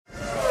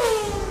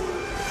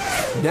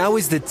Now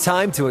is the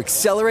time to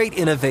accelerate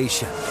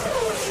innovation.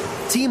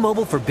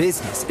 T-Mobile for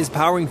Business is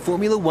powering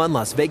Formula One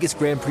Las Vegas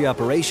Grand Prix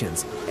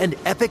operations and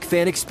epic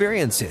fan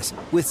experiences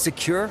with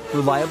secure,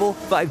 reliable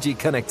 5G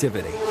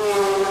connectivity.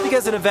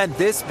 Because an event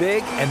this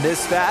big and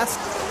this fast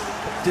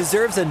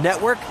deserves a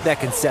network that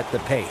can set the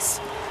pace.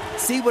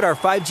 See what our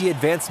 5G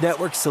advanced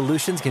network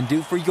solutions can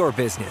do for your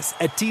business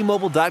at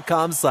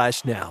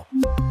T-Mobile.com/now.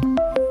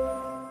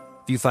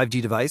 View 5G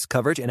device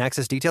coverage and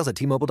access details at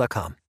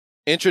T-Mobile.com.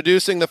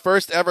 Introducing the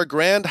first ever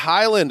Grand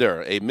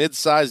Highlander, a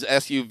mid-sized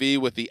SUV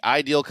with the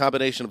ideal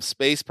combination of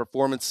space,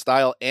 performance,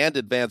 style, and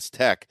advanced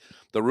tech.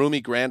 The roomy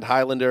Grand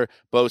Highlander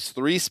boasts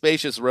 3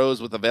 spacious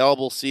rows with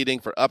available seating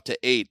for up to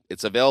 8.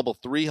 Its available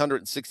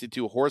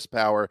 362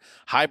 horsepower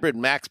hybrid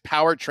max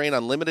powertrain,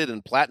 unlimited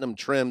and platinum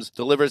trims,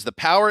 delivers the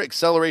power,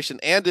 acceleration,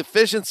 and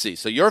efficiency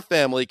so your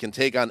family can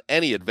take on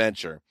any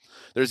adventure.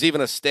 There's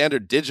even a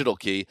standard digital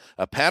key,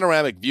 a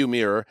panoramic view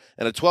mirror,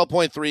 and a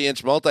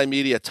 12.3-inch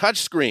multimedia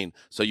touchscreen,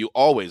 so you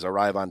always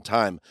arrive on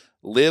time.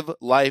 Live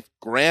life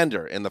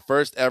grander in the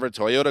first ever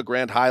Toyota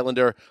Grand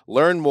Highlander.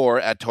 Learn more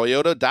at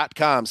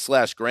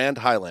toyota.com/Grand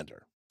Highlander.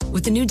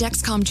 With the new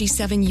Dexcom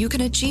G7, you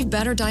can achieve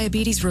better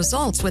diabetes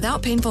results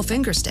without painful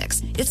finger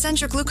sticks. It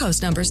sends your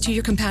glucose numbers to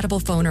your compatible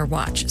phone or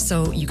watch,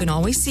 so you can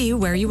always see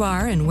where you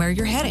are and where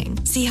you're heading.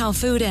 See how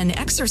food and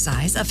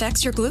exercise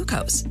affects your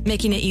glucose,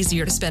 making it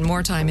easier to spend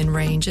more time in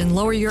range and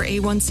lower your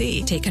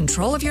A1C. Take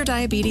control of your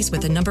diabetes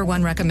with the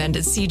 #1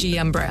 recommended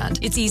CGM brand.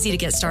 It's easy to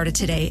get started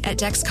today at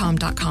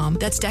Dexcom.com.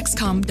 That's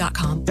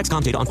Dexcom.com.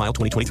 Dexcom data on file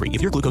 2023.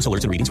 If your glucose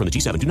alerts and readings from the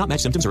G7 do not match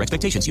symptoms or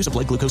expectations, use a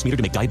blood glucose meter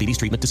to make diabetes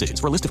treatment decisions.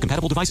 For a list of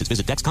compatible devices,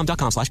 visit Dexcom.com/compatibility.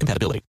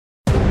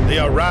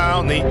 The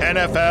Around the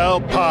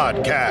NFL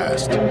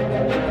podcast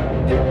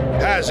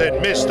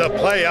hasn't missed the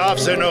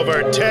playoffs in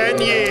over 10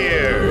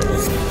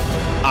 years.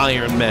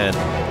 Iron Men.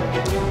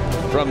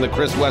 From the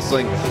Chris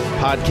Wessling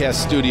podcast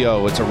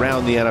studio, it's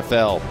Around the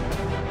NFL.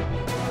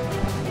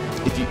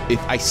 If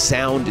I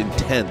sound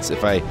intense,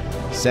 if I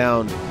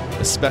sound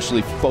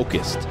especially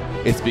focused,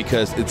 it's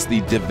because it's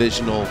the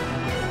divisional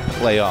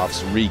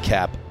playoffs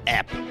recap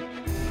app.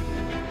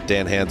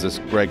 Dan Hanzus,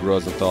 Greg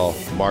Rosenthal,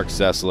 Mark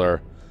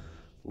Sessler.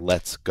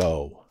 Let's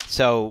go.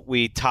 So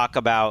we talk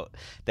about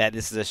that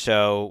this is a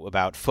show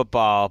about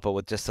football, but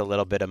with just a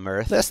little bit of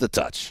mirth. That's the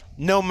touch.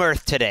 No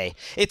mirth today.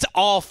 It's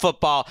all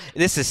football.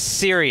 This is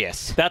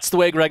serious. That's the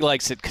way Greg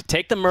likes it.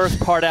 Take the mirth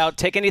part out.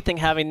 Take anything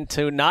having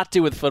to not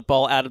do with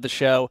football out of the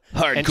show.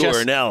 Hardcore and just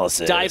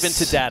analysis. Dive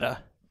into data.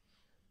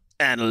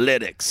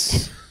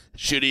 Analytics.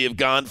 Should he have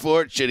gone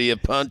for it? Should he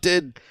have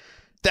punted?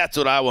 That's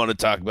what I want to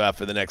talk about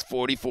for the next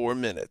 44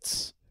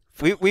 minutes.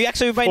 We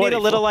actually might need a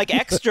little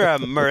extra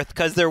mirth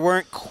because there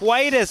weren't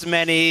quite as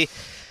many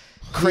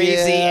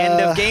crazy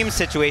end of game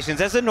situations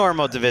as a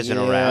normal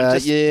divisional round.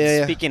 Just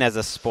speaking as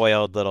a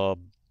spoiled little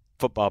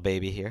football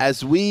baby here.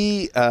 As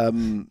we,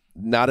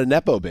 not a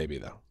Nepo baby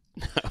though.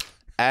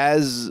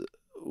 As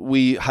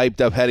we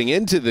hyped up heading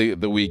into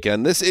the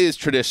weekend, this is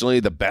traditionally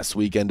the best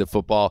weekend of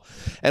football.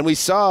 And we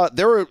saw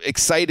there were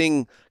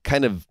exciting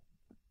kind of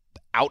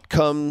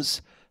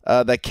outcomes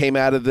that came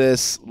out of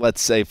this.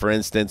 Let's say, for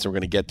instance, we're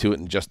going to get to it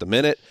in just a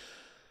minute,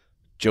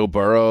 Joe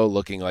Burrow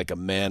looking like a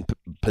man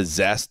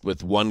possessed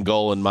with one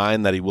goal in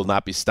mind, that he will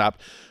not be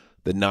stopped.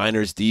 The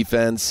Niners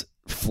defense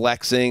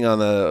flexing on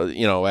the,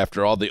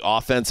 after all the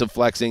offensive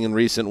flexing in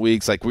recent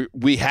weeks. Like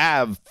we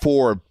have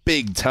 4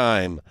 big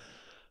time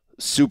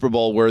Super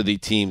Bowl worthy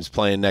teams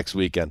playing next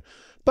weekend.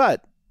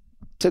 But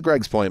to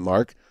Greg's point,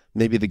 Mark,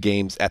 maybe the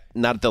game's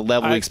not at the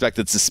level we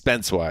expected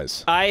suspense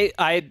wise.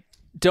 I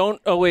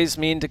don't always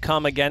mean to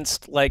come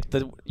against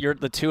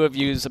the two of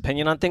you's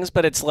opinion on things,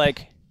 but it's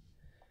like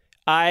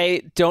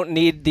I don't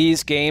need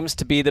these games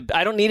to be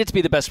I don't need it to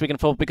be the best weekend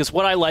of football, because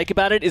what I like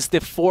about it is the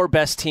 4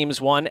 best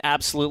teams won,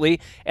 absolutely.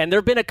 And there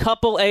have been a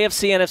couple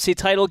AFC, NFC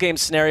title game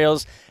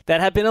scenarios that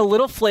have been a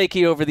little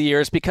flaky over the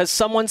years because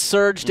someone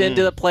surged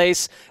into the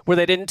place where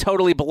they didn't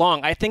totally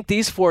belong. I think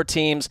these 4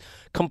 teams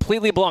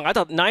completely belong. I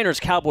thought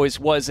Niners-Cowboys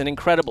was an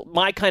incredible,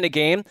 my kind of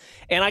game.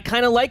 And I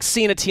kind of like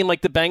seeing a team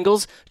like the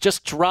Bengals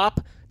just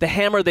drop the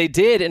hammer they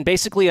did and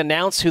basically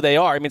announce who they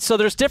are. I mean, so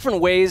there's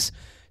different ways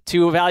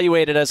to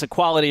evaluate it as a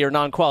quality or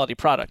non-quality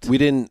product. We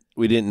didn't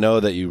know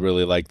that you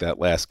really liked that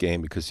last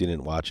game because you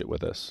didn't watch it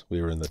with us.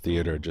 We were in the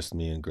theater, just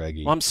me and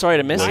Greggy. Well, I'm sorry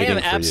to miss it. I am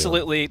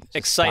absolutely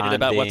excited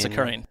about what's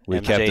occurring. We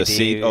kept a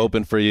seat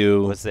open for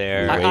you. Was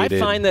there? I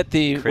find that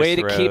the way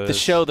to keep the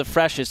show the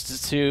freshest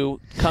is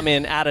to come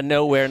in out of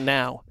nowhere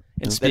now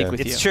and speak with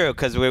you. It's true,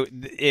 because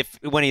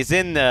when he's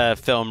in the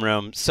film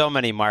room, so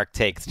many Mark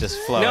takes just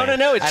flow.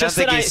 No. It's just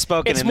that he's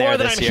spoken. It's more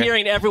that I'm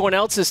hearing everyone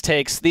else's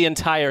takes the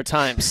entire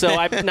time. So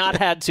I've not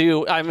had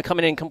to. I'm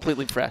coming in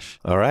completely fresh.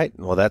 All right.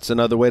 Well, that's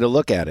another way to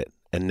look at it.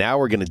 And now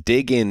we're going to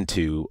dig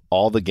into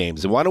all the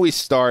games. And why don't we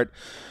start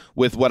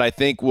with what I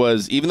think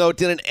was, even though it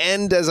didn't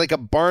end as like a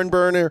barn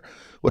burner,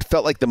 what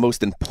felt like the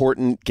most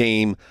important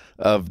game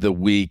of the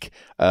week,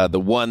 the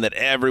one that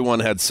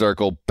everyone had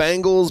circled,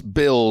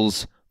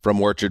 Bengals-Bills from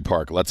Orchard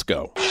Park. Let's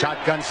go.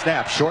 Shotgun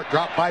snap, short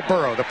drop by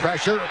Burrow. The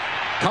pressure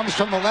comes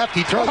from the left.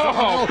 He throws the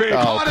ball.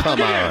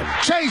 Come on.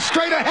 Chase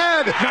straight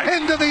ahead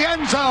into the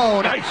end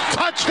zone. Nice.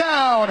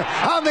 Touchdown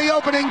on the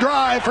opening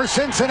drive for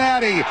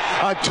Cincinnati.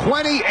 A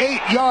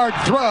 28-yard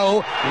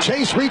throw.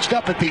 Chase reached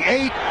up at the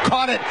 8,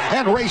 caught it,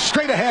 and raced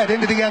straight ahead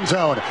into the end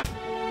zone.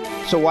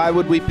 So why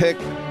would we pick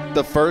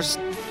the first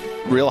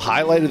real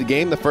highlight of the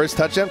game, the first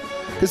touchdown?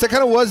 Because that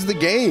kind of was the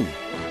game.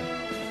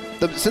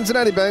 The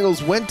Cincinnati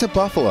Bengals went to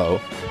Buffalo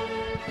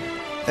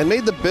and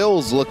made the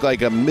Bills look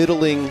like a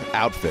middling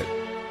outfit.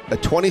 A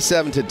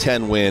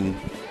 27-10 win.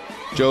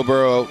 Joe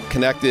Burrow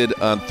connected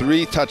on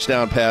 3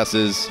 touchdown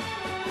passes,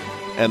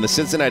 and the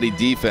Cincinnati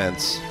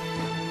defense,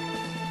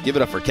 give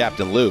it up for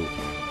Captain Lou,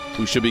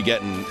 who should be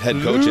getting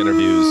head coach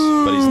interviews,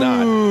 but he's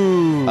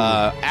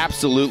not.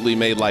 Absolutely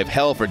made life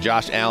hell for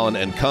Josh Allen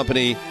and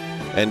company.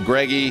 And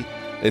Greggy,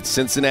 it's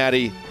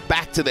Cincinnati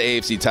back to the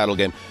AFC title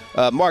game.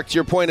 Mark, to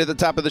your point at the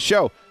top of the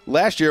show,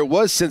 last year it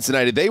was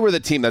Cincinnati. They were the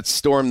team that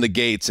stormed the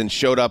gates and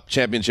showed up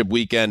championship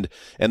weekend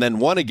and then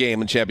won a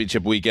game in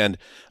championship weekend.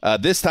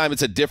 This time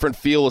it's a different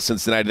feel with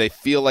Cincinnati. They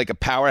feel like a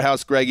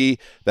powerhouse, Greggy,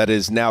 that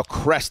is now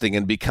cresting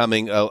and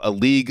becoming a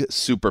league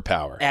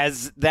superpower.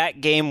 As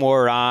that game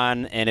wore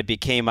on and it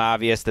became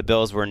obvious the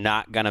Bills were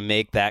not going to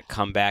make that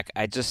comeback,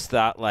 I just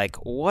thought, like,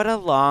 what a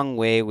long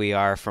way we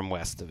are from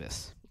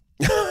Westivus.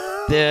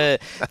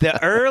 The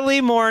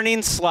early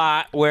morning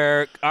slot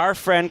where our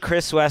friend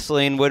Chris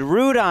Wesseling would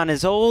root on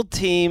his old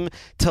team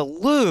to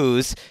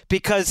lose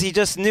because he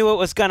just knew it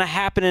was going to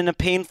happen in a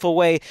painful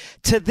way,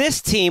 to this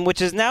team, which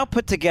has now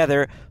put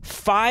together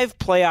 5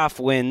 playoff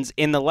wins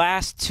in the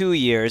last 2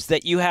 years,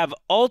 that you have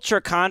ultra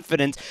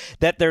confidence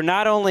that they're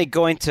not only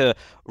going to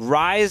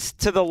rise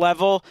to the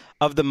level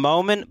of the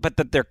moment, but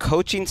that their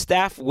coaching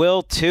staff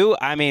will too.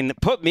 I mean,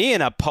 put me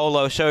in a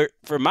polo shirt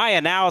for my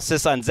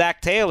analysis on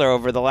Zach Taylor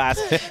over the last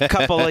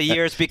couple of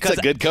years, because it's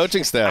a good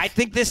coaching staff. I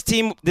think this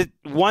team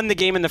won the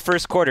game in the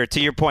first quarter, to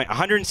your point,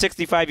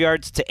 165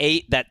 yards to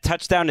 8. That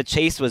touchdown to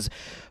Chase was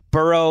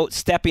Burrow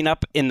stepping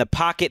up in the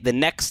pocket. The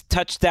next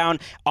touchdown,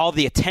 all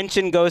the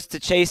attention goes to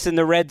Chase in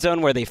the red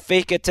zone where they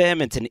fake it to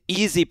him. It's an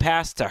easy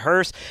pass to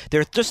Hurst.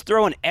 They're just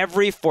throwing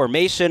every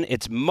formation.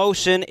 It's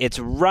motion. It's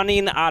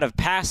running out of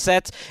pass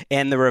sets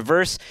and the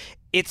reverse.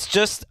 It's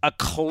just a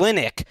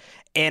clinic.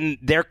 And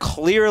they're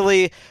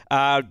clearly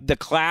the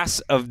class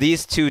of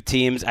these two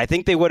teams. I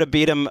think they would have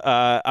beat them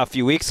a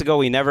few weeks ago.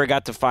 We never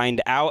got to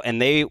find out, and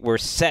they were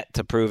set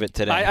to prove it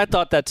today. I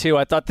thought that too.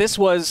 I thought this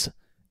was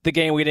the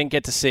game we didn't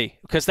get to see,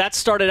 because that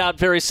started out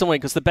very similarly,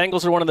 because the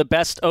Bengals are one of the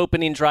best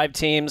opening drive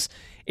teams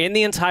in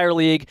the entire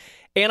league.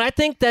 And I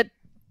think that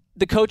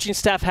the coaching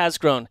staff has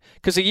grown,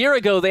 because a year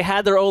ago they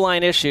had their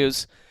O-line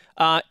issues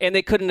and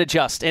they couldn't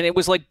adjust. And it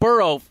was like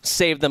Burrow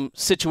saved them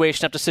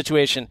situation after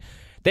situation.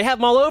 They have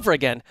them all over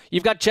again.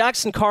 You've got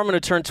Jackson Carman, who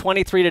turned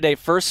 23 today,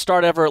 first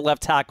start ever at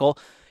left tackle.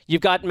 You've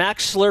got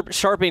Max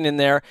Sharping in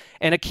there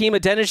and Hakeem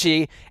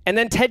Adeniji, and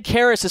then Ted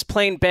Karras is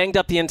playing banged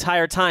up the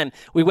entire time.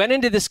 We went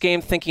into this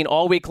game thinking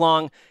all week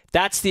long,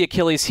 that's the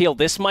Achilles heel.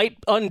 This might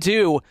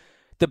undo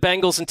the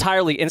Bengals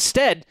entirely.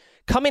 Instead,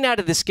 coming out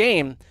of this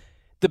game,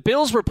 the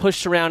Bills were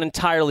pushed around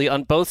entirely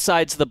on both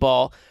sides of the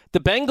ball. The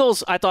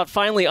Bengals, I thought,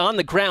 finally on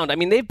the ground. I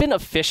mean, they've been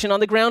efficient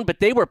on the ground, but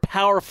they were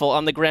powerful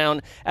on the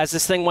ground as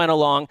this thing went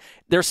along.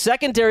 Their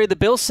secondary, the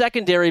Bills'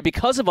 secondary,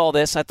 because of all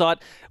this, I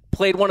thought,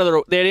 played one of their,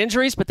 they had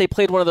injuries, but they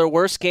played one of their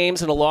worst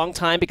games in a long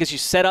time, because you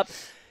set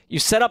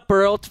up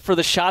Burrow for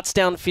the shots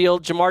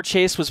downfield. Jamar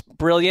Chase was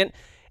brilliant.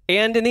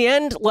 And in the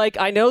end, like,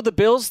 I know the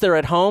Bills, they're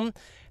at home.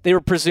 They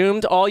were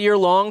presumed all year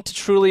long to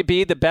truly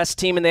be the best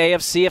team in the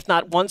AFC, if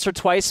not once or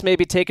twice,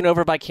 maybe taken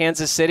over by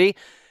Kansas City.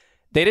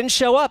 They didn't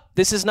show up.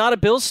 This is not a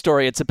Bills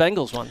story. It's a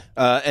Bengals one.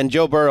 And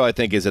Joe Burrow, I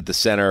think, is at the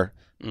center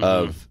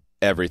of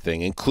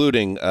everything,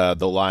 including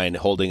the line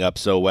holding up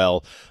so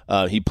well.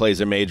 He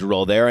plays a major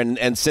role there.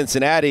 And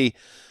Cincinnati,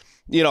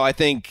 you know, I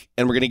think,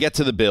 and we're going to get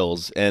to the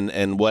Bills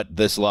and what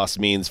this loss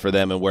means for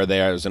them and where they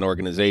are as an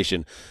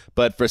organization.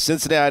 But for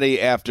Cincinnati,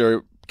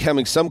 after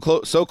coming so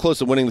close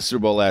to winning the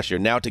Super Bowl last year,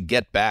 now to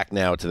get back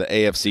now to the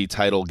AFC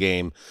title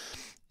game,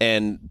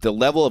 and the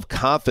level of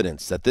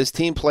confidence that this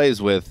team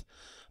plays with,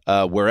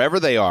 wherever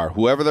they are,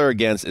 whoever they're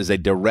against, is a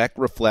direct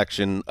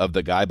reflection of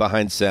the guy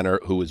behind center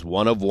who is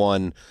one of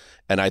one,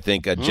 and I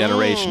think a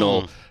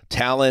generational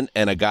talent,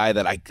 and a guy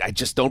that I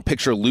just don't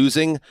picture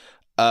losing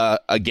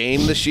a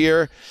game this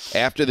year.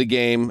 After the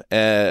game,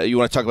 you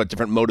want to talk about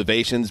different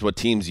motivations, what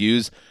teams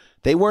use.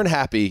 They weren't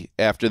happy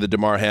after the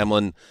Damar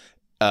Hamlin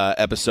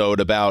episode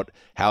about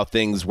how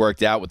things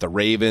worked out with the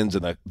Ravens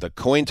and the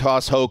coin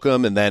toss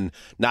hokum, and then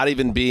not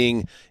even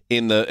being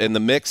in the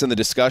mix and the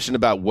discussion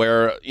about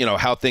where, you know,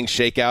 how things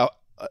shake out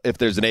if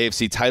there's an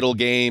AFC title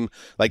game.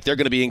 Like, they're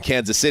going to be in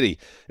Kansas City.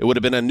 It would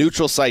have been a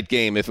neutral site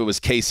game if it was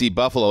KC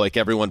Buffalo, like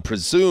everyone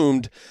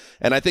presumed.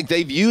 And I think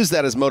they've used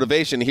that as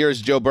motivation.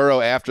 Here's Joe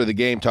Burrow after the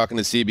game talking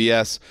to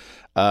CBS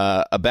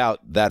about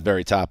that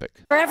very topic.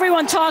 For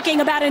everyone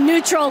talking about a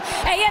neutral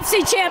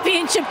AFC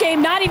Championship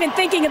game, not even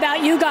thinking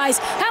about you guys,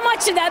 how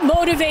much did that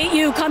motivate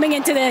you coming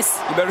into this?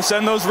 You better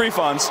send those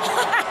refunds.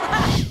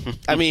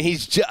 I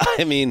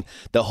mean,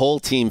 the whole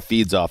team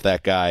feeds off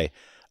that guy.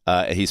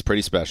 He's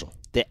pretty special.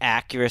 The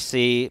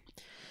accuracy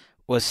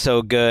was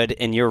so good,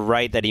 and you're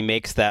right that he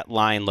makes that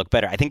line look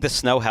better. I think the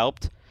snow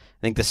helped.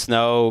 I think the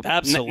snow...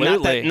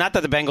 Absolutely. Not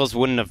that the Bengals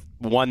wouldn't have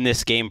won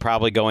this game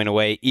probably going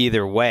away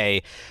either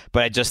way,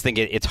 but I just think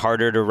it's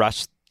harder to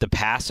rush the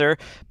passer.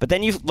 But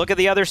then you look at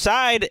the other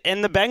side,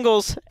 and the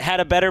Bengals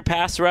had a better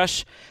pass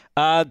rush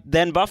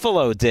than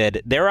Buffalo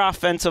did. Their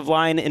offensive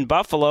line in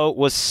Buffalo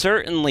was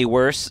certainly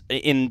worse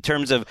in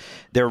terms of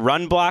their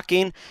run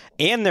blocking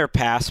and their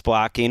pass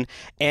blocking.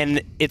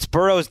 And it's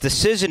Burrow's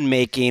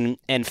decision-making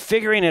and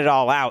figuring it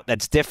all out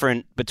that's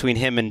different between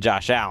him and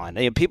Josh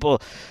Allen.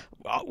 People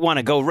want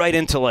to go right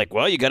into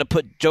well, you got to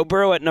put Joe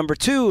Burrow at number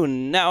 2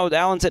 and now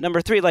Allen's at number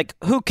 3.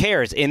 Who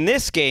cares? In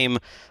this game,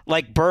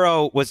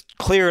 Burrow was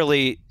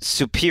clearly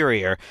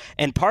superior.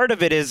 And part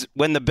of it is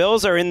when the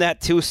Bills are in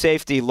that 2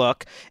 safety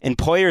look and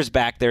Poyer's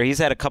back there, he's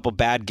had a couple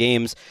bad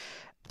games.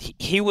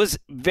 He was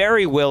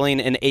very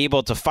willing and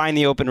able to find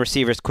the open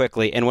receivers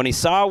quickly. And when he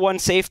saw one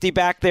safety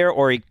back there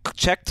or he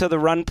checked to the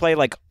run play,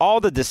 all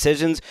the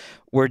decisions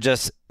were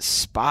just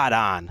spot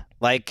on.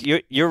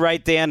 You're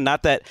right, Dan.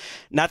 Not that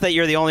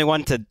you're the only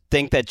one to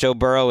think that Joe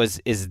Burrow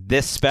is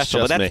this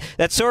special. But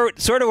that's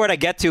sort of what I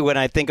get to when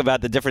I think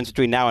about the difference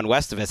between now and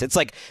Westivus. It's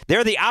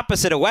they're the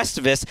opposite of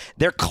Westivus.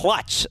 They're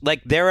clutch.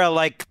 They're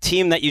a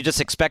team that you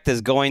just expect is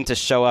going to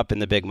show up in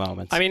the big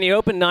moments. I mean, he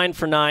opened 9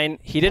 for 9.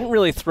 He didn't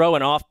really throw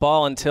an off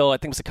ball until I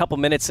think it was a couple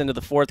minutes into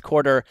the fourth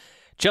quarter,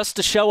 just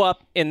to show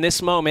up in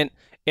this moment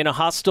in a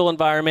hostile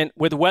environment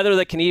with weather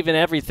that can even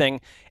everything,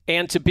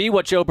 and to be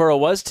what Joe Burrow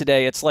was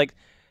today. It's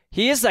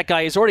he is that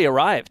guy. He's already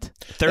arrived.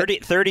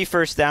 30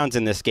 first downs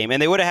in this game,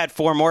 and they would have had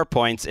 4 more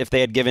points if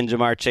they had given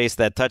Jamar Chase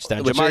that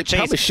touchdown. Which Jamar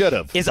Chase should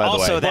have. Is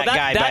also that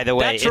guy, by the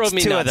way. That drove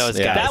me two nuts. Of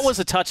those guys. That was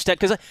a touchdown.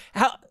 Because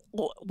how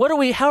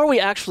are we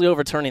actually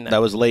overturning that?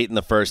 That was late in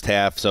the first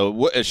half,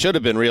 so it should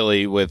have been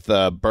really with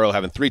Burrow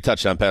having 3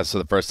 touchdown passes in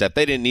the first half.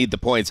 They didn't need the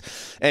points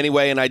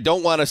anyway, and I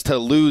don't want us to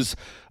lose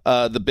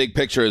the big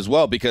picture as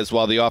well, because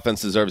while the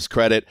offense deserves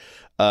credit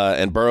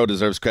and Burrow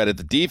deserves credit,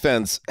 the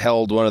defense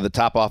held one of the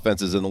top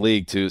offenses in the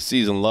league to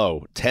season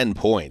low, 10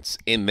 points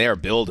in their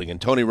building.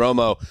 And Tony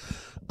Romo,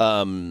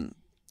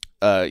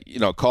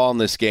 calling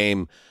this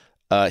game,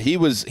 he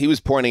was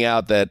pointing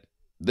out that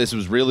this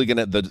was really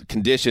the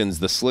conditions,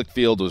 the slick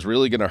field was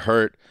really going to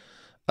hurt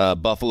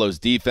Buffalo's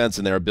defense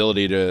and their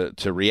ability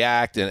to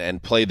react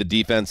and play the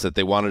defense that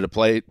they wanted to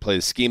play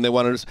the scheme they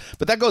wanted to.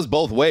 But that goes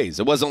both ways.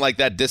 It wasn't like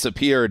that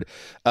disappeared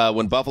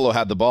when Buffalo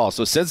had the ball.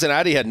 So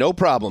Cincinnati had no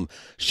problem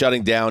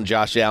shutting down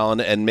Josh Allen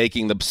and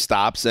making the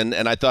stops, and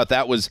I thought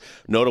that was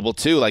notable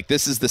too.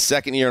 This is the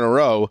second year in a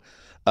row.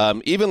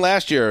 Even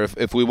last year,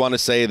 if we want to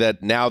say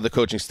that now the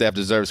coaching staff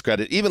deserves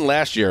credit, even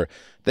last year,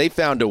 they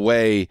found a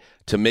way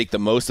to make the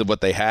most of what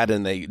they had,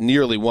 and they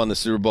nearly won the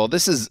Super Bowl.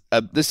 This is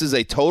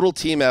a total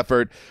team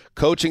effort,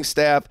 coaching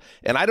staff,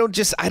 and I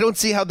don't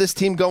see how this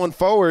team going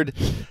forward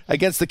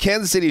against the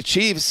Kansas City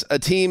Chiefs, a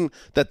team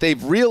that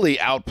they've really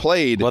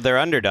outplayed. Well, they're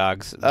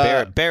underdogs,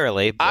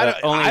 barely. I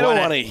don't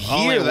want to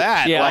hear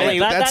that. Yeah,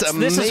 that's amazing.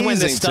 This is when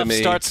this to stuff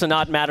me. starts to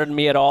not matter to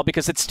me at all,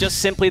 because it's just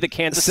simply the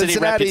Kansas City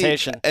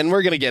reputation. And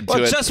we're going to get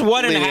to it. Just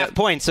 1.5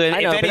 points. So if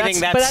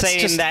anything, that's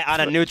saying that on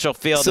a neutral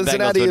field,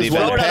 Cincinnati the Bengals would be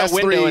better. past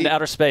window into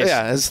outer space.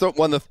 Yeah, has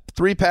won the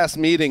 3 past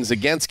meetings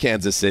against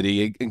Kansas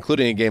City,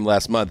 including a game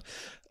last month.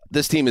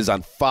 This team is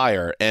on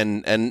fire,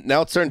 and now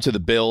let's turn to the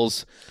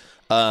Bills,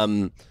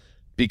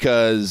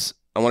 because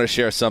I want to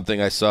share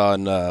something I saw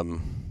and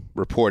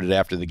reported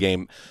after the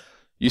game.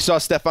 You saw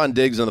Stephon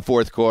Diggs in the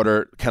fourth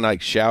quarter kind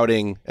of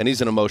shouting, and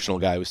he's an emotional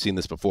guy. We've seen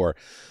this before,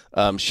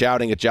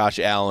 shouting at Josh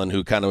Allen,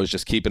 who kind of was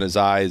just keeping his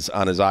eyes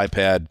on his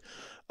iPad,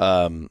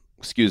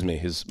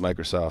 his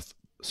Microsoft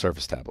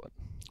Surface tablet.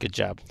 Good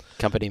job,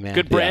 company man.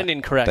 Good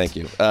branding, correct. Thank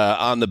you.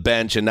 On the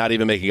bench and not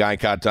even making eye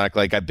contact,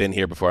 like I've been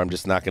here before. I'm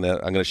just not gonna.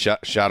 I'm gonna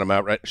shut him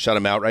out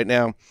right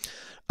now.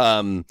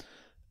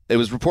 It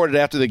was reported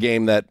after the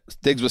game that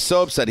Diggs was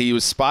so upset he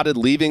was spotted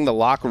leaving the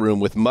locker room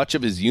with much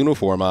of his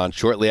uniform on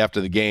shortly after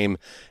the game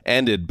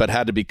ended, but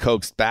had to be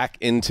coaxed back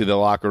into the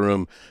locker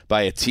room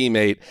by a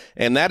teammate,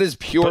 and that is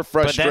pure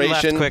frustration.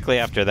 But then left quickly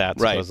after that,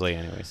 right. Supposedly,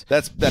 anyways.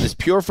 That is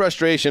pure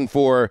frustration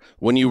for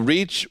when you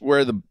reach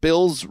where the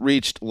Bills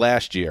reached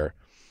last year.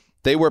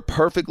 They were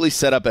perfectly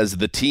set up as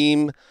the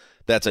team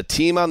that's a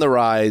team on the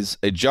rise,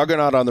 a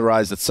juggernaut on the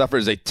rise that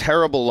suffers a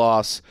terrible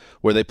loss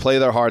where they play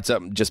their hearts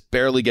out and just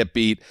barely get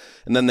beat.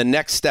 And then the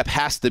next step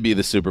has to be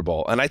the Super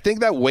Bowl. And I think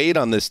that weighed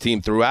on this team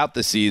throughout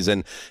the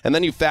season. And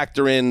then you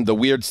factor in the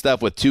weird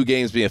stuff with 2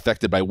 games being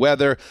affected by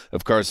weather.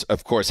 Of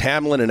course,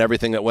 Hamlin and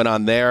everything that went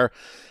on there.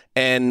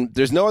 And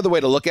there's no other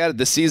way to look at it.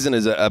 This season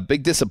is a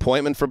big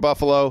disappointment for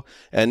Buffalo,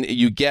 and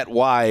you get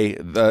why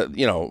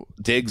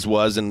Diggs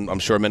was, and I'm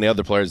sure many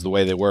other players, the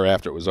way they were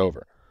after it was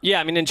over. Yeah,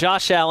 I mean, and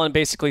Josh Allen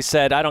basically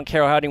said, I don't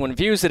care how anyone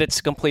views it, it's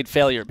a complete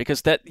failure.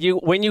 Because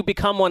when you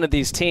become one of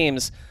these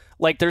teams,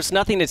 like, there's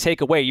nothing to take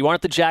away. You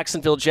aren't the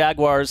Jacksonville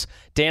Jaguars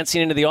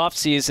dancing into the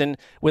offseason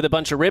with a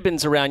bunch of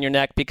ribbons around your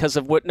neck because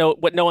of what no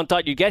one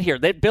thought you'd get here.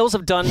 The Bills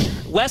have done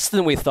less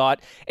than we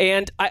thought,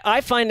 and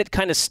I find it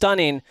kind of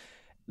stunning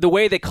the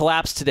way they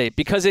collapsed today,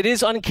 because it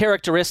is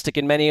uncharacteristic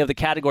in many of the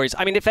categories.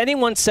 I mean, if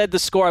anyone said the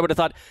score, I would have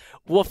thought,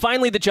 well,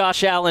 finally the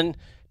Josh Allen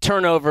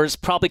turnovers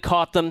probably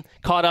caught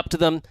up to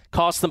them,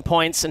 cost them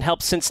points, and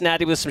helped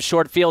Cincinnati with some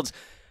short fields.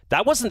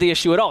 That wasn't the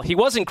issue at all. He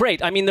wasn't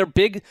great. I mean, their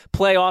big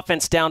play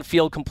offense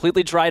downfield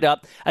completely dried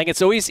up. I think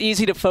it's always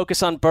easy to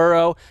focus on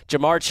Burrow,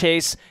 Jamar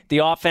Chase, the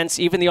offense,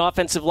 even the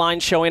offensive line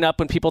showing up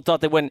when people thought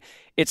they wouldn't.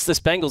 It's this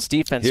Bengals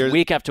defense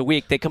week after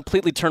week. They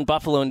completely turned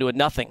Buffalo into a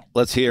nothing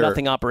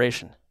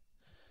operation.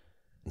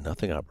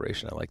 Nothing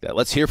operation. I like that.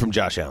 Let's hear from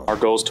Josh Allen. Our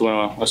goal is to win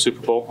a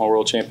Super Bowl, a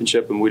world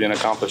championship, and we didn't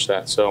accomplish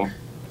that. So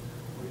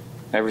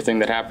everything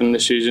that happened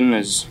this season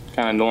is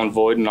kind of null and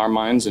void in our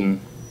minds,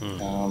 and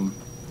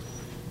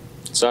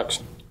it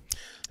sucks.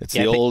 It's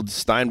the old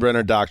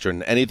Steinbrenner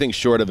doctrine. Anything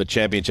short of a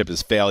championship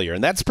is failure.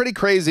 And that's pretty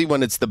crazy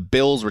when it's the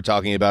Bills we're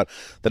talking about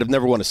that have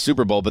never won a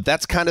Super Bowl, but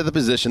that's kind of the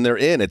position they're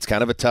in. It's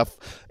kind of a tough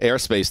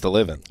airspace to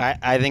live in.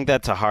 I think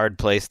that's a hard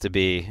place to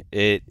be.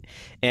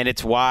 And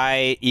it's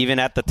why, even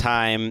at the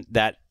time,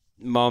 that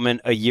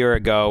moment a year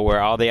ago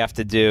where all they have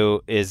to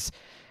do is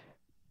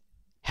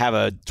have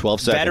a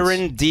 12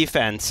 veteran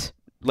defense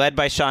led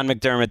by Sean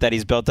McDermott that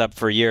he's built up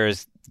for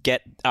years,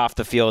 get off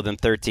the field in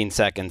 13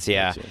 seconds.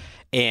 Yeah.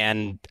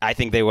 And I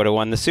think they would have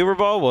won the Super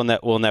Bowl.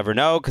 We'll never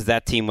know because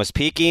that team was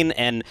peaking.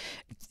 And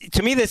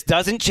to me, this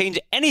doesn't change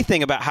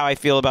anything about how I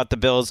feel about the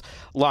Bills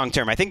long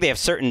term. I think they have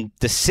certain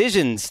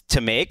decisions to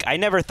make. I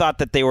never thought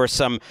that they were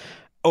some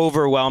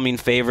overwhelming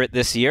favorite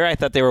this year. I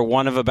thought they were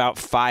one of about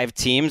 5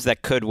 teams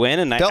that could win,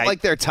 and felt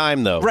like their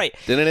time though, right?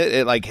 Didn't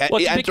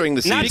it? Entering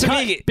the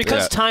season,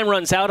 because time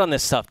runs out on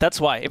this stuff. That's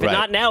why. If it's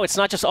not now, it's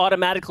not just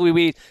automatically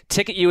we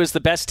ticket you as the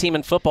best team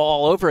in football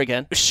all over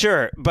again.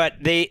 Sure, but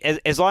they,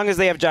 as long as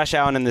they have Josh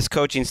Allen and this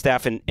coaching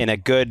staff in a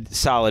good,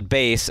 solid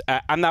base,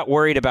 I'm not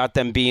worried about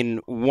them being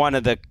one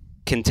of the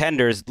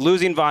contenders.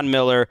 Losing Von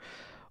Miller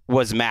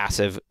was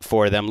massive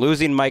for them.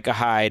 Losing Micah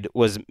Hyde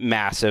was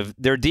massive.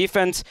 Their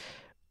defense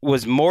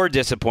was more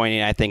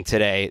disappointing, I think,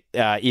 today,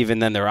 even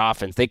than their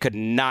offense. They could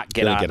not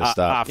get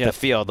off the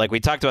field. Like we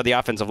talked about the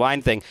offensive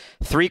line thing,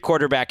 3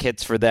 quarterback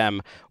hits for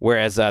them,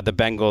 whereas the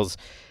Bengals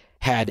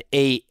had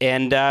 8.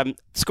 And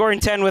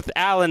scoring 10 with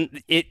Allen,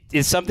 it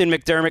is something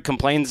McDermott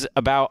complains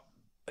about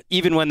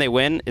even when they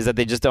win, is that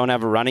they just don't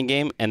have a running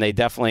game, and they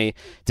definitely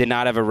did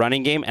not have a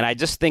running game. And I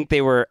just think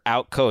they were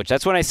out-coached.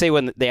 That's when I say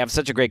when they have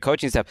such a great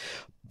coaching staff.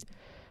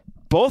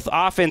 Both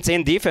offense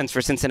and defense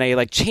for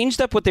Cincinnati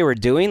changed up what they were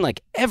doing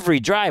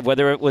every drive,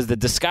 whether it was the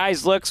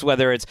disguise looks,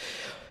 whether it's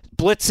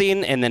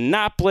blitzing and then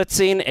not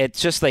blitzing. It's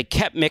just they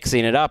kept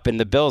mixing it up, and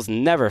the Bills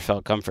never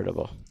felt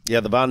comfortable. Yeah,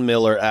 the Von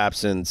Miller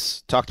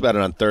absence, talked about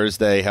it on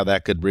Thursday, how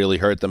that could really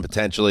hurt them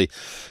potentially.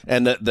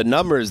 And the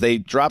numbers, they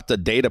dropped a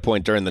data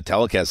point during the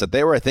telecast that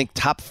they were, I think,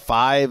 top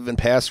 5 in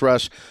pass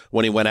rush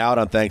when he went out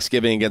on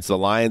Thanksgiving against the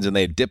Lions, and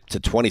they dipped to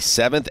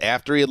 27th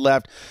after he had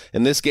left.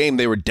 In this game,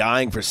 they were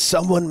dying for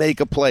someone make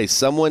a play,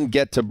 someone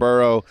get to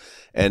Burrow,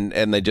 and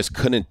they just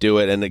couldn't do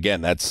it. And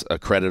again, that's a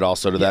credit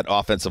also to that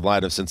offensive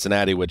line of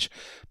Cincinnati, which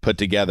put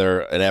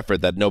together an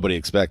effort that nobody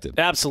expected.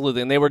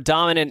 Absolutely, and they were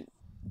dominant,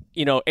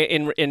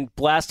 in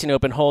blasting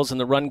open holes in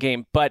the run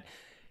game. But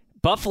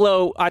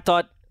Buffalo, I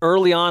thought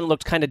early on,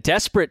 looked kind of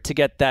desperate to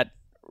get that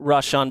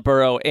rush on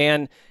Burrow.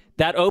 And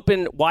that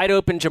wide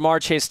open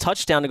Jamar Chase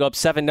touchdown to go up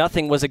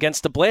 7-0 was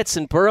against the blitz,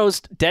 and Burrow's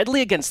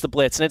deadly against the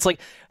blitz. And it's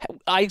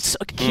I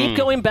keep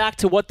going back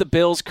to what the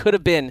Bills could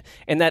have been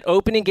in that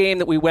opening game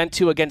that we went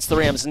to against the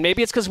Rams. And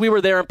maybe it's because we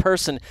were there in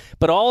person,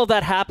 but all of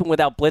that happened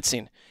without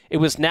blitzing. It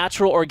was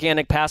natural,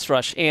 organic pass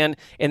rush. And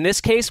in this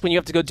case, when you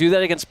have to go do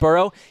that against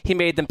Burrow, he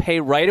made them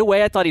pay right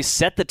away. I thought he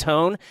set the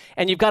tone.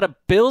 And you've got a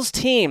Bills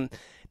team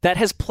that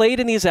has played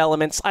in these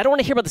elements. I don't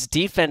want to hear about this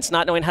defense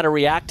not knowing how to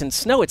react in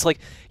snow. It's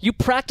you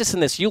practice in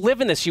this. You live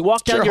in this. You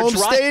walk down your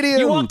driveway.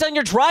 You walk down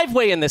your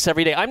driveway in this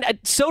every day.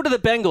 So do the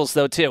Bengals,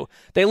 though, too.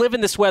 They live in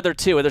this weather,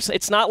 too.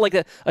 It's not like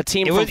a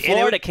team from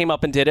Florida came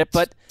up and did it.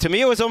 But to me,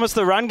 it was almost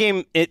the run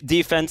game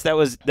defense that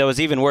was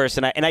even worse.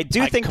 And I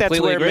do think that's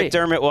where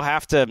McDermott will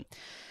have to.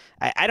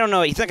 I don't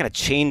know. He's not going to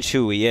change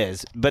who he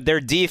is, but their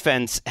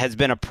defense has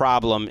been a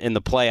problem in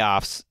the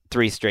playoffs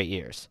 3 straight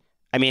years.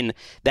 I mean,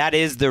 that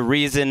is the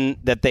reason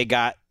that they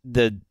got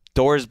the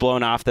doors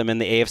blown off them in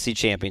the AFC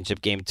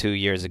Championship game 2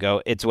 years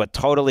ago. It's what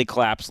totally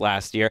collapsed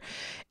last year.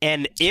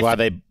 And that's why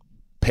they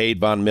paid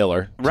Von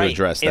Miller to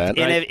address that.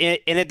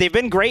 And they've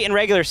been great in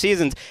regular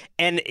seasons.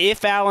 And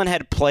if Allen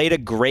had played a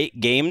great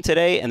game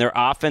today and their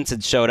offense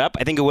had showed up,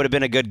 I think it would have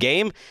been a good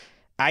game.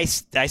 I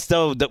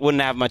still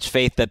wouldn't have much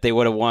faith that they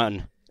would have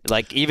won.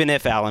 Even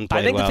if Allen played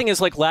I think well. The thing is,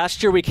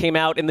 last year we came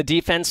out in the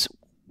defense,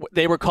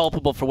 they were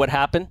culpable for what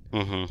happened.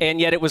 Mm-hmm. And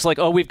yet it was like,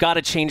 oh, we've got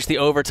to change the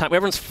overtime.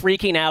 Everyone's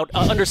freaking out,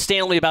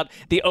 understandably, about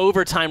the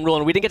overtime rule.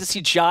 And we didn't get to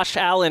see Josh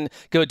Allen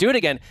go do it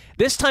again.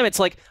 This time it's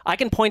like, I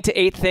can point to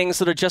 8 things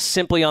that are just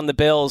simply on the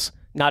Bills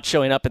not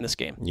showing up in this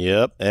game.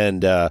 Yep.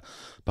 And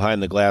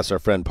behind the glass, our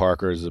friend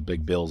Parker is a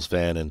big Bills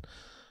fan. And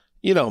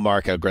you know,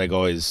 Mark, how Greg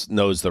always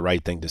knows the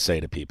right thing to say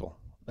to people.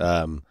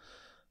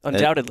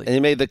 Undoubtedly. And he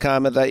made the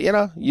comment that, you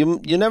know,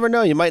 you never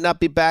know. You might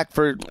not be back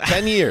for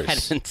 10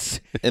 years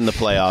in the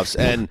playoffs.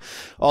 And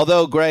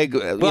although Greg,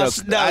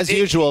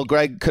 usual,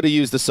 Greg could have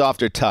used a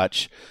softer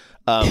touch.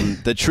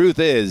 The truth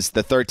is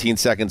the 13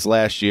 seconds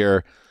last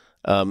year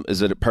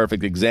is a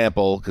perfect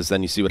example, because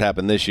then you see what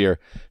happened this year.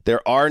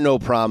 There are no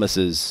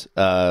promises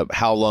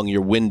how long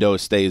your window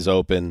stays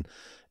open.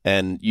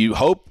 And you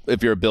hope,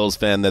 if you're a Bills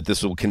fan, that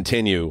this will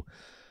continue.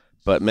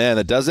 But, man,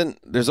 it doesn't.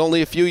 There's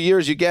only a few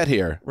years you get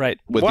here. Right.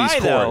 With Why,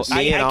 these though? cores.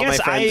 Me and all my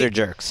friends are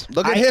jerks.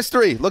 Look at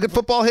history. Look at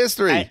football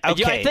history.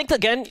 Okay. I think,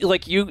 again,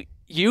 like you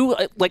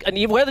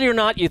whether or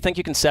not you think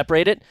you can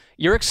separate it,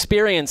 your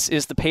experience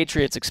is the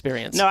Patriots'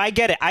 experience. No, I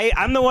get it.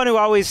 I'm the one who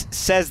always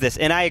says this,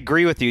 and I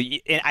agree with you.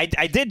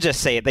 I did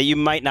just say it, that you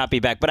might not be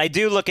back. But I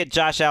do look at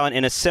Josh Allen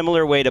in a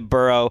similar way to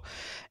Burrow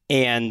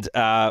and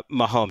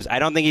Mahomes. I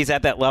don't think he's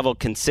at that level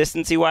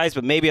consistency-wise,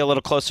 but maybe a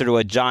little closer to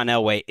a John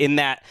Elway, in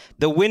that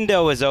the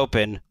window is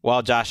open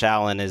while Josh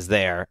Allen is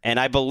there.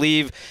 And I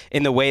believe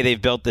in the way they've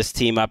built this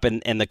team up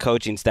and the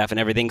coaching staff and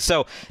everything.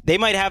 So they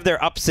might have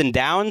their ups and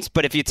downs,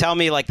 but if you tell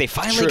me like they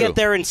finally get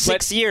there in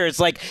 6 years,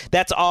 like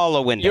that's all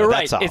a window. You're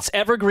right. It's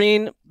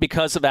evergreen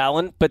because of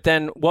Allen, but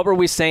then what were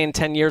we saying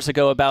 10 years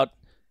ago about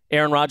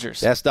Aaron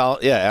Rodgers? Ask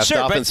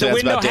Dolphins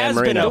fans about Dan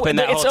Marino. Been open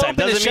that whole time.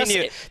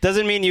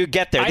 Doesn't mean you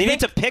get there. They need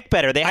to pick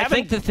better. They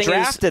haven't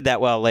drafted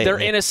that well lately. Their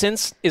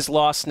innocence is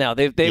lost now.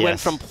 They went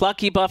from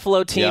plucky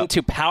Buffalo team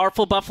to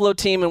powerful Buffalo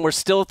team, and we're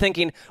still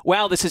thinking,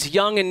 wow, this is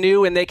young and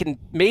new, and they can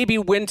maybe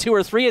win 2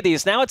 or 3 of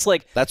these. Now it's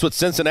like that's what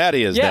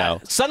Cincinnati is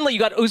now. Suddenly you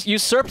got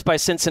usurped by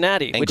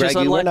Cincinnati, and which Greg,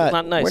 is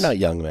not nice. We're not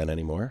young men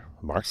anymore.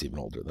 Mark's even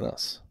older than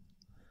us.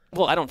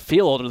 Well, I don't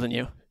feel older than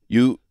you.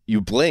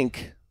 You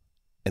blink,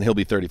 and he'll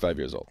be 35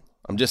 years old.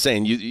 I'm just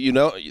saying, you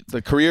know,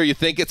 the career, you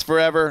think it's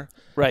forever.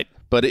 Right.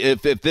 But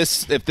if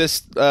this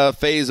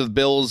phase of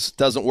Bills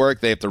doesn't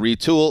work, they have to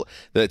retool.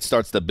 That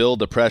starts to build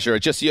the pressure.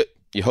 It just you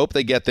hope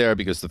they get there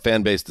because the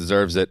fan base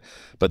deserves it.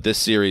 But this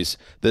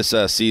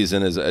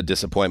season is a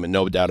disappointment,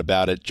 no doubt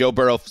about it. Joe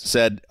Burrow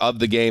said of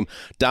the game,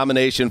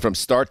 domination from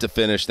start to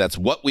finish. That's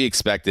what we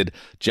expected.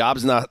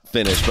 Job's not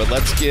finished, but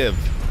let's give.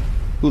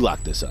 Who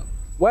locked this up?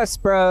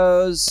 West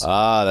Bros.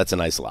 That's a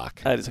nice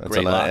lock. That is a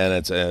great lock. And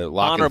it's a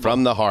locking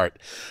from the heart.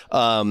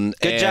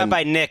 Good job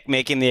by Nick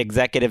making the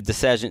executive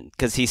decision,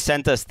 because he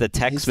sent us the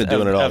text of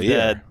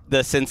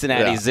the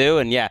Cincinnati Zoo,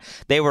 and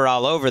they were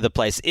all over the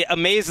place.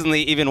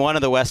 Amazingly, even one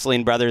of the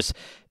Wesleyan brothers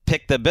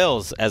picked the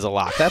Bills as a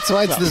lock. That's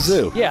why it's the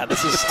zoo. Yeah,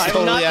 this is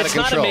totally out of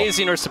control. It's not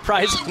amazing or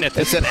surprising.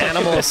 It's an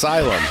animal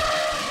asylum.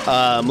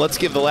 Let's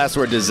give the last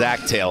word to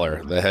Zach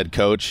Taylor, the head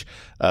coach,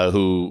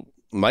 who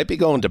might be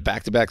going to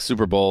back-to-back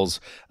Super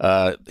Bowls.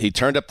 He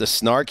turned up the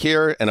snark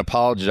here and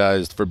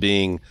apologized for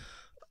being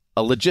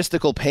a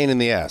logistical pain in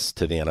the ass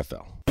to the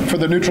NFL. For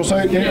the neutral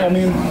site, I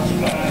mean,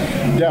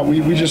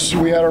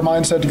 we had our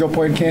mindset to go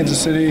play in Kansas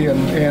City,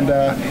 and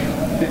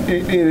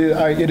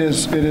it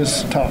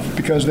is tough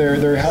because they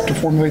have to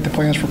formulate the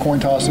plans for coin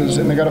tosses,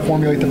 and they got to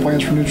formulate the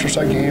plans for neutral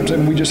site games,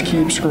 and we just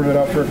keep screwing it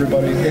up for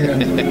everybody.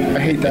 And I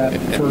hate that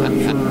for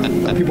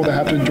people that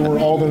have to endure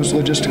all those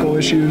logistical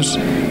issues,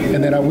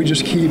 and then we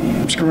just keep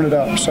screwing it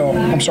up. So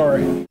I'm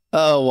sorry.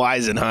 Oh,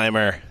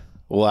 Weisenheimer.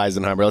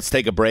 Let's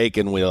take a break,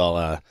 and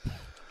we'll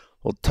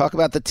talk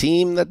about the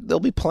team that they'll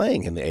be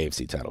playing in the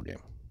AFC title game.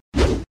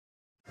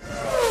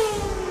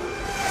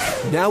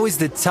 Now is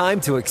the time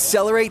to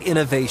accelerate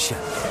innovation.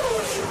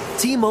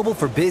 T-Mobile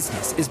for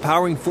Business is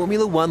powering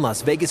Formula One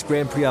Las Vegas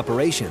Grand Prix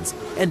operations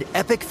and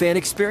epic fan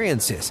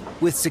experiences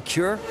with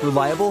secure,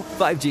 reliable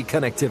 5G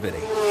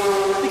connectivity.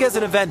 Because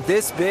an event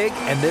this big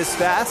and this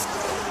fast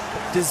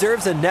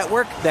deserves a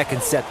network that can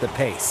set the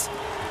pace.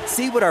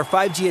 See what our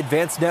 5G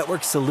advanced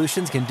network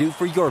solutions can do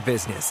for your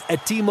business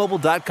at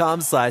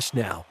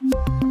T-Mobile.com/now.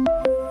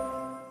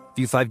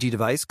 View 5G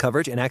device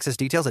coverage and access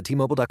details at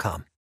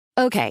T-Mobile.com.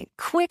 Okay,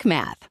 quick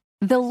math.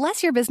 The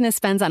less your business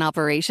spends on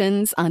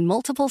operations, on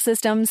multiple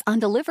systems, on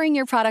delivering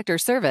your product or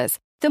service,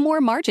 the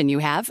more margin you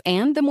have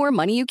and the more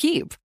money you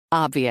keep.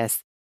 Obvious.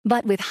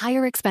 But with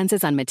higher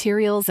expenses on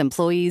materials,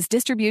 employees,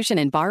 distribution,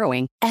 and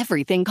borrowing,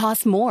 everything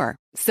costs more.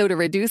 So to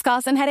reduce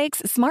costs and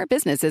headaches, smart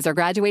businesses are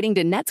graduating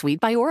to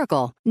NetSuite by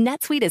Oracle.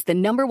 NetSuite is the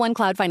 #1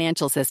 cloud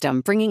financial system,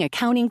 bringing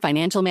accounting,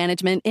 financial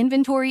management,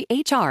 inventory,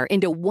 HR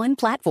into one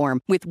platform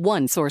with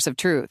one source of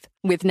truth.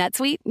 With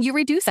NetSuite, you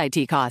reduce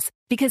IT costs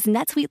because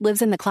NetSuite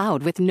lives in the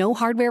cloud with no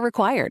hardware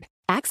required,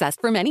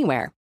 accessed from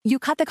anywhere. You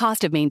cut the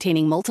cost of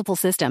maintaining multiple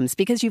systems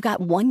because you've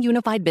got one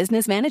unified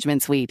business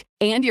management suite.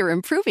 And you're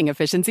improving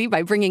efficiency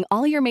by bringing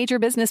all your major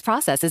business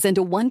processes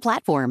into one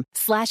platform,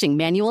 slashing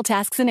manual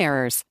tasks and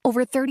errors.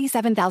 Over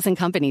 37,000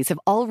 companies have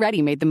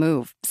already made the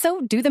move.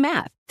 So do the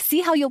math.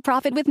 See how you'll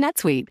profit with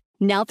NetSuite.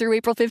 Now through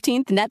April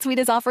 15th, NetSuite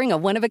is offering a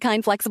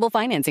one-of-a-kind flexible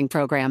financing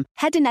program.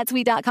 Head to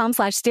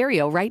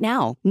netsuite.com/stereo right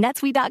now.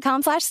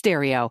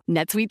 netsuite.com/stereo.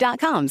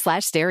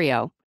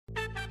 netsuite.com/stereo.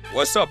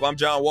 What's up? I'm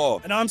John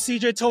Wall. And I'm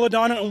CJ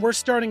Toledano, and we're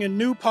starting a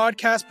new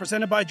podcast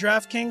presented by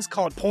DraftKings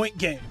called Point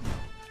Game.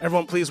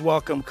 Everyone, please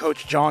welcome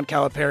Coach John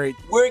Calipari.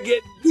 We're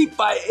getting beat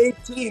by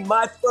 18.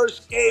 My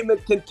first game in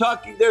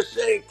Kentucky, they're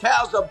saying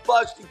Cal's a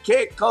bust. He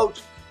can't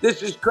coach.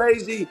 This is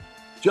crazy.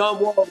 John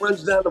Wall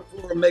runs down the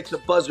floor and makes a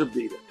buzzer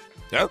beater.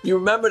 Yep. You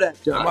remember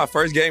that, John? That's my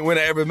first game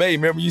winner I ever made.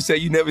 Remember you said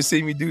you never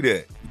see me do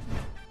that.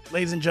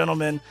 Ladies and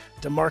gentlemen,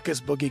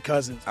 DeMarcus Boogie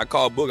Cousins. I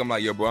called Boog. I'm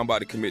like, yo, bro, I'm about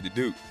to commit to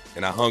Duke.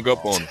 And I hung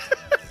up on him.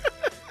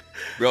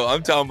 Bro,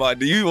 I'm talking about,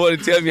 do you want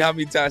to tell me how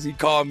many times he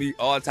called me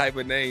all type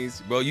of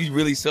names? Bro, you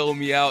really sold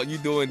me out. You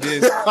doing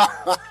this.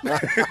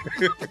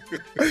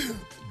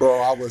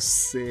 Bro, I was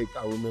sick.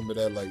 I remember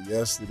that like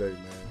yesterday,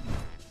 man.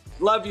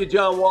 Love you,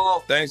 John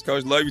Wall. Thanks,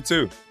 Coach. Love you,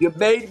 too. You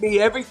made me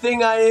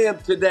everything I am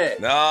today.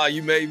 Nah,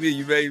 you made me.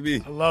 You made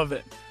me. I love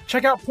it.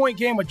 Check out Point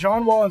Game with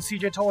John Wall and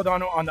CJ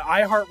Toledano on the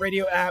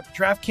iHeartRadio app,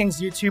 DraftKings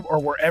YouTube, or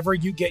wherever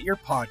you get your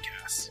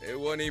podcasts. It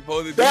wasn't even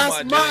supposed to be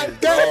That's my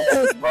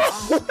dance,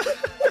 bro.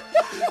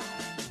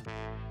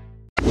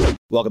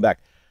 Welcome back.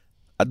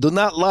 I do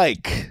not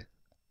like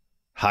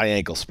high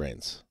ankle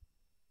sprains.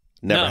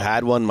 Never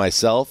had one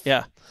myself.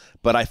 Yeah.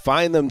 But I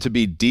find them to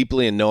be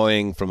deeply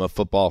annoying from a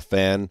football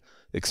fan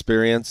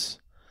experience.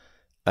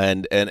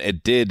 And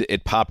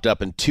it popped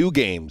up in 2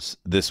 games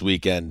this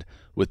weekend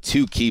with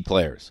 2 key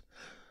players.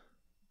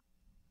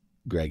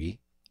 Greggy,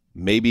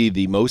 maybe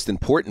the most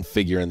important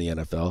figure in the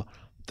NFL,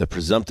 the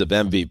presumptive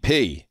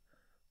MVP,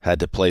 had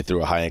to play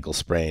through a high ankle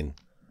sprain,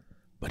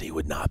 but he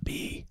would not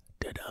be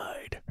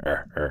denied.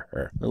 A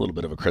little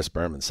bit of a Chris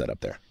Berman setup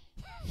there.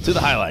 To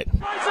the highlight.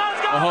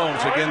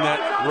 Mahomes, again,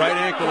 that right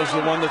ankle is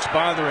the one that's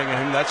bothering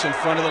him. That's in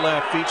front of the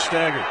left, feet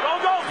staggered.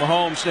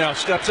 Mahomes now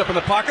steps up in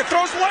the pocket,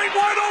 throws lane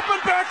wide open,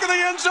 back of the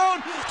end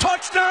zone.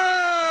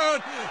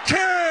 Touchdown,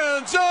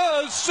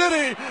 Kansas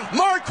City.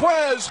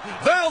 Marquez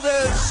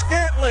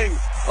Valdes-Scantling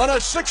on a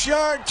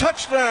 6-yard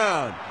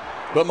touchdown.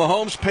 But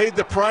Mahomes paid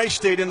the price,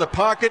 stayed in the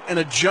pocket, and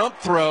a jump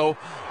throw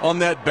on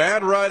that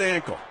bad right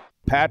ankle.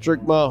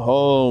 Patrick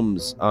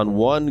Mahomes on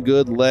one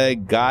good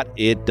leg got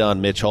it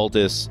done. Mitch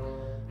Holtis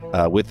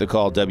with the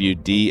call,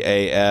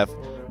 WDAF.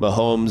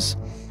 Mahomes,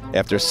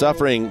 after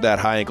suffering that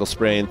high ankle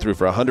sprain, threw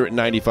for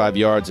 195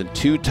 yards and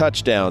 2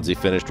 touchdowns. He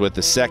finished with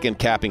the second,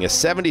 capping a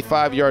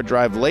 75-yard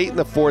drive late in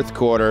the fourth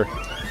quarter.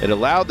 It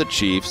allowed the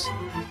Chiefs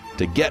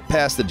to get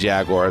past the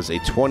Jaguars, a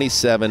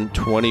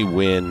 27-20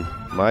 win.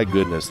 My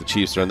goodness, the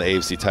Chiefs are in the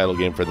AFC title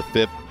game for the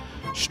 5th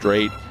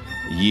straight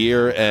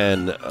year.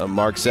 And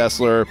Mark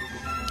Sessler,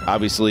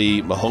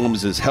 obviously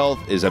Mahomes' health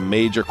is a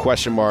major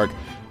question mark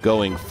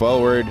going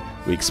forward.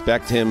 We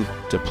expect him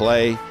to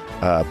play.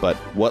 But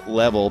what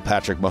level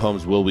Patrick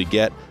Mahomes will we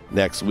get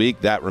next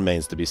week? That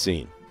remains to be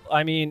seen.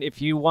 I mean,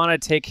 if you want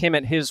to take him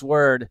at his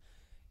word,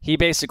 he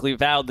basically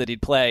vowed that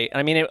he'd play.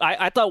 I mean,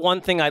 I thought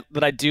one thing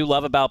that I do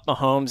love about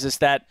Mahomes is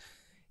that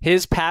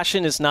his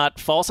passion is not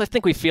false. I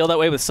think we feel that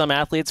way with some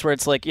athletes where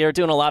it's like, you're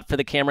doing a lot for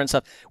the camera and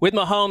stuff. With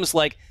Mahomes,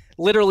 like,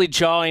 literally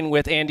jawing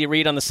with Andy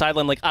Reid on the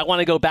sideline, like, I want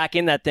to go back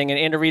in that thing. And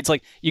Andy Reid's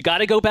like, you got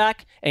to go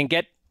back and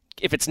get,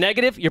 if it's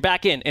negative, you're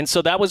back in. And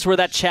so that was where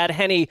that Chad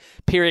Henne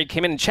period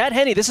came in. And Chad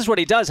Henne, this is what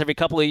he does every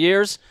couple of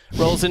years,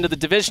 rolls into the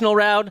divisional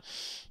round,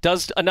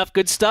 does enough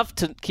good stuff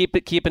to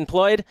keep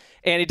employed.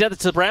 And he did it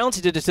to the Browns.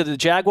 He did it to the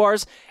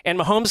Jaguars. And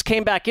Mahomes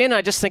came back in.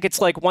 I just think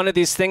it's like one of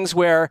these things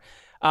where,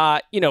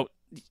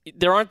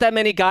 there aren't that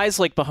many guys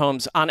like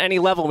Mahomes on any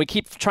level. We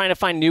keep trying to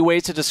find new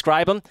ways to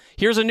describe him.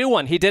 Here's a new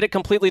one. He did it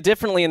completely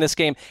differently in this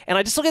game. And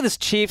I just look at this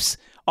Chiefs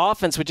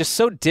offense, which is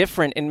so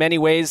different in many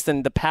ways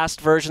than the past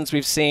versions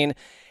we've seen.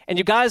 And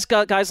you guys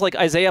got guys like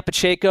Isaiah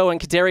Pacheco and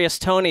Kadarius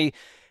Toney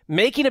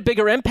making a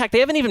bigger impact.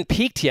 They haven't even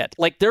peaked yet.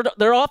 Like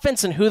their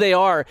offense and who they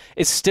are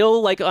is still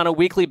like on a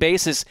weekly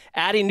basis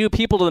adding new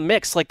people to the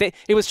mix. Like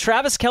it was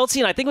Travis Kelce,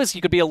 and I think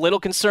you could be a little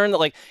concerned that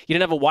like you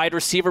didn't have a wide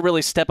receiver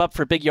really step up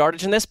for big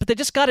yardage in this, but they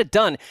just got it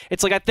done.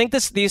 It's like I think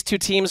these two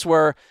teams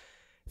were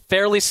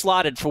fairly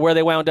slotted for where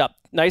they wound up.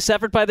 Nice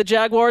effort by the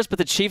Jaguars, but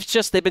the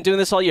Chiefs they've been doing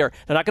this all year.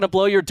 They're not going to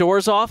blow your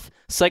doors off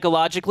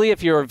psychologically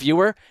if you're a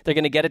viewer. They're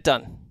going to get it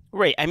done.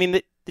 Right. I mean,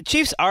 the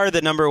Chiefs are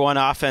the number 1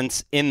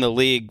 offense in the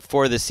league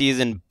for the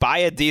season by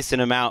a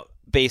decent amount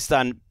based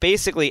on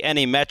basically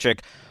any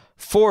metric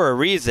for a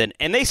reason.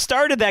 And they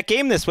started that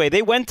game this way.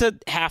 They went to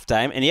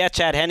halftime, and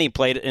Chad Henne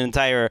played an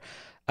entire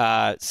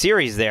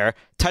series there.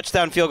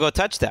 Touchdown, field goal,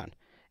 touchdown.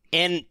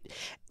 And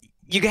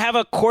you have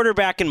a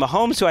quarterback in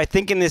Mahomes who I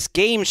think in this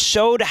game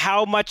showed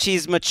how much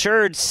he's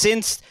matured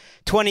since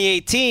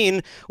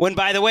 2018 when,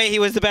 by the way, he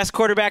was the best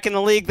quarterback in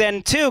the league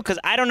then too, because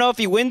I don't know if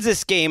he wins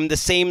this game the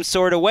same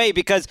sort of way,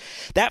 because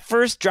that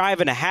first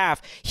drive and a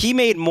half, he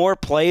made more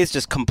plays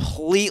just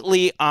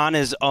completely on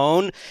his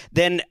own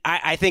than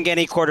I think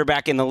any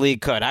quarterback in the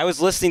league could. I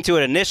was listening to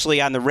it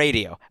initially on the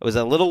radio. It was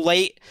a little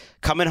late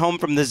coming home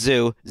from the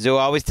zoo. Zoo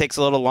always takes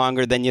a little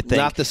longer than you think.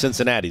 Not the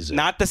Cincinnati Zoo.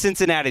 Not the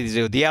Cincinnati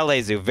Zoo. The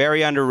LA Zoo.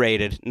 Very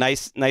underrated.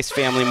 Nice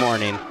family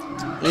morning.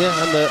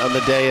 Yeah, on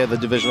the day of the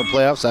divisional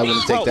playoffs, I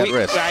wouldn't take that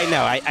risk. I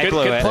know. I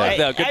blew it. Plug,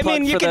 though. Good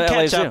plug you for can the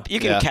catch LA up. You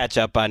can catch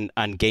up on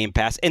Game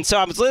Pass. And so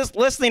I was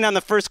listening on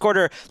the first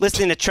quarter,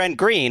 listening to Trent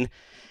Green,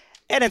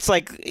 and it's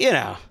like,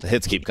 the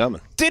hits keep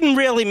coming. Didn't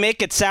really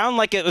make it sound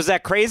like it was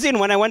that crazy. And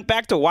when I went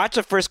back to watch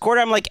the first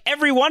quarter, I'm like,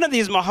 every one of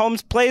these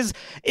Mahomes plays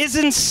is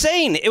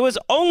insane. It was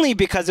only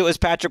because it was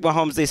Patrick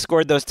Mahomes they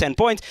scored those 10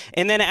 points.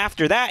 And then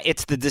after that,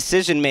 it's the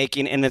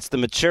decision-making and it's the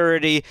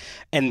maturity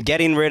and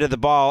getting rid of the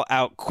ball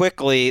out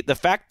quickly. The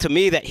fact to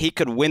me that he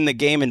could win the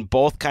game in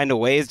both kind of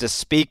ways just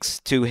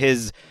speaks to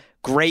his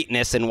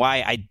greatness and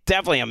why I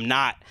definitely am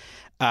not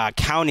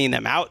counting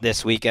them out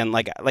this weekend,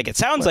 like it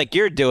sounds like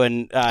you're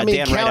doing.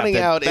 Dan, counting right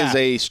out is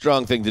a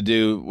strong thing to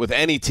do with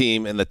any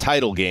team in the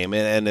title game,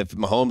 and if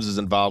Mahomes is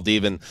involved,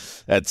 even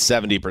at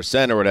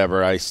 70% or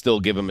whatever, I still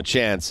give him a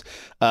chance.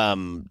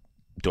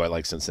 Do I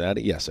like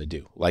Cincinnati? Yes, I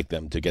do like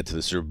them to get to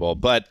the Super Bowl.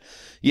 But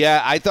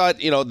yeah, I thought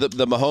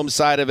the Mahomes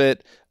side of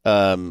it.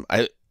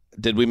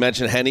 Did we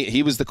mention Henny?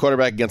 He was the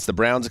quarterback against the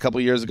Browns a couple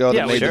of years ago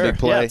that made the big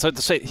play. Yeah, so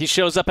to say, he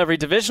shows up every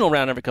divisional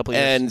round every couple of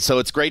years. And so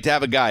it's great to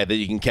have a guy that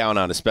you can count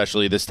on,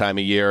 especially this time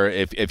of year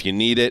if you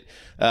need it.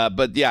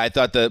 But yeah, I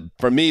thought that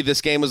for me,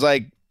 this game was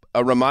like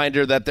a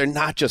reminder that they're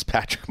not just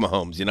Patrick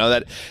Mahomes.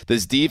 That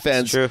this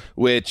defense,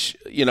 which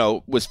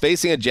was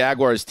facing a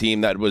Jaguars team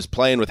that was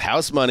playing with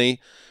house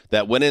money,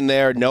 that went in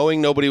there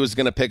knowing nobody was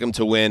going to pick them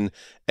to win,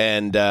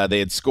 and they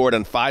had scored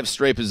on 5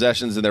 straight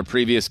possessions in their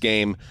previous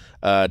game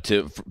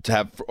to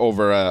have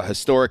over a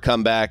historic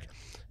comeback.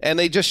 And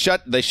they just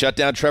shut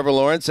down Trevor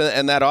Lawrence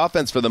and that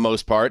offense for the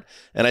most part.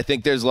 And I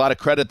think there's a lot of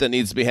credit that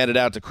needs to be handed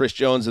out to Chris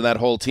Jones and that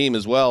whole team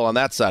as well on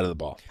that side of the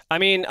ball. I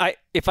mean,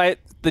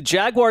 the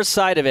Jaguars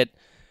side of it,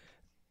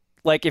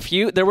 like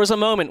there was a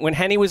moment when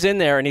Henny was in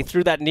there and he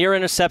threw that near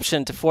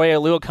interception to Foye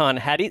Oluokun.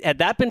 Had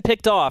that been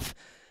picked off,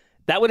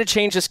 that would have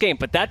changed this game.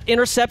 But that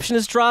interception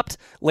is dropped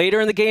later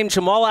in the game.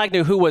 Jamal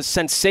Agnew, who was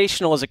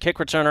sensational as a kick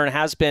returner and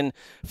has been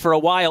for a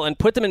while, and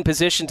put them in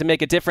position to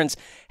make a difference,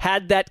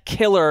 had that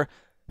killer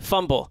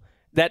fumble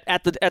that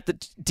at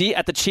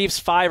the Chiefs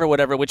 5 or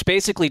whatever, which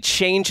basically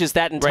changes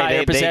that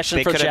entire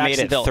possession for Jacksonville. They could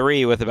have made it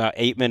 3 with about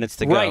 8 minutes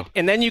to go. Right,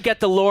 and then you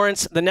get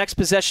the next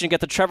possession, you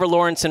get the Trevor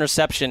Lawrence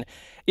interception,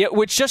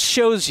 which just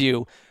shows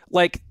you,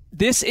 like,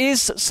 this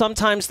is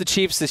sometimes the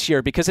Chiefs this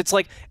year, because it's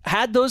like,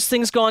 had those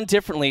things gone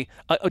differently,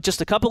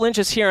 just a couple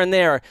inches here and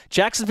there,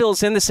 Jacksonville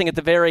is in this thing at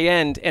the very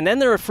end, and then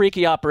they're a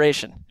freaky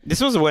operation. This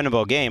was a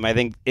winnable game. I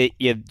think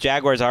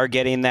Jaguars are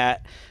getting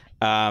that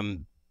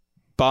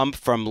bump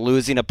from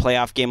losing a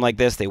playoff game like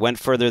this. They went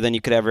further than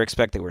you could ever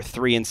expect. They were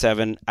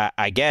 3-7.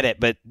 I get it,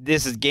 but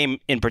this game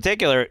in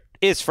particular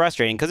is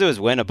frustrating because it was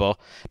winnable.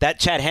 That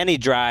Chad Henne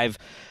drive,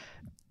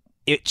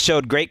 it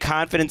showed great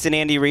confidence in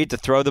Andy Reid to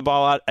throw the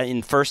ball out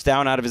in first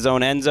down out of his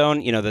own end zone.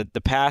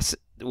 The pass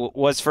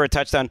was for a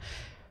touchdown.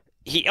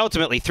 He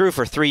ultimately threw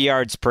for 3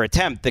 yards per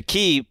attempt. The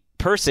key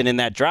person in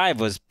that drive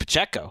was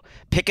Pacheco,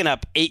 picking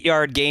up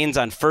 8-yard gains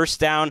on first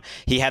down.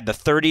 He had the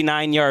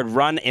 39-yard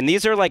run, and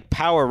these are like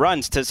power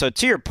runs. So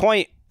to your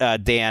point,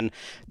 Dan,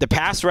 the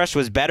pass rush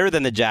was better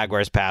than the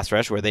Jaguars pass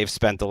rush, where they've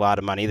spent a lot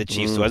of money. The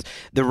Chiefs was.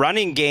 The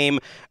running game,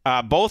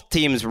 both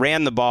teams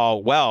ran the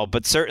ball well,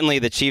 but certainly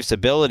the Chiefs'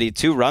 ability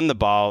to run the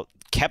ball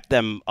kept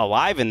them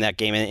alive in that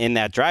game, in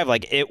that drive.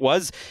 Like, it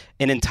was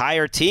an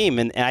entire team,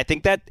 and I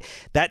think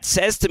that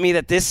says to me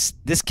that this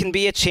can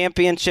be a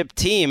championship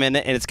team, and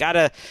it's got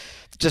to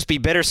just be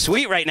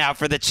bittersweet right now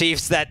for the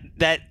Chiefs that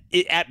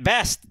at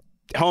best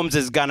Mahomes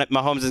is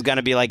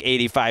gonna be like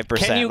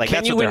 85%.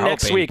 Can you win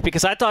next week?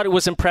 Because I thought it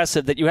was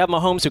impressive that you have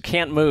Mahomes who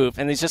can't move,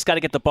 and he's just got to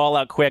get the ball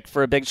out quick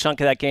for a big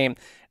chunk of that game.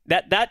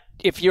 That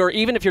if you're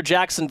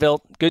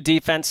Jacksonville, good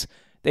defense,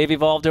 they've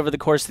evolved over the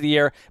course of the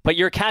year, but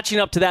you're catching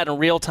up to that in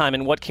real time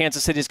and what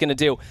Kansas City is going to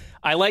do.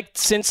 I like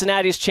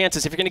Cincinnati's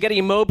chances. If you're going to get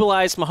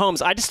immobilized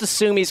Mahomes, I just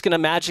assume he's going to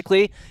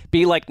magically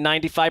be like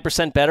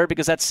 95% better,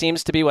 because that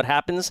seems to be what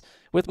happens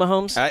with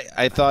Mahomes.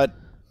 I thought,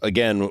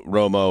 again,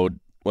 Romo,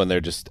 when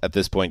they're just at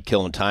this point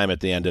killing time at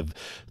the end of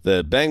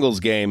the Bengals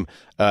game,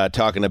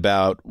 talking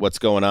about what's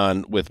going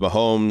on with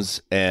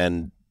Mahomes.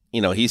 And,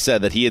 he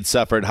said that he had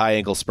suffered high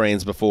ankle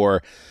sprains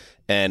before,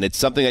 and it's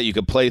something that you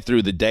could play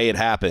through the day it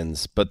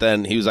happens. But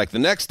then he was like, the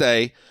next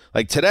day,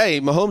 like today,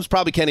 Mahomes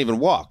probably can't even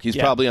walk. He's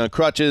probably on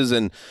crutches.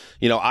 And,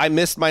 I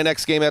missed my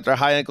next game after a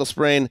high ankle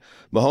sprain.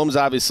 Mahomes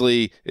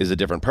obviously is a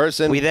different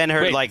person. We then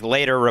heard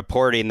later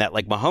reporting that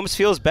Mahomes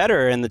feels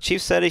better, and the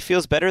Chiefs said he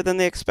feels better than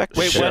they expected.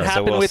 What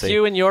happened with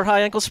you and your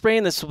high ankle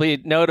sprain? This will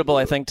be notable,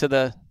 I think, to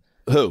the...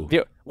 Who?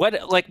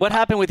 What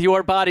happened with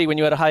your body when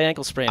you had a high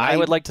ankle sprain? I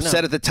would like to know. I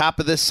said at the top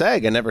of this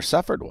seg, I never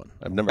suffered one.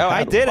 I've never.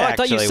 I did. I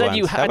thought you said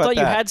once. I thought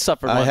you had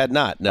suffered one. I had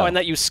not. No. Oh, and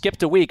that you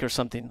skipped a week or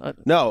something.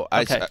 No,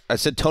 okay. I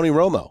said Tony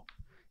Romo,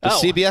 the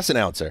CBS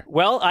announcer.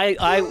 Well,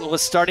 I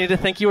was starting to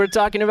think you were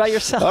talking about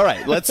yourself. All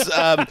right, let's.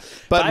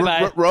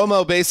 But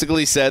Romo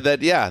basically said that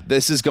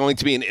this is going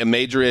to be a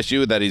major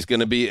issue. That he's going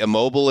to be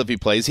immobile if he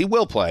plays. He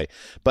will play,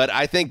 but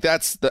I think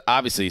that's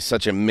obviously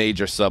such a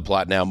major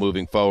subplot now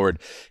moving forward.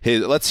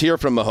 Let's hear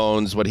from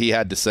Mahomes what he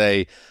had to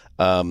say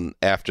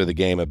after the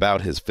game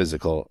about his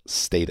physical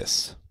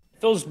status.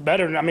 Feels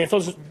better. I mean, it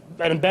feels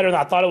better than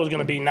I thought it was going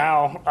to be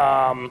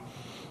now.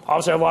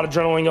 Obviously, I have a lot of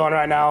adrenaline going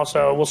right now,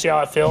 so we'll see how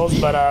it feels.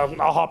 But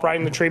I'll hop right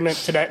into treatment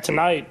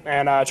tonight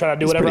and try to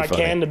do whatever I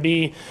can to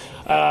be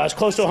as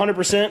close to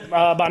 100%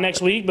 by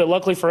next week. But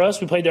luckily for us,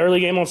 we played the early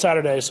game on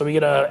Saturday, so we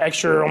get an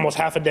extra almost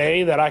half a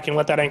day that I can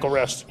let that ankle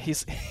rest.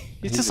 He's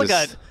just like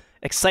an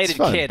excited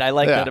kid. I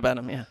like that about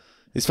him, yeah.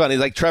 He's funny.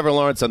 He's like Trevor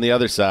Lawrence on the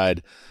other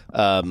side.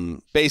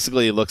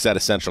 Basically, he looks at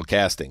essential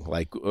casting,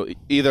 like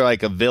either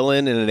like a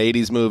villain in an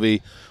 80s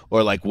movie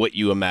or like what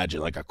you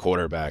imagine, like a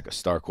quarterback, a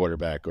star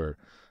quarterback, or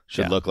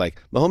should look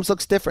like. Mahomes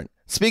looks different.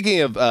 Speaking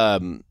of,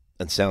 and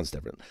sounds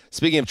different.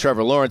 Speaking of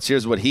Trevor Lawrence,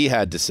 here's what he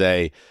had to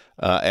say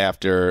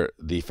after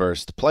the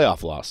first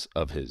playoff loss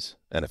of his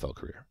NFL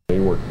career. We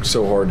worked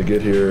so hard to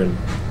get here, and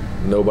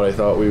nobody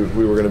thought we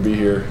were going to be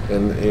here.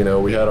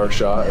 And, we had our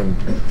shot, and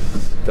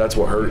that's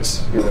what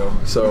hurts,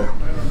 So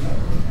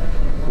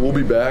we'll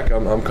be back.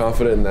 I'm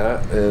confident in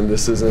that, and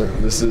this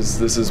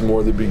is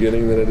more the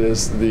beginning than it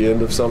is the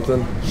end of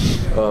something.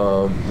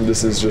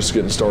 This is just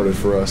getting started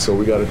for us, so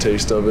we got a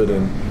taste of it,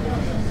 and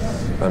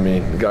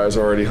the guys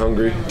are already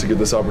hungry to get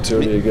this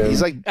opportunity again.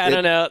 He's like, I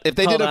don't know. If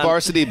they did a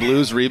Varsity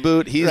Blues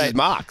reboot, he's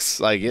Mox.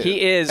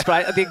 He is,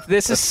 but I think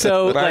this is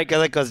so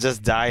Mark was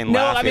just dying. No,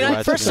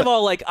 laughing. First of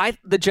all,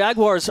 the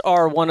Jaguars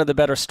are one of the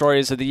better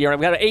stories of the year.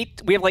 We have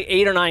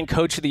 8 or 9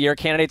 Coach of the Year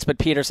candidates, but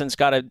Peterson's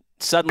got to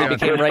suddenly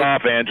became right.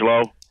 Off,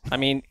 Angelo.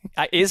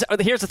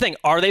 Here's the thing.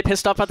 Are they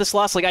pissed off about this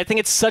loss? I think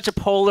it's such a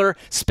polar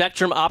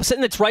spectrum opposite,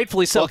 and it's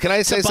rightfully so. Well, can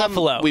I say something?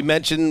 Buffalo. We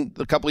mentioned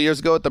a couple of years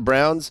ago at the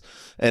Browns,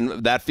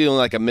 and that feeling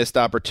like a missed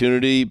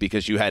opportunity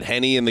because you had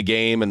Henne in the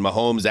game and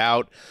Mahomes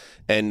out,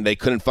 and they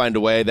couldn't find a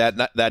way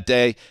that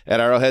day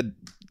at Arrowhead.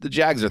 The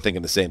Jags are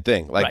thinking the same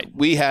thing.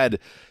 We had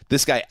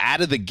this guy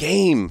out of the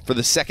game for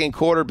the second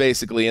quarter,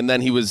 basically, and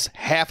then he was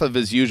half of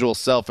his usual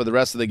self for the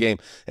rest of the game,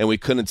 and we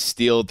couldn't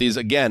steal these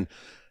again.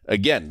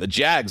 The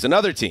Jags,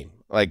 another team.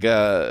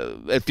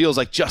 It feels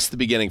like just the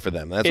beginning for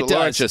them. That's what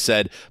Lawrence just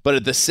said. But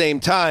at the same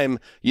time,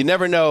 you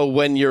never know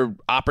when your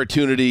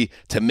opportunity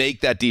to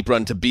make that deep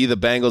run to be the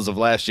Bengals of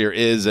last year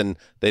is, and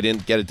they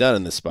didn't get it done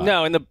in this spot.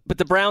 No, but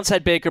the Browns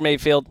had Baker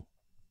Mayfield,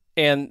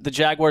 and the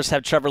Jaguars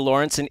have Trevor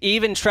Lawrence, and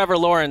even Trevor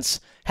Lawrence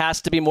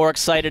has to be more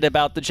excited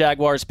about the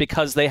Jaguars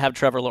because they have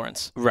Trevor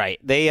Lawrence. Right.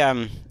 They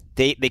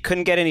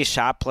couldn't get any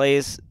shot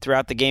plays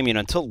throughout the game,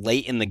 until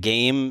late in the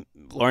game.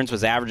 Lawrence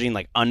was averaging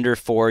under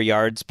 4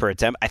 yards per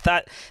attempt. I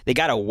thought they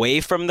got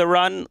away from the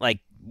run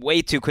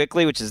way too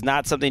quickly, which is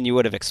not something you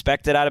would have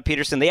expected out of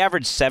Peterson. They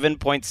averaged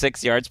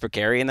 7.6 yards per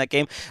carry in that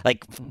game.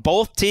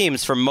 Both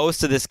teams for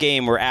most of this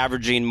game were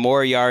averaging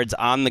more yards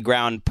on the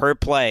ground per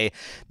play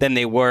than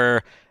they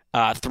were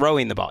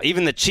throwing the ball.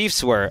 Even the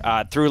Chiefs were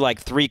through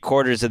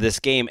 3/4 of this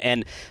game,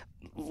 and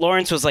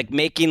Lawrence was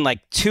making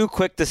 2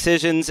 quick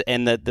decisions,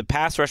 and the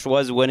pass rush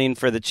was winning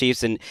for the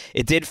Chiefs, and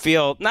it did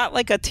feel not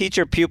like a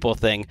teacher-pupil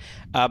thing,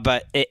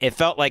 but it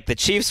felt like the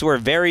Chiefs were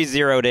very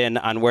zeroed in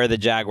on where the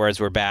Jaguars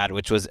were bad,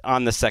 which was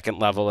on the second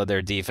level of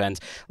their defense.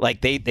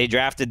 They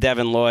drafted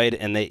Devin Lloyd,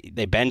 and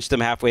they benched him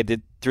halfway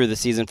through the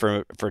season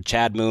for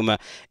Chad Muma,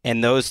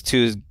 and those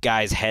two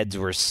guys' heads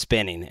were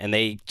spinning, and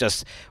they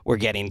just were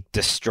getting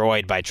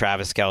destroyed by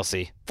Travis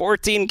Kelce.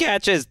 14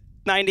 catches,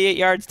 98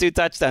 yards, 2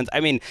 touchdowns.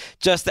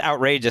 Just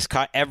outrageous.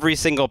 Caught every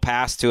single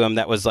pass to him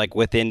that was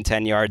within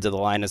 10 yards of the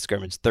line of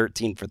scrimmage.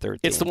 13 for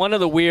 13. It's one of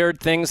the weird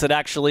things that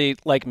actually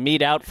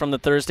meet out from the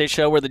Thursday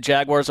show where the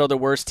Jaguars are the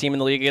worst team in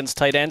the league against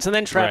tight ends, and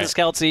then Travis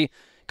Kelce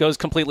goes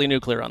completely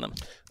nuclear on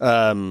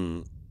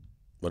them.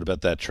 What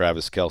about that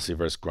Travis Kelce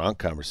versus Gronk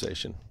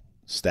conversation?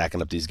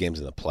 Stacking up these games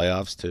in the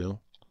playoffs too.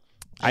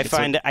 I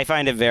find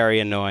it very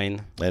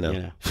annoying. I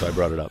know. So I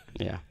brought it up.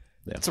 Yeah.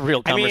 It's a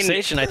real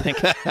conversation, I think.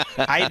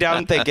 I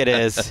don't think it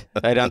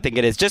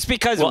is. Just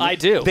because I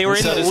do. They were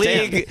in the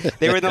league.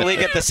 They were in the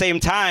league at the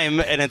same time,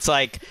 and it's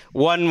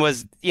one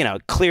was,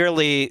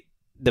 clearly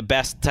the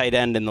best tight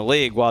end in the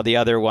league, while the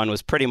other one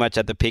was pretty much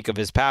at the peak of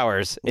his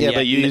powers. And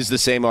but you use the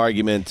same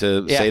argument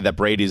to say that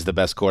Brady's the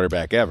best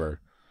quarterback ever.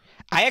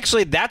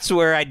 That's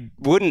where I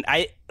wouldn't.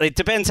 It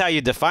depends how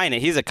you define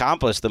it. He's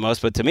accomplished the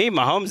most, but to me,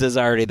 Mahomes is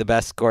already the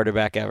best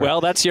quarterback ever. Well,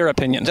 that's your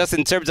opinion. Just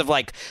in terms of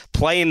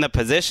playing the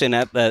position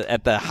at the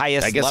highest level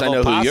possible. I guess I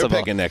know who you're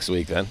picking next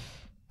week then.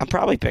 I'm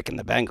probably picking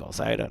the Bengals.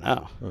 I don't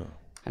know.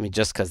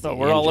 Just because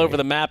we're all over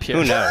the map here.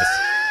 Who knows?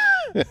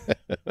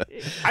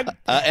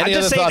 Any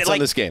other thoughts on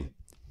this game?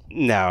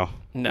 No.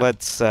 No.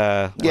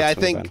 I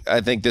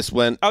think this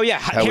went. Oh yeah,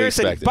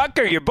 Harrison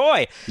Butker, your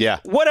boy. Yeah,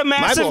 what a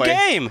massive My boy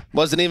game.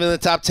 Wasn't even in the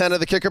top 10 of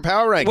the kicker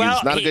power rankings.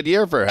 Well, not a good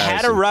year for Harrison.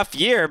 Had a rough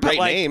year, but great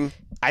name.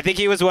 I think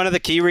he was one of the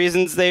key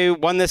reasons they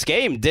won this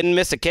game. Didn't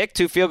miss a kick,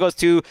 2 field goals,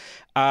 2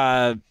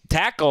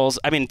 tackles.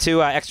 I mean,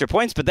 2 extra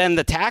points. But then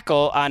the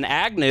tackle on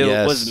Agnew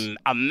was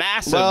a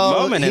massive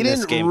moment in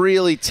this game. He didn't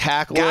really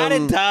tackle him. Got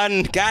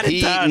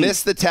it done. He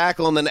missed the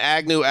tackle, and then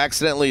Agnew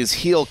accidentally, his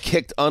heel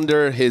kicked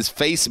under his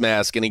face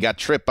mask, and he got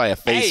tripped by a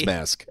face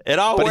mask. It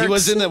all but works. He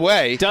was in the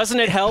way. Doesn't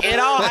it help? It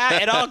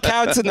all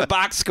counts in the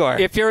box score.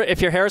 If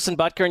you're Harrison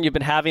Butker and you've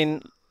been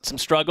having some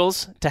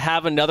struggles, to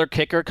have another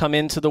kicker come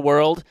into the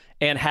world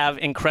and have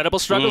incredible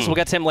struggles. We'll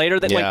get to him later.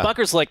 That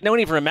Butker's like, no one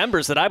even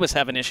remembers that I was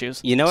having issues.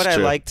 You know what I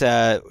liked?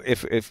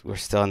 If we're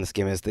still in this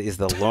game, is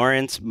the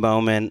Lawrence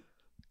moment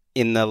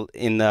in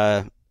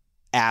the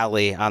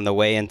alley on the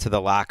way into the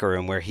locker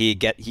room where he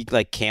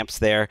camps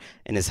there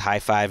and is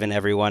high-fiving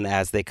everyone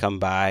as they come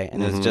by,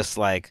 and it's just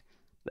like,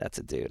 that's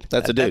a dude.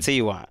 That's a dude. That's who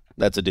you want.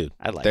 That's a dude.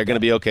 I like They're going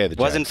to be okay. The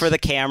wasn't for the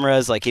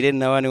cameras. Like, he didn't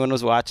know anyone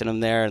was watching him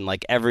there, and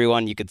like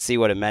everyone, you could see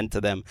what it meant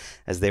to them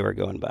as they were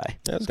going by.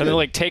 Then they're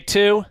like, take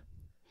 2.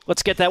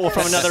 Let's get that one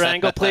from another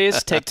angle,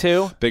 please. Take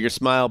 2. Bigger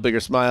smile.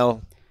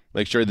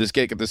 Make sure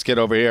get this kid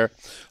over here.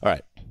 All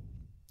right.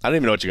 I don't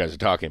even know what you guys are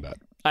talking about.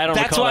 I don't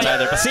recall it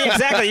either. See,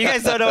 exactly. You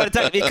guys don't know what it's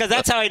talking because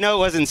that's how I know it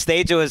wasn't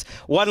staged. It was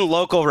one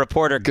local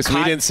reporter because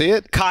we didn't see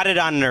it. Caught it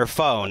on their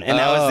phone, and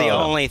that was the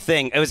only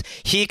thing. It was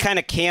he kind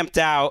of camped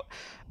out.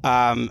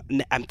 I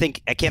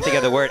can't think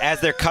of the word as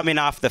they're coming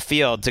off the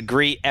field to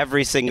greet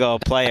every single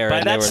player.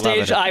 By that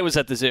stage, I was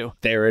at the zoo.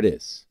 There it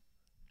is,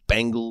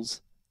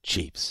 Bengals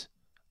Chiefs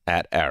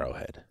at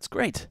Arrowhead. It's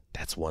great.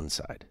 That's one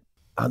side.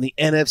 On the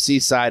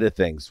NFC side of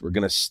things, we're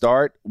going to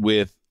start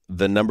with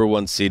the number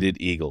 1 seeded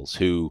Eagles,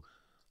 who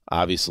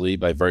obviously,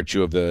 by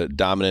virtue of the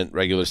dominant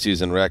regular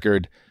season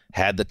record,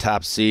 had the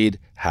top seed.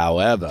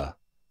 However,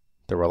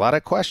 there were a lot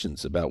of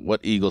questions about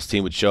what Eagles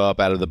team would show up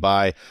out of the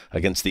bye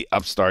against the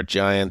upstart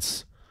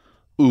Giants.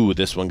 Ooh,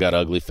 this one got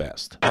ugly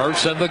fast.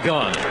 Hurts in the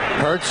gun.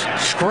 Hurts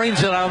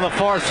screens it on the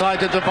far side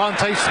to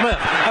Devontae Smith.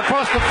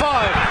 Across the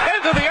 5,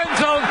 into the end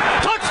zone.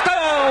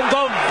 Touchdown,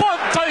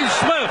 Devontae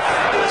Smith.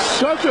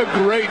 Such a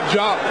great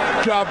job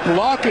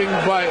blocking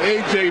by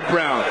A.J.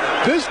 Brown.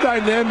 This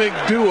dynamic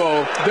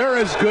duo, they're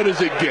as good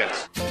as it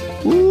gets.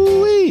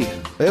 Ooh-wee.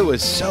 It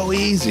was so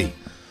easy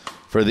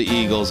for the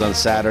Eagles on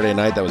Saturday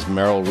night. That was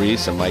Merrill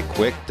Reese and Mike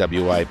Quick,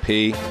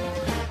 WIP.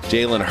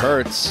 Jalen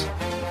Hurts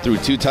threw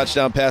 2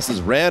 touchdown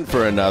passes, ran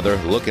for another,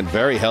 looking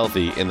very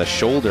healthy in the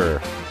shoulder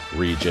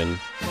region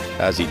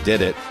as he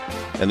did it.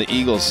 And the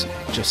Eagles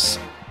just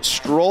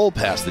stroll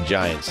past the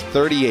Giants,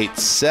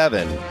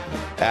 38-7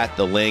 at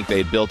the link.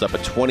 They built up a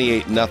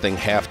 28-0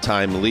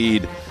 halftime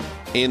lead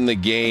in the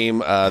game.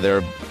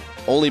 There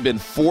have only been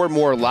 4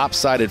 more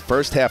lopsided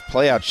first-half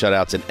playout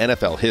shutouts in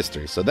NFL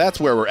history. So that's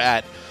where we're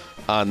at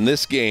on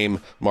this game,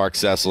 Mark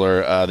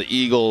Sessler. The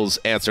Eagles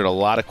answered a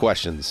lot of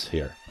questions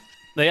here.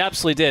 They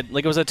absolutely did.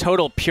 Like, it was a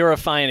total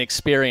purifying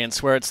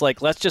experience where it's like,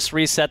 let's just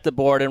reset the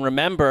board and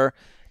remember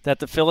that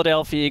the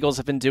Philadelphia Eagles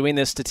have been doing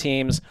this to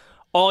teams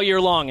all year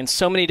long in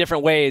so many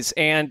different ways.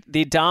 And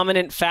the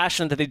dominant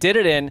fashion that they did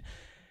it in,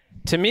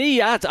 to me,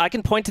 yeah, I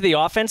can point to the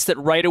offense that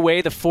right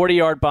away the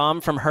 40-yard bomb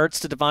from Hurts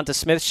to Devonta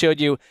Smith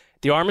showed you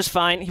the arm is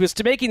fine. He was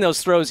making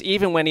those throws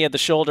even when he had the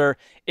shoulder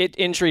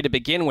injury to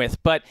begin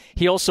with, but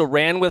he also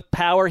ran with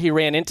power. He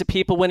ran into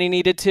people when he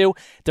needed to.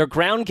 Their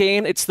ground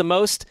game, it's the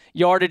most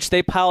yardage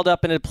they piled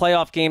up in a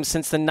playoff game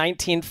since the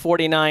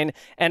 1949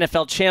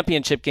 NFL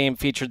Championship game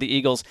featured the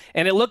Eagles,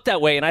 and it looked that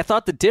way, and I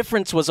thought the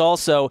difference was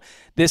also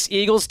this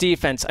Eagles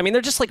defense. I mean,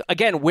 they're just like,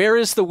 again, where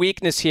is the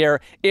weakness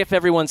here if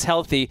everyone's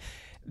healthy?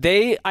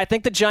 I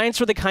think the Giants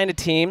were the kind of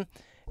team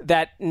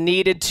that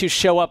needed to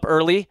show up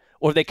early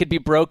or they could be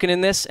broken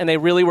in this, and they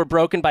really were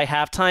broken by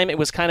halftime. It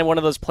was kind of one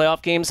of those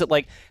playoff games that,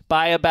 like,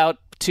 by about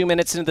 2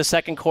 minutes into the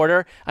second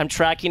quarter, I'm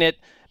tracking it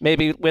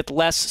maybe with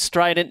less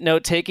strident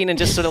note-taking and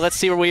just sort of let's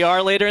see where we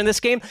are later in this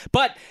game.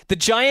 But the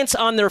Giants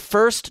on their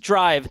first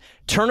drive,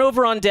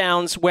 turnover on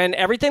downs when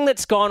everything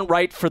that's gone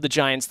right for the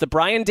Giants, the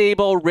Brian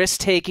Daboll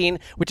risk-taking,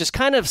 which is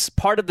kind of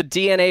part of the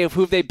DNA of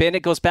who they've been.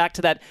 It goes back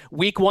to that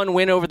Week 1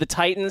 win over the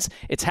Titans.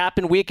 It's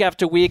happened week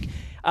after week,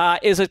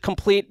 is a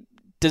complete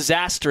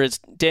disaster as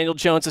Daniel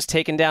Jones is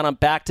taken down on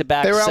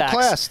back-to-back sacks. They were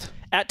outclassed.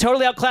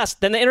 Totally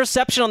outclassed. Then the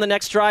interception on the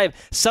next drive,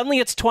 suddenly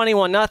it's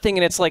 21-0,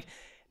 and it's like,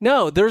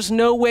 no, there's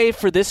no way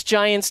for this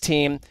Giants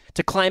team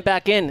to climb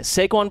back in.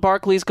 Saquon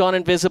Barkley's gone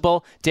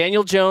invisible.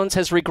 Daniel Jones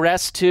has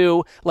regressed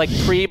to like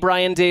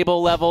pre-Brian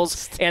Daboll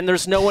levels, and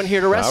there's no one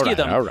here to rescue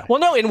them. All right. Well,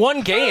 no, in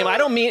one game, I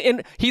don't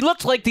mean he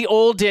looked like the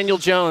old Daniel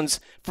Jones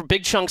for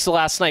big chunks of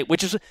last night,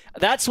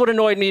 that's what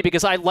annoyed me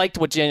because I liked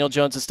what Daniel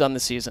Jones has done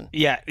this season.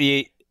 Yeah,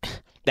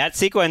 That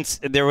sequence,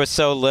 there was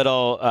so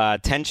little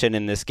tension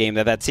in this game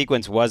that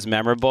sequence was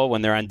memorable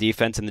when they're on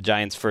defense in the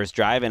Giants' first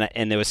drive,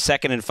 and it was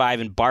 2nd and 5,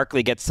 and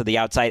Barkley gets to the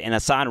outside, and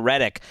Hassan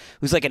Reddick,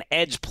 who's like an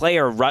edge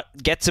player,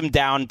 gets him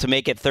down to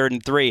make it 3rd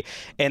and 3,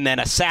 and then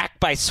a sack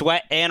by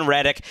Sweat and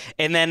Reddick,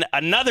 and then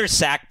another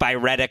sack by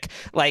Reddick.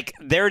 Like,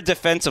 their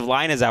defensive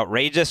line is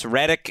outrageous.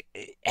 Reddick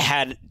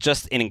had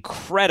just an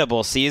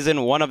incredible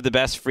season, one of the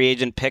best free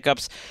agent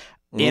pickups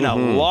in a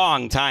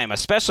long time,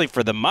 especially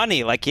for the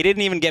money. Like, he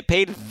didn't even get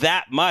paid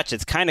that much.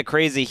 It's kind of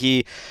crazy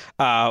he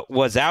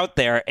was out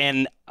there.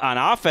 And on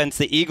offense,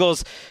 the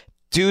Eagles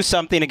do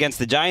something against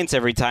the Giants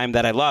every time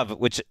that I love,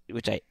 which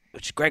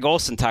Greg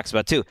Olsen talks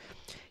about too.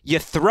 You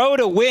throw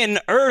to win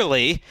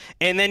early,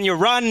 and then you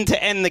run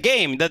to end the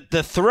game.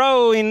 The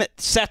throwing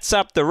sets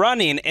up the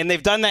running, and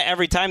they've done that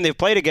every time they've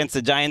played against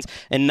the Giants,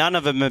 and none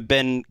of them have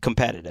been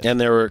competitive.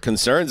 And there were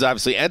concerns,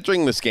 obviously,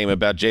 entering this game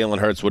about Jalen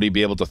Hurts. Would he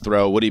be able to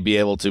throw? Would he be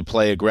able to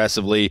play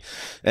aggressively?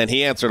 And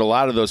he answered a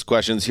lot of those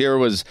questions. Here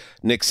was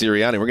Nick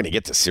Sirianni. We're going to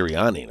get to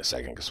Sirianni in a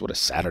second, because what a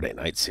Saturday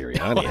night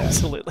Sirianni had.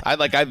 Absolutely.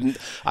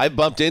 I've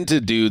bumped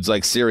into dudes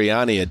like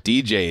Sirianni at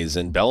DJs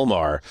in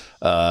Belmar,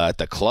 at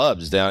the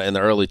clubs down in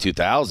the early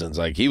 2000s.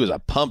 Like, he was a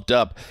pumped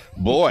up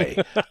boy.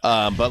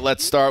 But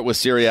let's start with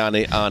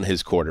Sirianni on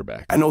his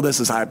quarterback. I know this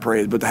is high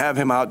praise, but to have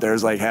him out there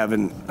is like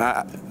having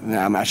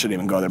I shouldn't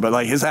even go there, but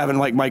like his having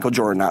like Michael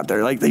Jordan out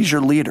there. Like, he's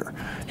your leader.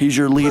 He's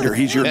your leader.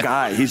 He's your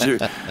guy. He's your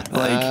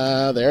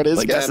there it is.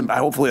 Like,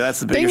 hopefully that's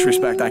the biggest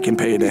respect I can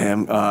pay to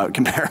him.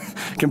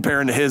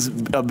 Comparing to his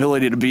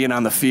ability to being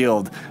on the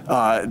field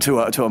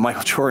to a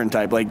Michael Jordan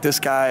type. Like,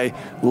 this guy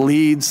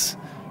leads.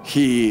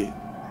 He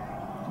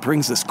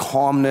brings this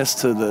calmness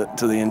to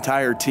the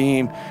entire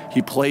team.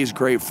 He plays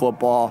great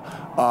football.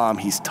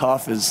 He's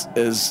tough as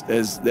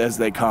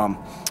they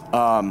come.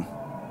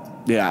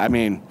 I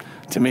mean,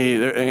 to me,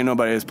 there ain't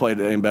nobody has played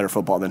any better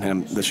football than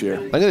him this year.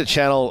 I'm going to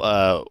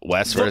channel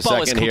Wes for a second here.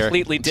 Football is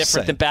completely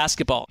different than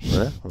basketball.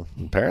 Well,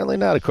 apparently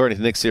not, according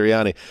to Nick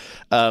Sirianni.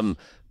 A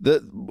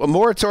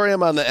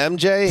moratorium on the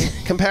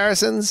MJ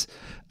comparisons,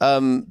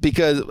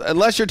 because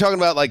unless you're talking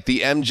about like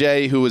the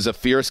MJ who was a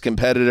fierce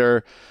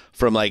competitor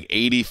from like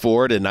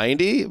 84 to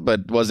 90,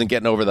 but wasn't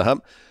getting over the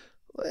hump.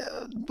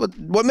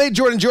 What made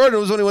Jordan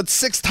was when he won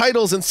 6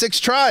 titles in 6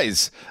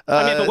 tries.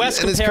 But Wes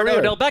compared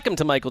Odell Beckham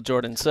to Michael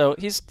Jordan, so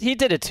he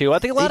did it too. I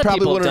think a lot of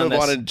people have done this. He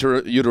probably wouldn't have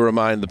wanted you to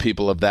remind the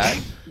people of that,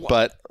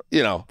 but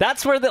you know,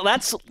 that's where my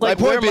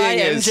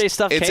MJ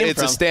stuff came from.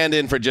 It's a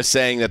stand-in for just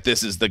saying that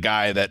this is the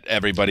guy that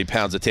everybody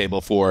pounds the table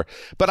for.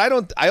 But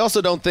I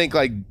also don't think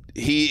like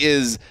he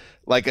is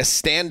like a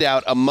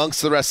standout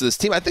amongst the rest of this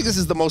team. I think this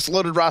is the most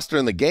loaded roster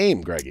in the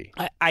game, Greggy.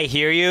 I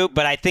hear you,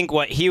 but I think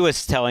what he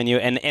was telling you,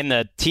 and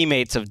the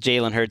teammates of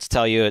Jalen Hurts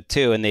tell you it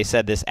too, and they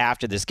said this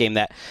after this game,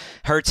 that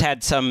Hurts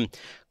had some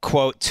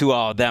quote to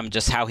all of them,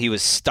 just how he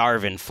was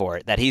starving for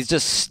it, that he's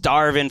just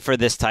starving for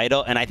this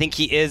title, and I think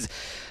he is,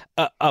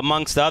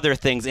 amongst other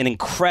things, an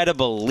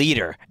incredible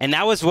leader. And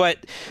that was what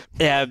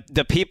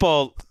the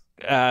people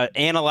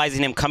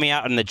analyzing him coming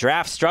out in the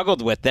draft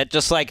struggled with, that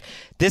just like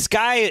this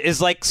guy is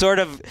like sort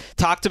of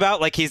talked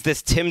about like he's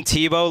this Tim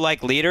Tebow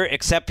like leader,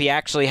 except he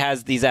actually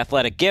has these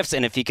athletic gifts,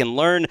 and if he can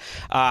learn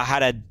how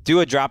to do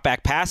a drop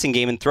back passing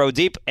game and throw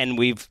deep, and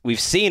we've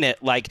seen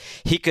it, like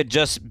he could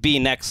just be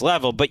next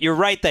level. But you're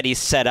right that he's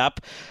set up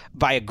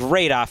by a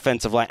great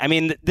offensive line. I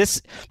mean,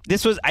 this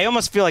was, I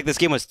almost feel like this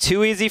game was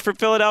too easy for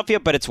Philadelphia,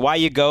 but it's why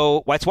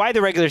it's why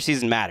the regular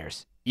season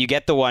matters. You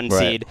get the 1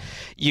 seed.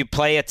 You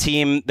play a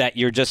team that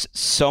you're just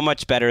so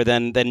much better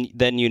than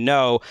you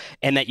know,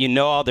 and that you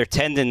know all their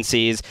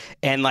tendencies.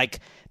 And like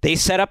they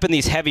set up in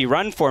these heavy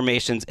run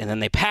formations, and then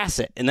they pass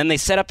it, and then they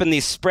set up in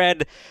these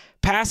spread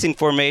passing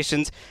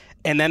formations,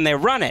 and then they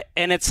run it.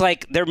 And it's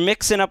like they're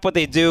mixing up what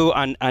they do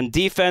on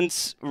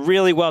defense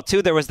really well,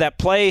 too. There was that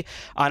play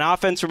on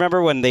offense,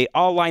 remember, when they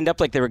all lined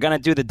up like they were going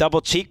to do the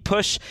double cheek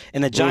push,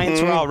 and the Giants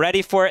were all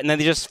ready for it, and then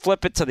they just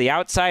flip it to the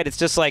outside. It's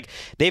just like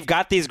they've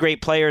got these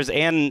great players,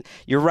 and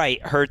you're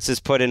right, Hurts is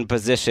put in a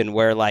position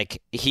where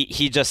like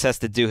he just has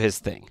to do his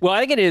thing. Well, I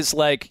think it is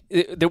like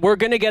we're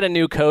going to get a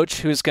new coach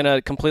who's going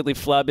to completely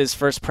flub his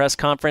first press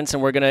conference,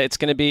 and it's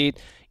going to be,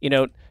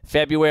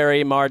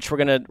 February, March, we're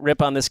going to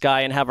rip on this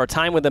guy and have our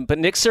time with him. But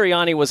Nick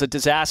Sirianni was a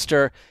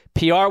disaster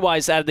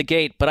PR-wise out of the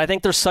gate, but I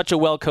think they're such a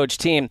well-coached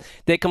team.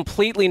 They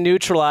completely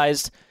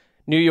neutralized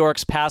New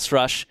York's pass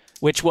rush,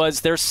 which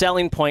was their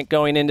selling point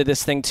going into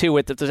this thing too,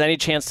 if there's any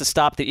chance to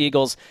stop the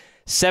Eagles.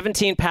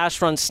 17 pass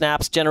run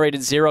snaps,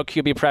 generated 0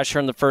 QB pressure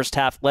in the first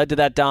half, led to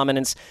that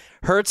dominance.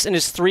 Hurts in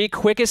his 3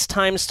 quickest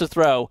times to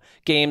throw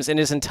games in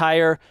his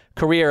entire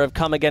career have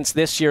come against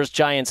this year's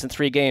Giants in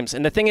 3 games.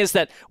 And the thing is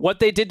that what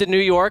they did to New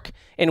York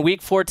in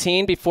Week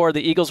 14 before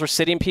the Eagles were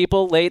sitting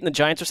people late and the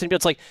Giants were sitting people,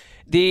 it's like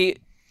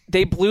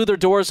they blew their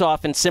doors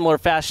off in similar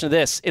fashion to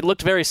this. It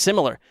looked very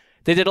similar.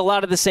 They did a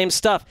lot of the same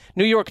stuff.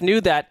 New York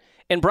knew that,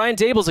 And Brian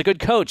Dable's a good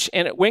coach,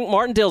 and Wink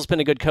Martindale's been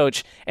a good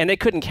coach, and they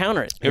couldn't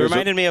counter it. It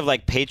reminded me of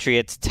like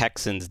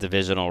Patriots-Texans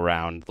divisional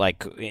round,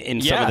 like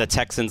in some of the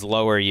Texans'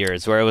 lower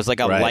years, where it was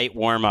like a light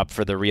warm-up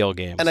for the real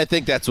games. And I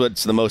think that's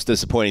what's the most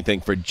disappointing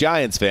thing for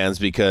Giants fans,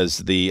 because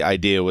the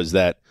idea was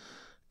that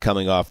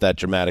coming off that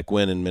dramatic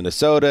win in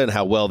Minnesota and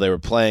how well they were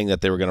playing,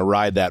 that they were going to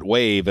ride that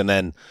wave, and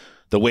then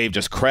the wave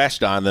just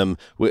crashed on them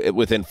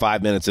within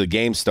 5 minutes of the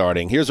game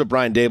starting. Here's what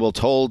Brian Daboll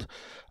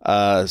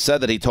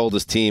said that he told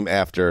his team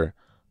after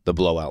the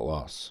blowout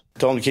loss.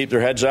 Told them to keep their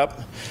heads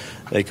up.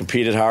 They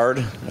competed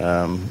hard.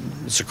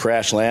 It's a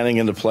crash landing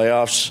in the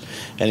playoffs.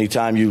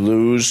 Anytime you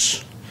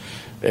lose,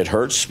 it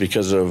hurts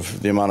because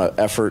of the amount of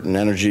effort and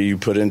energy you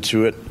put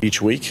into it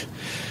each week.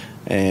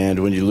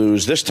 And when you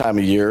lose this time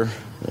of year,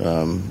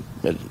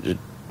 it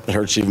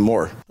hurts even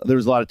more. There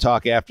was a lot of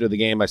talk after the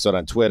game. I saw it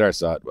on Twitter. I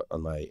saw it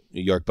on my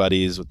New York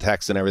buddies with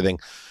texts and everything.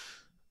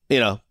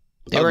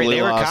 They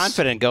were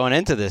confident going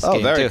into this game. Oh,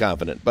 very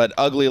confident. But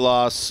ugly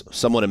loss,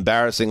 somewhat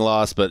embarrassing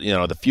loss. But,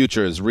 the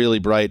future is really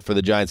bright for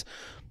the Giants.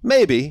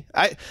 Maybe.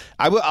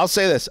 I'll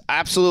say this.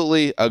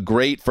 Absolutely a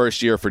great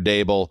first year for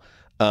Daboll.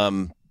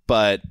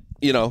 But,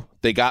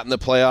 they got in the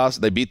playoffs.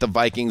 They beat the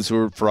Vikings, who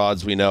are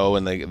frauds, we know,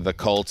 and the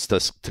Colts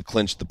to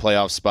clinch the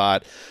playoff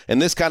spot.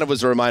 And this kind of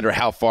was a reminder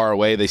how far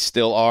away they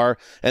still are.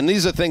 And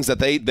these are things that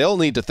they'll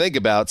need to think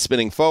about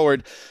spinning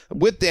forward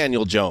with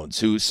Daniel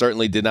Jones, who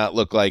certainly did not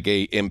look like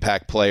a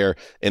impact player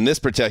in this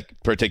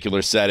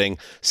particular setting.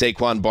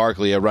 Saquon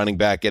Barkley, a running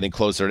back getting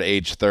closer to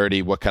age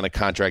 30. What kind of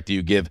contract do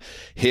you give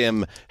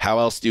him? How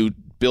else do you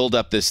build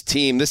up this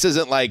team? This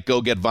isn't like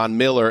go get Von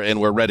Miller and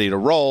we're ready to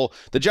roll.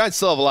 The Giants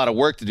still have a lot of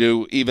work to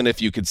do, even if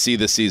you could see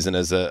this season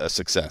as a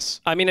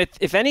success. I mean,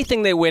 if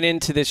anything, they went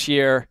into this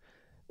year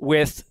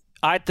with,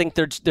 I think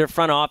their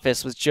front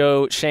office with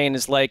Joe Schoen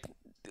is like,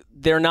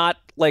 they're not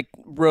like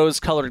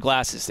rose-colored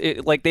glasses. They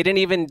didn't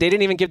even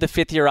give the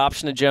fifth-year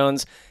option to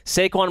Jones.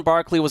 Saquon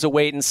Barkley was a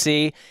wait and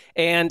see,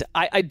 and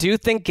I do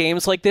think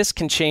games like this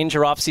can change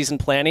your offseason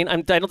planning.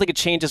 I don't think it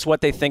changes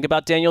what they think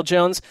about Daniel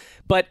Jones,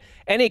 but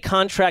any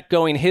contract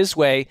going his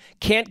way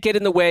can't get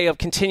in the way of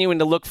continuing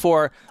to look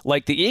for,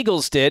 like the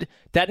Eagles did,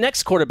 that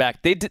next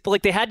quarterback.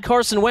 They had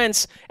Carson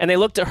Wentz, and they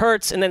looked at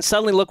Hurts, and then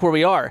suddenly look where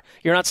we are.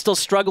 You're not still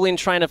struggling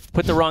trying to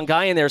put the wrong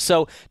guy in there.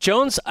 So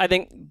Jones, I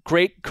think,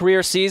 great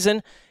career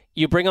season.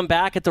 You bring him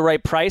back at the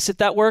right price if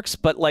that works,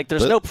 but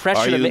there's no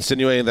pressure. Are you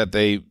insinuating that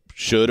they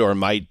should or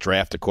might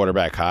draft a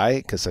quarterback high?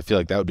 Because I feel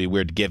like that would be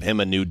weird to give him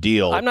a new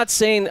deal. I'm not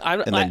saying.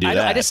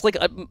 I just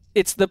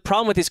it's the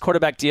problem with these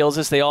quarterback deals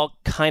is they all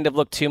kind of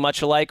look too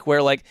much alike.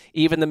 Where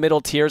even the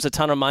middle tier is a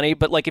ton of money,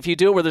 but if you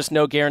do it where there's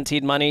no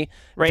guaranteed money,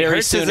 right? Very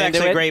Hurts soon is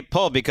actually a great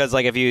pull because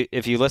if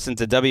you listen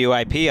to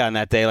WIP on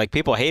that day,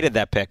 people hated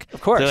that pick.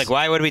 Of course, they're like,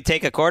 why would we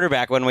take a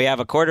quarterback when we have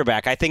a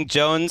quarterback? I think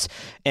Jones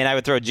and I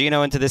would throw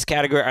Geno into this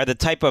category are the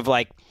type of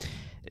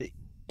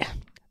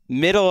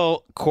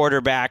middle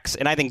quarterbacks,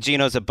 and I think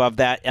Geno's above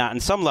that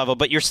on some level,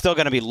 but you're still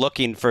going to be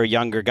looking for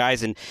younger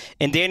guys. And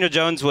Daniel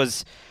Jones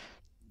was,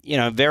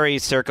 very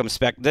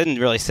circumspect, didn't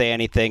really say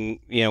anything,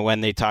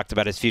 when they talked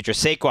about his future.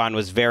 Saquon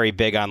was very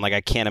big on,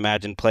 I can't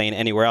imagine playing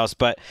anywhere else.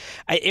 But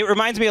it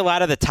reminds me a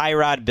lot of the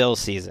Tyrod Bill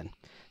season.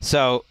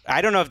 So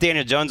I don't know if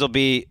Daniel Jones will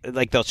be,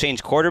 they'll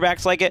change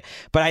quarterbacks like it,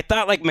 but I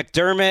thought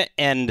McDermott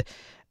and,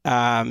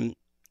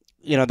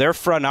 their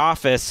front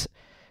office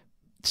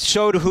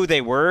showed who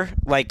they were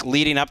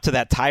leading up to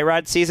that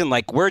Tyrod season.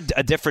 We're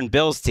a different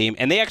Bills team,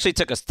 and they actually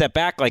took a step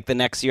back the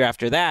next year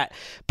after that,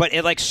 but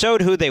it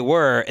showed who they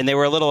were, and they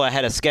were a little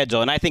ahead of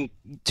schedule. And I think,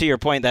 to your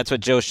point, that's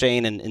what Joe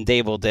Schoen and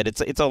Daboll did.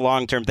 It's a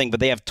long-term thing,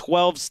 but they have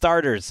 12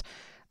 starters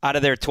out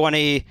of their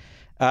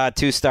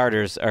 22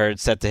 starters are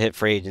set to hit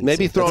free agency.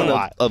 Maybe throwing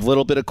a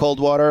little bit of cold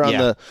water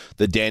on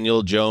the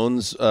Daniel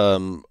Jones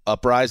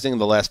uprising in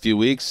the last few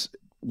weeks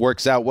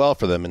works out well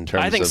for them in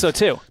terms of so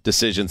too.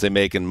 Decisions they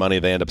make and money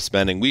they end up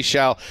spending. We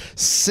shall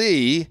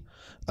see.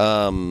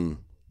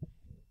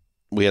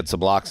 We had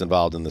some locks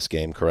involved in this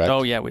game, correct?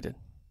 Oh, yeah, we did.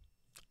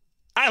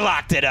 I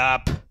locked it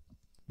up.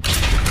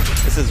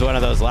 This is one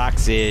of those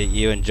locks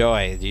you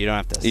enjoy. You don't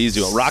have to...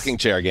 Easy one. Rocking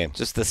chair game.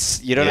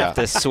 You don't have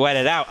to sweat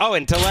it out. Oh,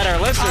 and to let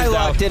our listeners know...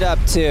 I locked it up,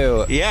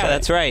 too. Yeah,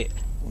 that's right.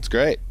 That's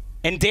great.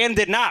 And Dan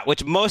did not,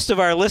 which most of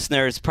our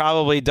listeners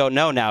probably don't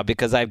know now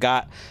because I've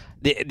got...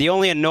 The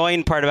only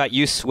annoying part about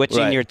you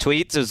switching your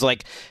tweets is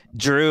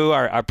Drew,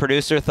 our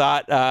producer,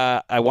 thought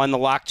I won the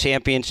lock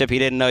championship. He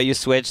didn't know you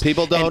switched.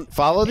 People don't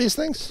follow these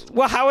things?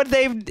 Well, how would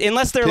they,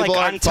 unless they're people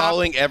on top?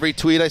 Following every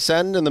tweet I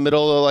send in the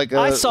middle of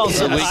I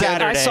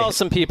saw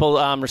some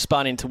people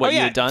responding to what you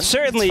had done.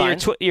 Certainly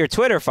your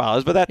Twitter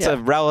follows, but that's a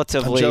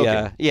relatively...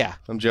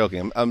 I'm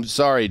joking. I'm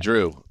sorry,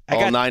 Drew.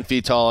 All 9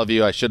 feet tall of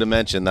you, I should have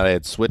mentioned that I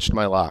had switched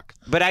my lock.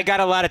 But I got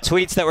a lot of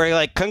tweets that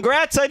were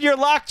congrats on your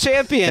lock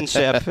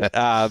championship.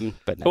 But no.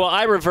 Well,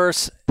 I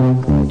reverse.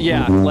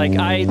 Yeah,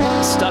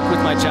 I stuck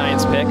with my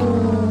Giants pick,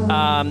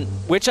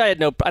 which I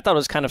thought it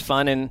was kind of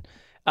fun. And,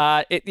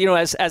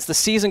 as the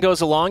season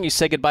goes along, you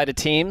say goodbye to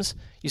teams.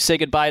 You say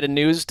goodbye to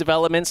news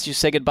developments. You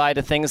say goodbye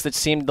to things that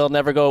seem they'll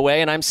never go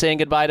away. And I'm saying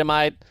goodbye to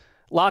my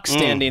lock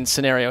standing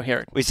scenario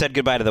here. We said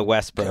goodbye to the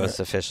West Bros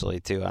officially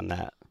too on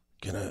that.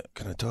 Can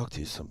I talk to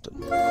you something?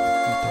 Can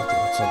I talk to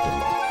you about something,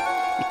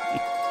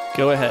 Mark?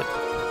 Go ahead.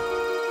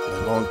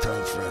 My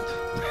longtime friend.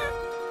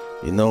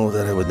 You know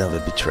that I would never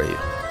betray you.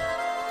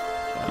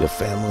 Your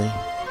family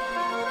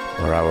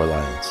or our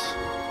alliance.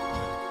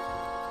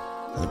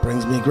 And it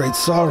brings me great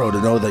sorrow to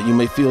know that you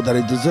may feel that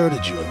I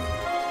deserted you in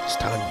this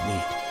time of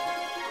need.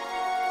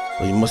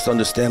 But you must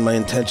understand my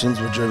intentions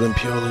were driven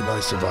purely by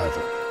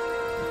survival.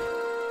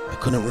 I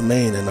couldn't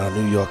remain in our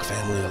New York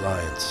family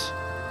alliance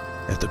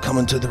after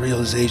coming to the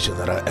realization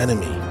that our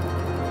enemy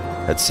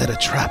had set a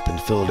trap in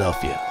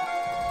Philadelphia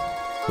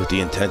with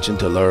the intention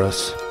to lure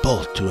us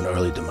both to an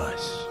early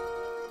demise.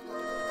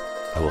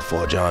 I will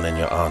forge on in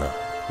your honor,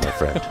 my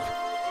friend.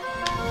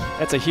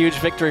 That's a huge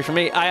victory for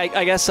me.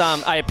 I guess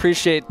I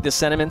appreciate the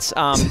sentiments. Is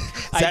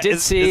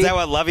that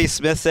what Lovie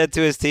Smith said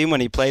to his team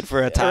when he played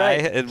for a tie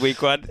in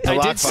Week 1?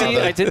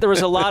 There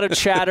was a lot of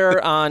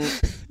chatter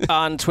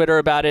on Twitter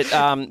about it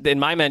in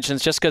my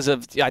mentions, just because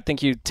of I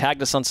think you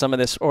tagged us on some of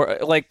this,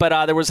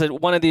 but there was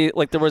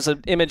there was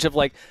an image of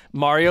like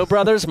Mario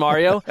Brothers,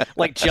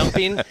 like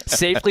jumping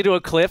safely to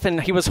a cliff, and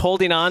he was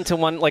holding on to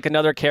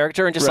another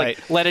character and just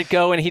like let it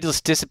go, and he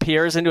just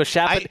disappears into a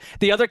shaft. But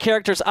the other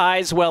character's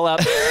eyes well up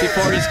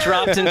before he's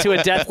dropped into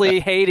a deathly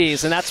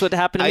Hades, and that's what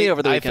happened to me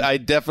over the weekend. I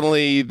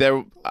definitely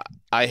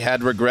I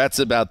had regrets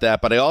about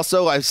that, but I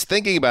was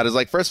thinking about it. It's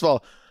like, first of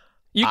all,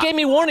 you gave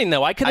me warning,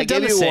 though. I could have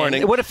done the same.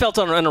 Warning. It would have felt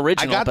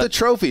unoriginal. I got the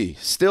trophy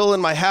still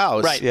in my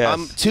house. Right. Yes.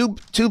 I'm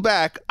two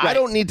back. Right. I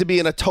don't need to be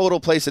in a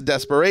total place of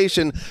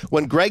desperation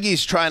when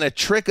Greggy's trying to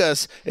trick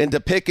us into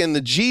picking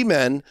the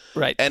G-men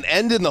and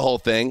ending the whole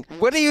thing.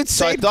 What do you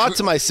say? So I thought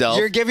to myself,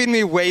 you're giving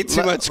me way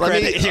too much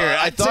credit here.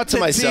 I thought to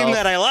myself, team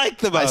that I like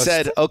the most. I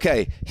said,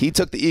 okay, he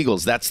took the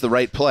Eagles. That's the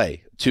right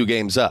play. 2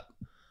 games up.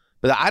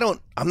 But I'm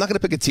not going to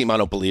pick a team I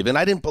don't believe in.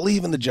 I didn't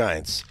believe in the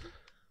Giants.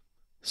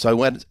 So I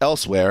went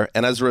elsewhere,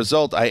 and as a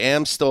result, I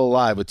am still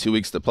alive with 2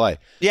 weeks to play.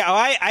 Yeah,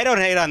 I don't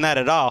hate on that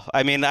at all.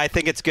 I mean, I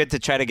think it's good to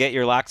try to get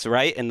your locks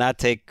right and not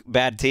take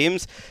bad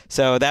teams.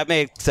 So that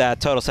makes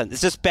total sense.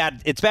 It's just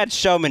bad. It's bad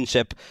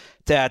showmanship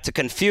to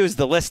confuse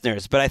the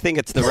listeners, but I think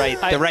it's the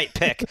right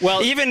pick.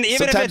 Well, even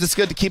sometimes if it's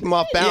good to keep them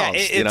off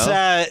balance.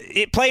 Yeah,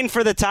 playing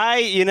for the tie.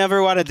 You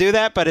never want to do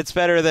that, but it's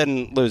better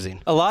than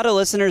losing. A lot of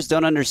listeners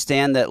don't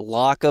understand that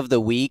lock of the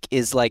week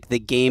is like the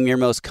game you're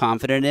most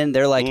confident in.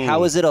 They're like,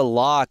 how is it a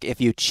lock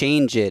if you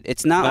change it?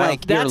 It's not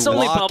like that's you're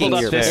only locking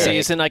bubbled up this pick.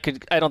 season. I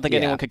don't think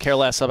anyone could care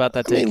less about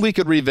that. I mean, we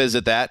could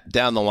revisit that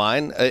down the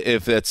line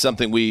if it's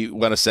something we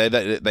want to say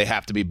that they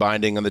have to be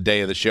binding on the day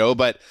of the show,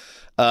 but.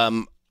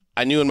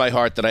 I knew in my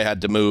heart that I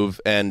had to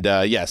move, and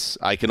yes,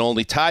 I can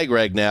only tie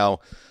Greg now.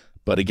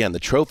 But again,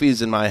 the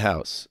trophy's in my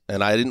house,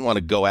 and I didn't want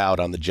to go out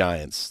on the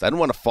Giants. I didn't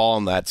want to fall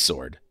on that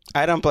sword.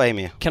 I don't blame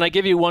you. Can I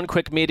give you one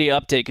quick media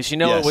update? Because it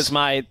was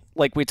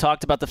we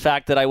talked about the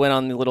fact that I went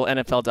on the little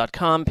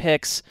NFL.com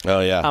picks.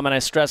 Oh, yeah. And I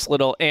stressed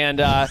little, and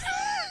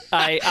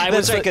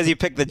That's right, because you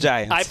picked the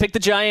Giants. I picked the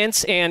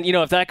Giants, and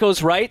if that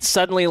goes right,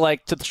 suddenly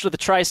the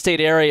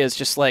tri-state area is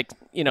just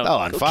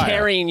on fire.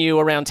 Carrying you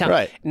around town.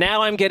 Right.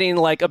 Now I'm getting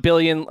like a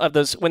billion of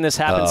those when this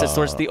happens. It's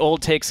towards the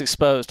old takes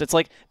exposed. It's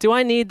like, do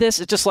I need this?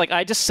 It's just like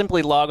I just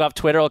simply log off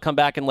Twitter. I'll come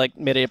back in like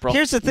mid-April.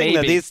 Here's the thing,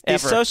 though. These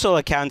social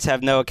accounts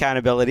have no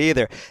accountability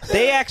either.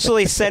 They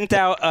actually sent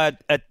out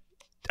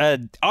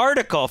an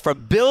article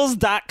from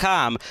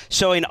Bills.com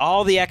showing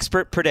all the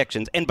expert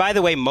predictions. And by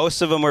the way,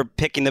 most of them were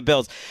picking the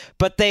Bills.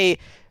 But they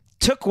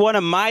took one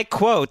of my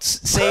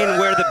quotes saying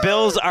where the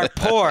Bills are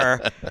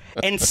poor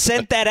and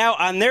sent that out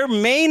on their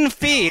main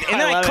feed. And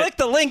then I clicked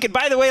the link. And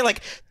by the way,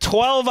 like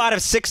 12 out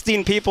of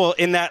 16 people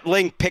in that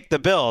link picked the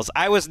Bills.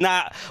 I was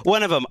not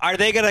one of them. Are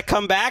they going to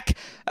come back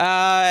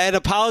and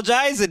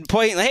apologize and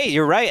point, hey,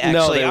 you're right,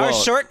 actually. No, our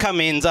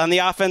shortcoments on the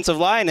offensive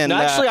line and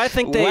actually, I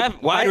think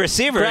wide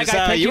receivers,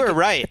 Greg, you were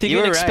right. I think you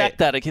can expect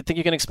that. I think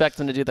you can expect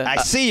them to do that. I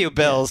see you,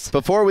 Bills.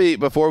 Before we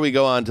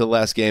go on to the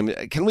last game,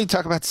 can we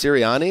talk about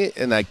Sirianni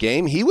in that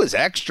game? He was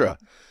extra,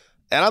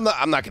 and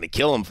I'm not going to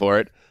kill him for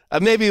it.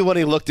 Maybe when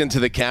he looked into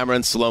the camera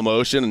in slow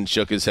motion and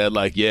shook his head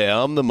like,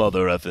 yeah, I'm the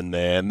mother effing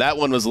man. That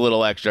one was a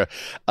little extra.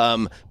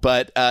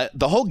 But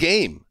the whole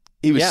game,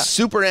 he was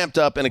super amped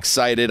up and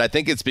excited. I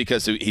think it's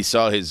because he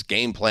saw his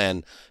game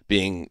plan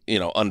being,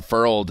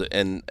 unfurled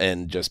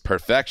and just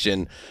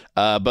perfection.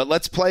 But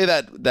let's play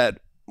that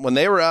when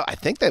they were up. I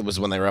think that was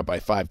when they were up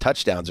by 5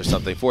 touchdowns or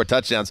something, 4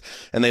 touchdowns,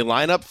 and they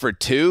line up for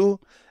 2.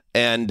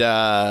 And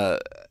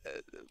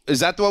is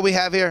that what we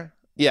have here?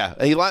 Yeah,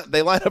 they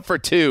line up for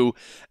 2,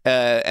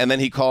 and then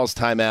he calls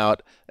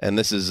timeout, and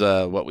this is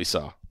what we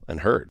saw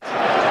and heard.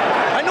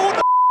 I know what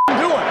the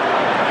I'm doing,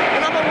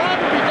 and I'm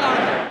allowed to be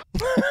down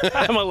here.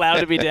 I'm allowed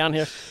to be down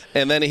here.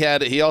 And then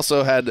he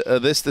also had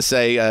this to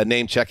say,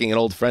 name checking an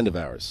old friend of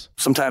ours.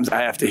 Sometimes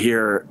I have to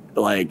hear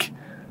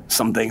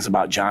some things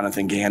about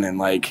Jonathan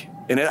Gannon,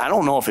 and I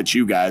don't know if it's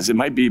you guys. It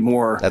might be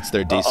more that's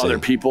their DC. Other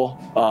people.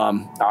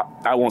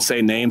 I won't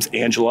say names,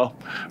 Angelo,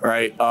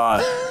 right?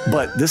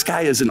 But this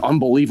guy is an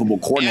unbelievable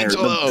coordinator.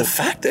 The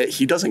fact that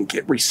he doesn't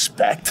get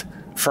respect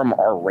from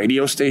our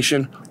radio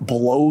station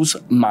blows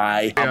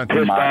my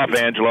mind.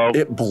 Angelo.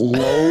 It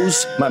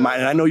blows my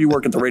mind. And I know you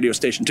work at the radio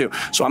station too,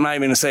 so I'm not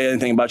even going to say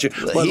anything about you.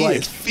 But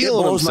it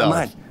blows my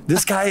mind.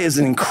 This guy is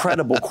an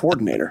incredible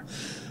coordinator.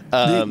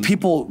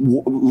 People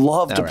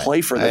love to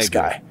play for this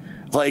guy.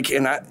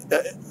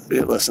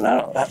 Listen,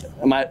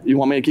 you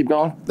want me to keep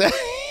going?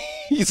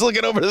 He's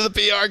looking over to the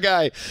PR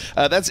guy.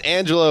 That's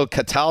Angelo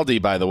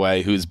Cataldi, by the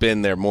way, who's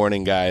been their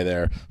morning guy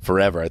there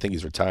forever. I think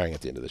he's retiring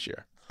at the end of this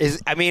year.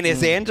 Is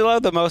Angelo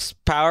the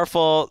most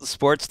powerful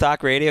sports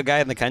talk radio guy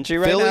in the country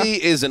right now?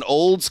 Philly is an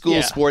old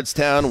school sports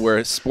town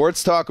where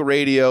sports talk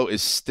radio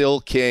is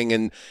still king,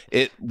 and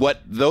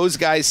what those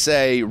guys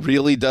say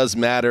really does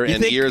matter,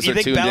 ears are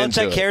tuned into it. You think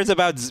Belichick cares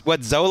about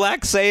what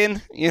Zolak's saying?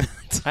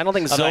 I don't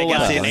think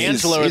Zolak and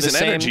Angelo are the same.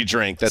 He's an energy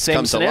drink that's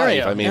come to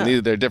life. I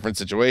mean, they're different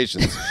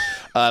situations.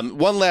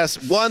 One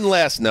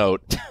last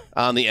note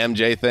on the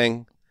MJ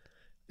thing.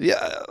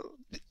 Yeah.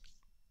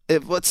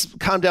 Let's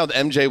calm down.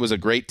 MJ was a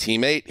great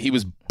teammate. He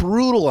was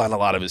brutal on a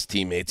lot of his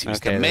teammates. He was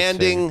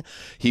demanding.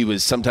 He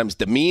was sometimes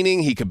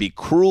demeaning. He could be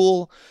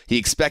cruel. He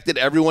expected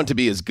everyone to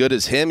be as good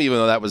as him, even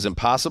though that was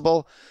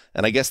impossible.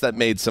 And I guess that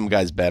made some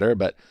guys better.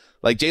 But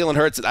like Jalen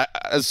Hurts,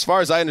 as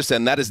far as I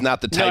understand, that is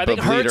not the type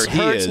of leader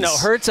he is. No,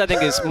 Hurts, I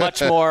think, is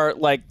much more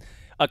like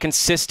a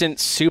consistent,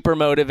 super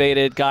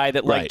motivated guy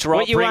that brings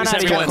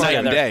everyone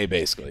together. Day,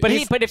 basically.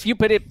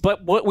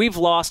 But what we've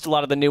lost a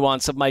lot of the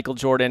nuance of Michael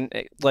Jordan,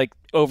 like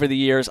over the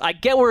years. I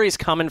get where he's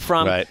coming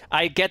from. Right.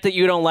 I get that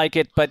you don't like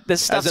it, but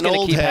this stuff's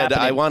going to keep happening.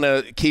 I want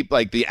to keep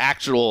like the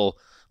actual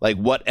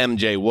what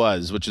MJ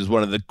was, which is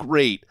one of the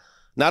great.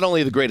 Not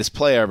only the greatest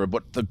player ever,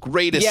 but the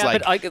greatest,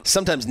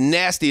 sometimes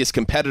nastiest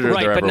competitor there ever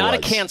was. Right, but not a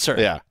cancer.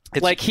 Yeah.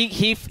 He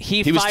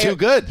was too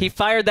good. He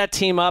fired that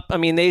team up. I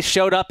mean, they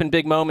showed up in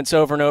big moments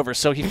over and over,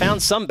 so he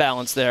found some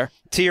balance there.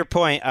 To your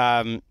point,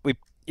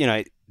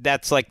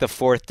 that's like the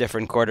fourth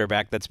different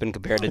quarterback that's been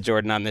compared to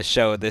Jordan on this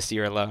show this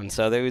year alone.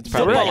 So it's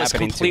probably football is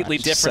completely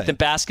different than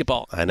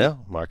basketball. I know.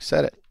 Mark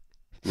said it.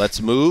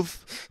 Let's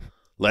move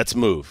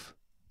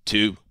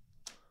to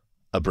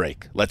a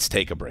break. Let's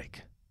take a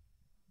break.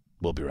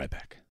 We'll be right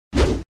back.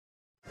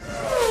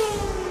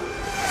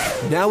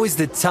 Now is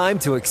the time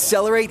to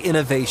accelerate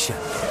innovation.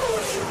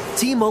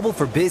 T-Mobile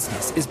for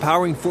Business is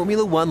powering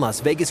Formula One Las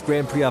Vegas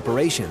Grand Prix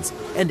operations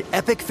and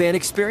epic fan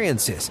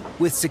experiences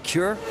with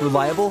secure,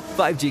 reliable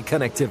 5G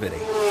connectivity.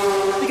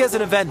 Because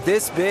an event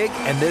this big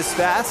and this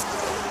fast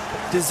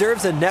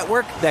deserves a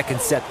network that can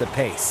set the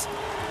pace.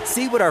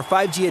 See what our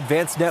 5G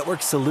advanced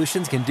network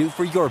solutions can do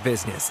for your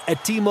business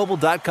at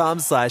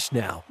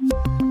T-Mobile.com/now.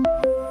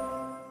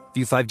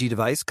 View 5G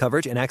device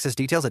coverage and access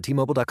details at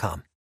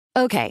T-Mobile.com.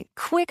 Okay,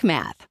 quick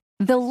math.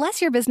 The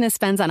less your business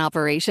spends on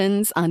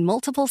operations, on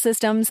multiple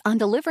systems, on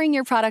delivering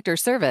your product or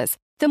service,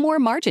 the more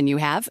margin you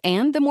have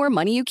and the more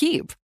money you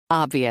keep.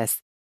 Obvious.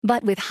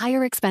 But with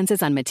higher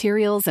expenses on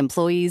materials,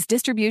 employees,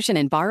 distribution,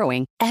 and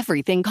borrowing,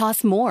 everything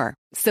costs more.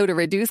 So to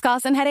reduce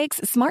costs and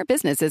headaches, smart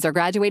businesses are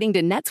graduating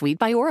to NetSuite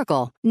by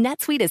Oracle.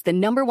 NetSuite is the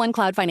 #1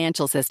 cloud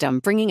financial system,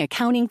 bringing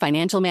accounting,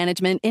 financial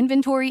management,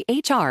 inventory,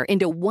 HR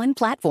into one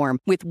platform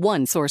with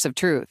one source of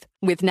truth.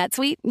 With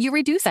NetSuite, you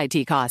reduce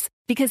IT costs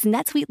because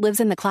NetSuite lives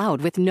in the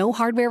cloud with no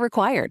hardware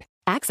required,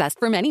 accessed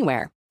from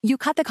anywhere. You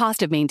cut the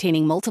cost of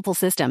maintaining multiple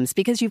systems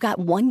because you've got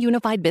one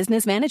unified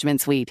business management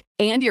suite.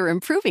 And you're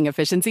improving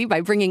efficiency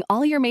by bringing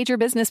all your major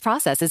business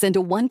processes into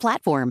one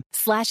platform,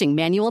 slashing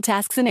manual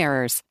tasks and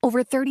errors.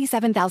 Over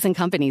 37,000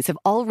 companies have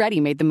already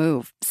made the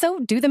move. So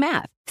do the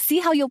math. See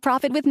how you'll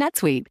profit with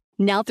NetSuite.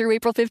 Now through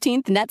April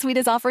 15th, NetSuite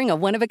is offering a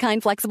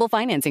one-of-a-kind flexible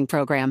financing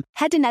program.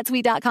 Head to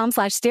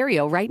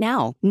netsuite.com/stereo right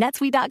now.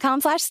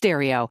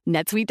 netsuite.com/stereo.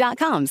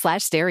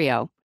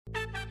 netsuite.com/stereo.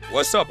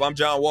 What's up? I'm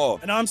John Wall.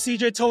 And I'm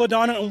CJ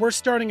Toledano, and we're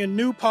starting a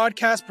new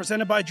podcast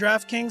presented by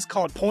DraftKings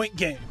called Point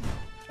Game.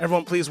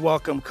 Everyone, please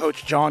welcome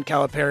Coach John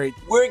Calipari.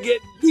 We're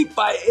getting beat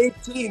by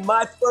 18.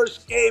 My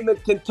first game in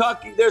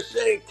Kentucky, they're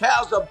saying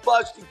Cal's a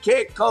bust. He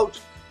can't coach.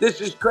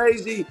 This is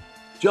crazy.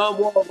 John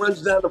Wall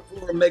runs down the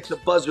floor and makes a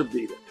buzzer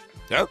beater.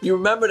 Yep. You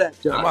remember that,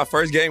 John? That's my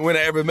first game winner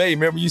I ever made.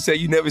 Remember you said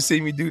you never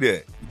seen me do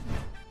that.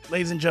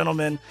 Ladies and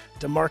gentlemen,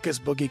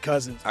 DeMarcus Boogie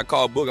Cousins. I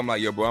called Boog. I'm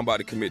like, yo, bro, I'm about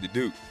to commit to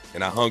Duke.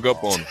 And I hung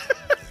up on him.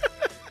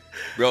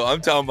 Bro,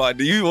 I'm talking about,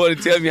 do you want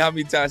to tell me how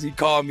many times he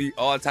called me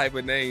all type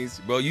of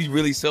names? Bro, you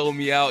really sold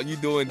me out. You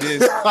doing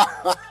this.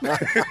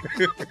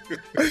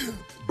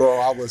 Bro,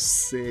 I was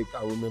sick.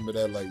 I remember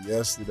that like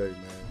yesterday,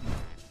 man.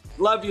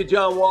 Love you,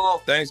 John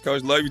Wall. Thanks,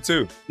 Coach. Love you,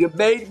 too. You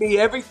made me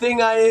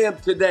everything I am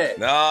today.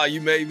 Nah, you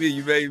made me.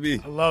 You made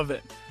me. I love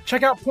it.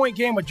 Check out Point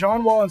Game with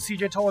John Wall and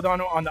CJ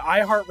Toledano on the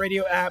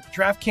iHeartRadio app,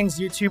 DraftKings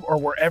YouTube, or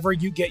wherever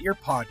you get your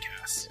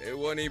podcasts. It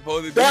wasn't even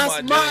supposed to be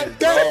That's my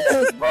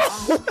dance, bro.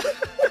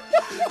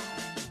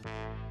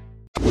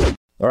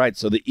 All right,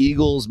 so the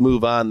Eagles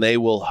move on. They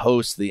will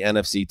host the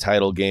NFC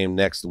title game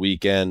next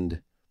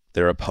weekend.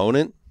 Their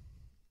opponent,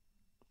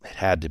 it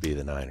had to be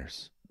the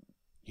Niners.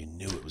 You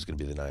knew it was going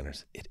to be the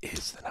Niners. It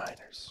is the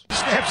Niners.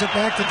 Snaps it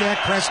back to Dak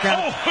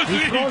Prescott. He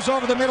throws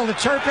over the middle to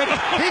Turpin.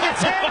 He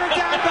gets hammered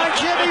down by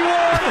Jimmy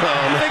Ward.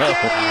 The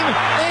game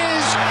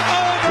is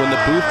over. When the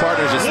booth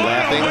partners just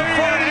laughing. The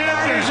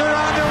 49ers are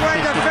on their way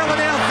to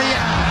Philadelphia.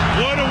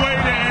 What a way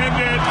to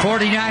end it.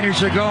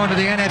 49ers are going to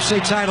the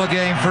NFC title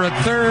game for a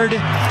third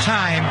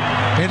time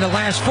in the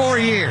last 4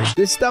 years.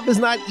 This stuff is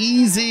not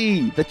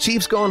easy. The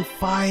Chiefs going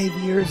 5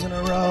 years in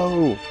a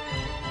row.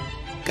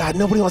 God,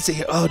 nobody wants to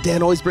hear,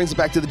 Dan always brings it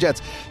back to the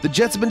Jets. The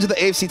Jets have been to the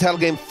AFC title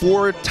game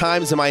 4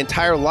 times in my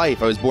entire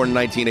life. I was born in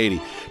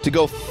 1980. To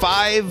go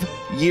 5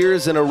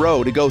 years in a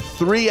row, to go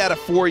 3 out of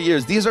 4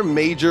 years, these are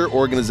major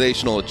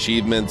organizational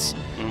achievements.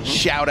 Mm-hmm.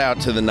 Shout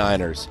out to the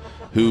Niners,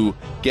 who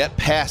get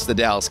past the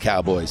Dallas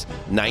Cowboys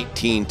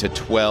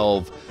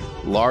 19-12,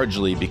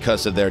 largely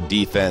because of their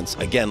defense.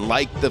 Again,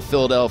 like the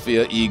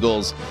Philadelphia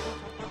Eagles,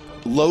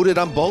 loaded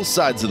on both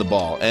sides of the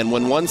ball. And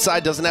when one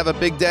side doesn't have a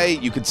big day,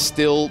 you could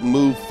still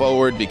move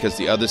forward because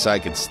the other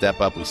side could step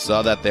up. We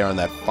saw that there on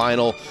that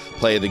final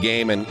play of the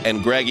game.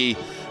 And Greggy,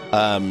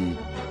 and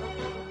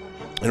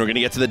we're going to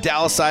get to the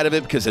Dallas side of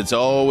it because it's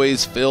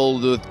always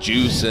filled with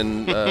juice,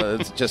 and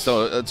it's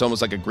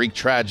almost like a Greek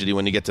tragedy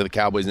when you get to the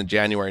Cowboys in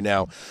January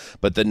now.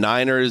 But the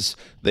Niners,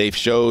 they've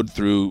showed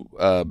through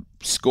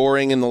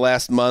scoring in the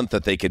last month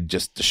that they could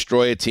just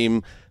destroy a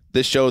team.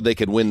 This showed they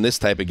could win this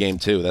type of game,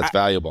 too. That's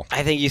valuable.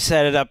 I think you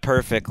set it up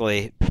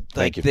perfectly.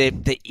 Thank you.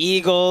 The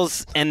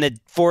Eagles and the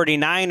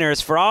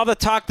 49ers, for all the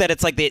talk that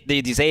it's like these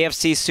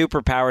AFC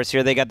superpowers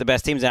here, they got the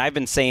best teams, and I've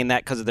been saying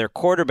that because of their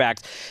quarterbacks.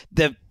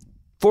 The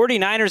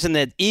 49ers and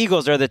the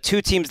Eagles are the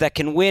two teams that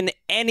can win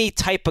any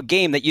type of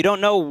game that you don't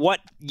know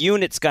what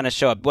unit's going to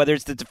show up, whether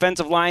it's the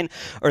defensive line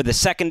or the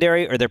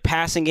secondary or their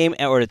passing game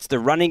or it's the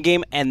running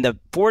game. And the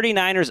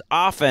 49ers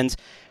offense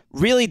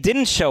really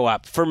didn't show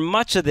up for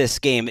much of this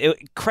game.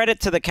 Credit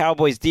to the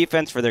Cowboys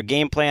defense for their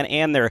game plan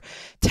and their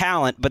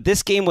talent, but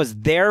this game was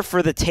there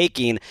for the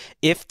taking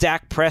if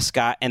Dak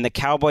Prescott and the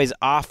Cowboys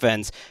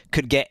offense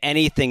could get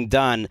anything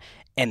done,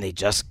 and they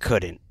just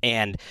couldn't.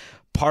 And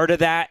part of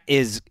that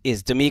is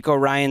DeMeco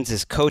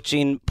Ryans'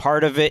 coaching.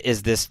 Part of it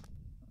is this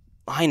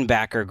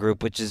linebacker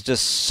group, which is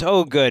just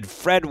so good.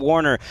 Fred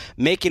Warner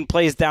making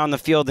plays down the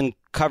field in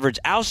coverage.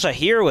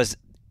 Al-Shahir was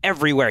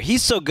everywhere.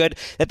 He's so good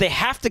that they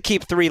have to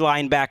keep 3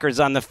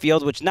 linebackers on the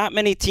field, which not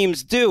many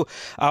teams do.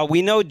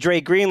 We know Dre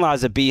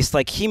Greenlaw's a beast.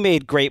 Like, he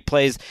made great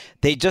plays.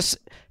 They just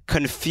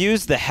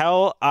confused the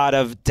hell out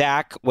of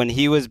Dak when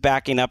he was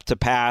backing up to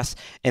pass,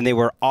 and they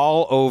were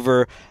all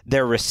over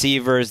their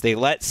receivers. They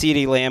let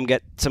CeeDee Lamb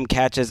get some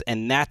catches,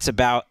 and that's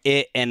about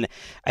it. And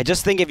I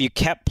just think if you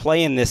kept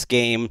playing this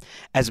game,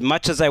 as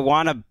much as I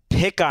want to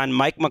pick on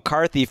Mike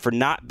McCarthy for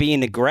not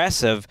being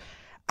aggressive,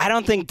 I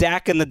don't think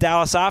Dak and the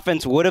Dallas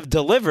offense would have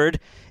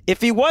delivered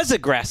if he was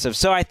aggressive.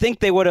 So I think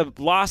they would have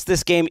lost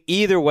this game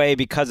either way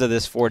because of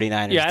this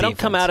 49ers Yeah, I don't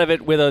come out of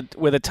it with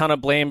a ton of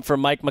blame for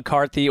Mike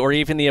McCarthy or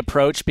even the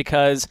approach,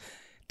 because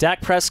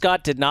Dak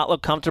Prescott did not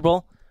look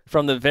comfortable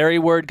from the very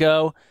word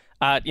go.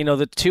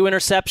 The 2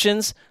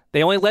 interceptions,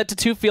 they only led to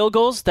 2 field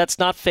goals. That's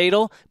not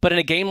fatal. But in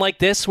a game like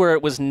this where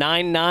it was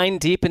 9-9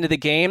 deep into the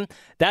game,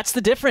 that's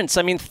the difference.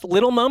 I mean,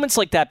 little moments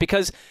like that,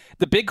 because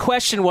the big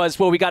question was,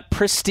 well, we got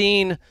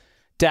pristine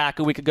Dak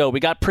a week ago. We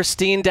got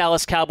pristine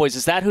Dallas Cowboys.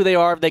 Is that who they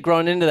are? Have they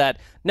grown into that?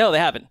 No, they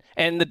haven't.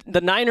 And the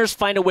Niners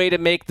find a way to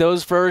make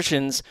those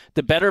versions,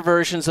 the better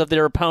versions of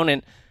their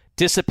opponent,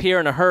 disappear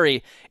in a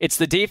hurry. It's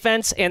the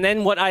defense, and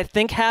then what I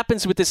think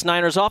happens with this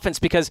Niners offense,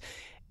 because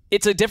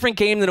it's a different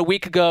game than a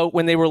week ago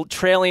when they were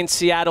trailing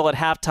Seattle at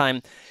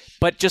halftime.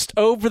 But just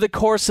over the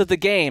course of the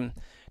game,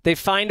 they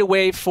find a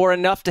way for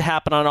enough to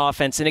happen on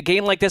offense. In a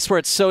game like this where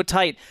it's so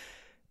tight,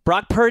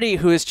 Brock Purdy,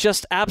 who is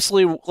just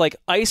absolutely like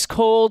ice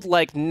cold,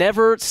 like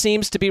never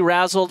seems to be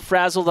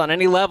frazzled on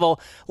any level,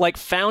 like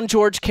found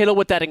George Kittle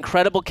with that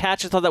incredible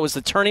catch. I thought that was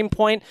the turning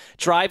point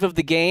drive of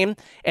the game.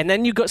 And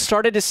then you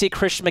started to see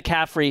Christian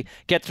McCaffrey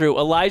get through,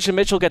 Elijah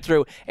Mitchell get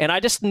through. And I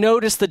just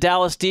noticed the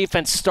Dallas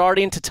defense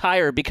starting to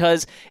tire,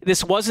 because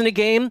this wasn't a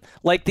game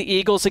like the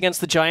Eagles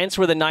against the Giants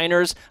where the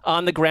Niners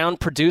on the ground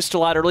produced a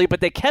lot early, but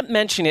they kept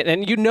mentioning it.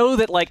 And you know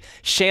that like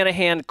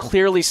Shanahan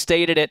clearly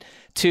stated it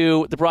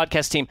to the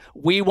broadcast team.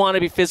 We want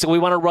to be physical. We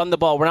want to run the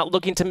ball. We're not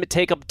looking to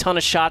take a ton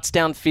of shots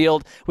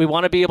downfield. We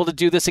want to be able to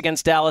do this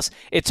against Dallas.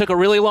 It took a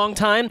really long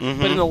time,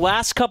 but in the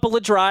last couple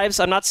of drives,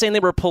 I'm not saying they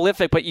were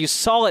prolific, but you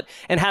saw it,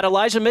 and had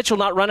Elijah Mitchell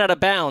not run out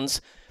of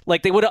bounds,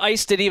 like they would have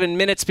iced it even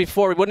minutes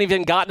before. We wouldn't have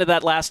even gotten to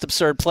that last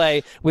absurd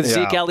play with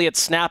Zeke Elliott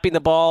snapping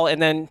the ball,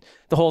 and then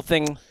the whole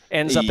thing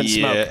ends up in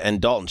smoke. Yeah, and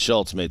Dalton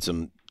Schultz made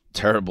some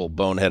terrible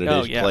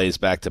boneheaded plays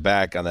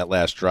back-to-back on that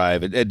last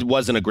drive. It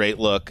wasn't a great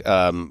look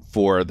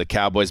for the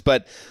Cowboys.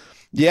 But,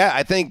 yeah,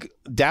 I think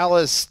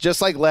Dallas,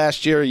 just like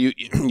last year,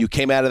 you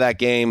came out of that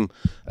game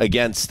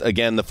against,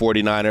 again, the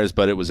 49ers,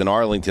 but it was in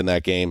Arlington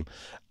that game.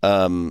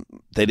 They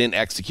didn't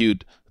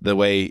execute the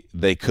way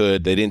they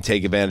could. They didn't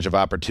take advantage of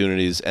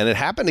opportunities. And it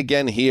happened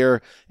again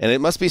here, and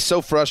it must be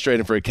so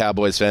frustrating for a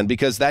Cowboys fan,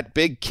 because that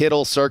big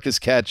Kittle circus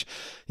catch,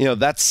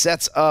 that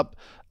sets up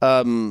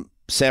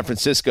San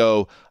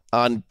Francisco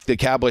on the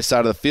Cowboys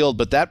side of the field,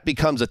 but that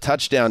becomes a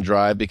touchdown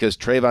drive because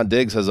Trayvon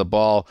Diggs has a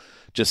ball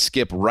just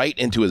skip right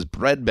into his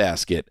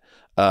breadbasket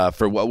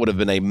for what would have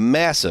been a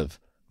massive,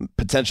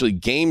 potentially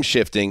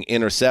game-shifting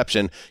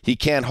interception. He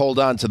can't hold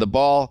on to the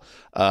ball.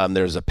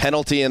 There's a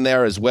penalty in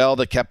there as well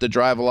that kept the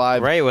drive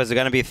alive. Right. Was it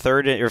going to be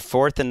 3rd or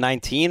 4th and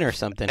 19 or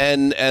something?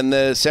 And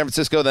the San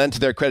Francisco, then, to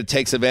their credit,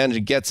 takes advantage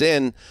and gets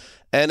in.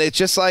 And it's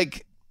just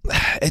like,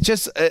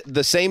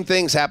 the same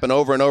things happen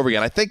over and over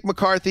again. I think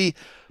McCarthy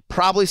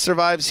probably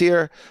survives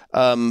here,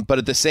 but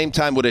at the same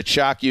time, would it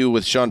shock you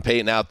with Sean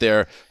Payton out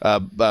there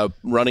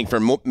running for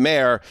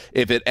mayor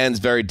if it ends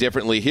very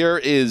differently? Here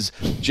is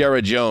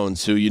Jerry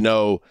Jones,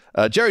 who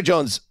Jerry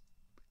Jones,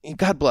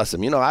 God bless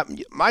him.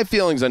 My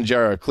feelings on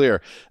Jerry are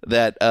clear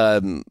that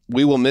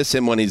we will miss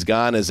him when he's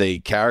gone as a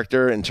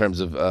character in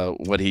terms of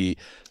what he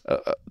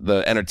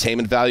the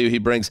entertainment value he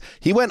brings.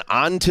 He went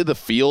onto the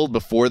field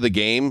before the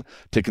game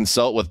to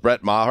consult with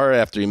Brett Maher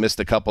after he missed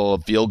a couple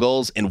of field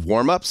goals in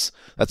warmups.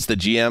 That's the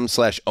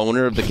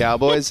GM/owner of the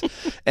Cowboys.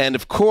 And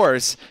of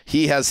course,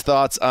 he has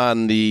thoughts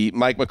on the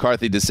Mike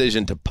McCarthy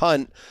decision to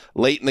punt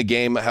late in the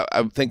game.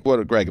 I think,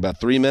 Greg, about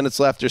 3 minutes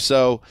left or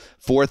so,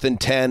 4th and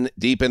 10,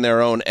 deep in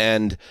their own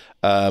end.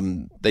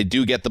 They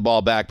do get the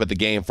ball back, but the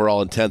game, for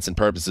all intents and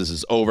purposes,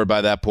 is over by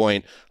that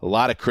point. A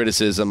lot of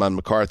criticism on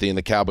McCarthy and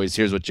the Cowboys.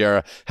 Here's what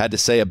Jera had to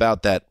say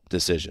about that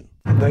decision.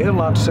 They had a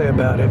lot to say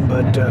about it,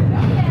 but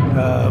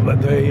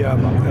they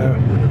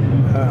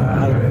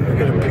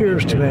it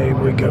appears to me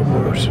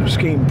we're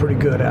schemed pretty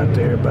good out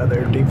there by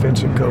their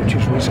defensive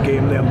coaches. We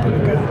schemed them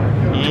pretty good.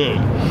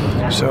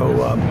 So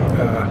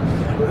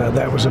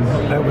that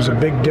was a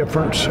big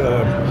difference.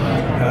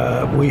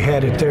 We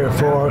had it there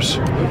for us,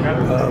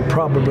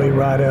 probably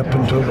right up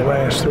until the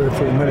last 3 or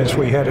 4 minutes.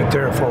 We had it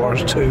there for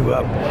us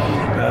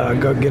to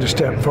go get a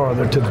step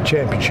farther to the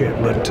championship.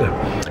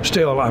 But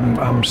still,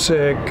 I'm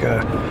sick.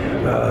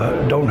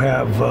 Don't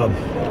have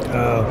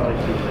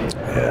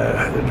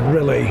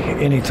really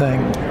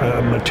anything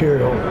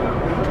material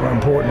or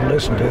important to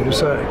listen to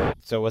say.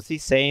 So was he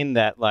saying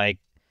that, like,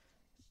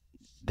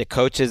 the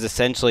coaches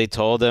essentially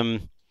told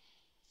him,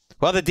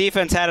 well, the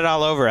defense had it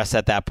all over us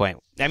at that point?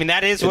 I mean,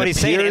 that is what he's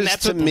saying. And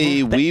that's to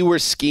me, we were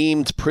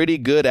schemed pretty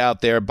good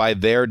out there by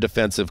their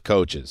defensive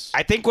coaches.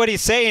 I think what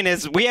he's saying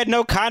is we had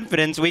no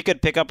confidence we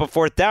could pick up a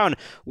 4th down,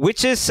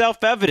 which is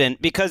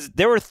self-evident because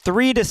there were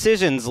 3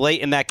 decisions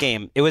late in that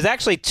game. It was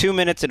actually 2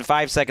 minutes and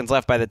 5 seconds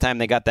left by the time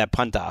they got that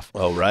punt off.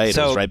 Oh, right.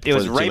 So it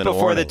was right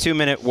before the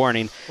 2-minute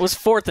warning. It was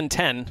 4th and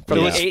 10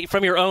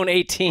 from your own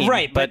 18.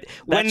 Right, but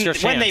when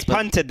they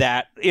punted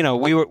that,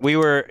 we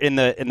were in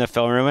the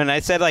film room, and I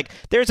said, like,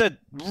 there's a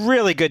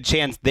really good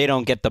chance they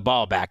don't get the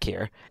ball back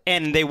here.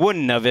 And they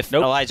wouldn't have if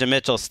Elijah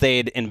Mitchell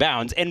stayed in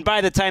bounds. And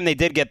by the time they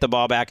did get the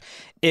ball back,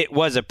 it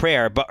was a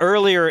prayer. But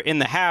earlier in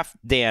the half,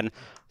 Dan,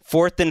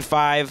 4th and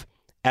 5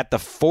 at the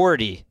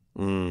 40.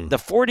 The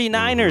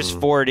 49ers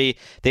 40,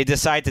 they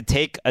decide to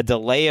take a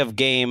delay of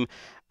game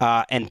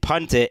and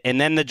punt it. And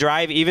then the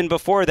drive, even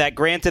before that,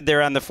 granted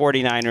they're on the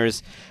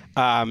 49ers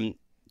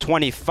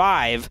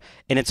 25,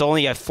 and it's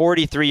only a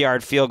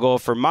 43-yard field goal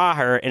for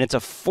Maher, and it's a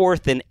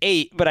 4th and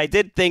 8. But I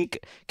did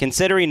think,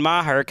 considering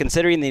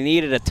they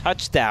needed a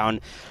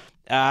touchdown,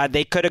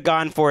 they could have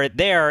gone for it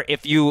there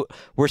if you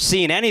were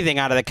seeing anything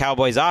out of the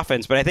Cowboys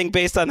offense. But I think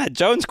based on that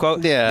Jones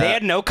quote, they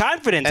had no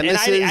confidence. And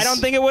I don't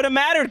think it would have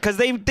mattered because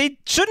they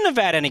shouldn't have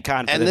had any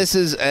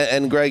confidence.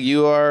 And Greg,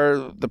 you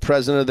are the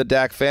president of the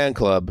Dak fan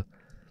club,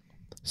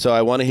 so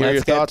I want to hear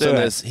your thoughts on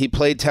this. He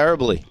played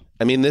terribly.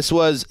 I mean,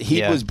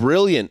 he was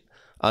brilliant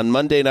on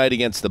Monday night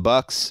against the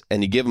Bucs,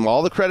 and you give him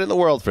all the credit in the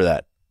world for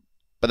that.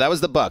 But that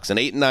was the Bucs, an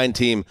 8-9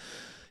 team.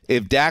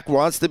 If Dak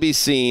wants to be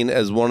seen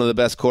as one of the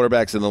best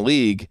quarterbacks in the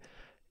league,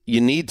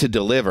 you need to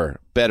deliver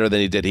better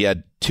than he did. He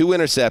had 2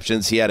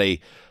 interceptions. He had a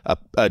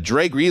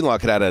Dre Greenlaw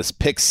could have had a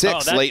pick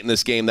 6 late in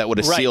this game that would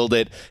have sealed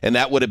it, and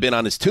that would have been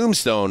on his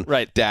tombstone,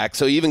 Dak.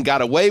 So he even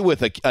got away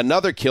with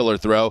another killer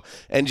throw.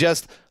 And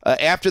just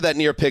after that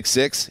near pick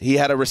 6, he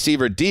had a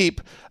receiver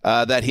deep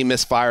that he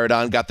misfired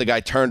on, got the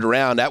guy turned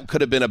around. That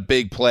could have been a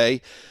big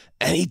play.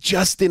 And he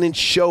just didn't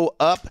show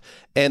up.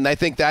 And I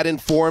think that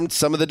informed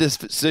some of the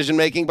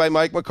decision-making by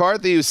Mike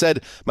McCarthy, who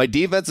said, my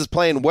defense is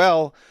playing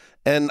well,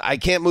 and I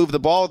can't move the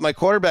ball with my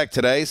quarterback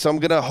today, so I'm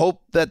going to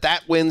hope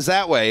that wins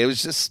that way. It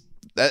was just,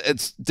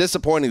 it's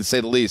disappointing to say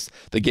the least,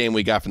 the game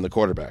we got from the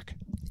quarterback.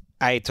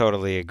 I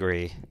totally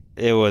agree.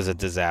 It was a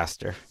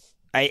disaster.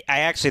 I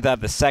actually thought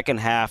the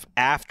second half,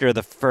 after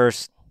the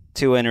first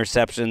 2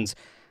 interceptions,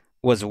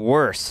 was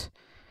worse.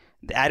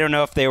 I don't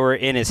know if they were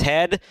in his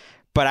head,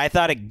 but I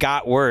thought it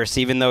got worse,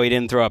 even though he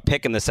didn't throw a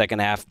pick in the second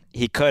half.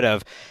 He could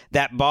have.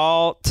 That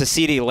ball to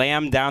CeeDee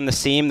Lamb down the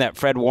seam that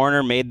Fred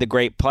Warner made the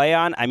great play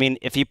on, I mean,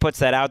 if he puts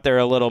that out there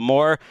a little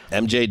more.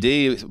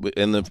 MJD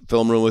in the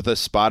film room with us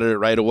spotted it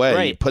right away.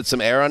 Right. Put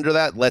some air under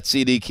that, let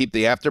CeeDee keep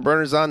the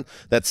afterburners on.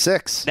 That's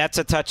 6. That's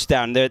a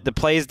touchdown. The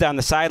plays down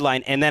the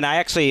sideline. And then I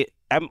actually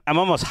I'm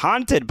almost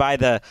haunted by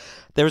there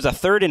was a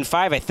 3rd and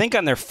 5, I think,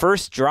 on their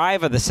first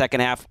drive of the second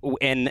half,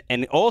 and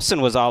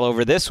Olsen was all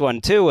over this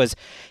one too. Was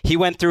he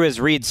went through his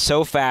reads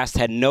so fast,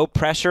 had no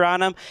pressure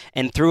on him,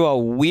 and threw a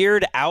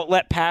weird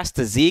outlet pass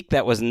to Zeke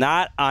that was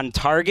not on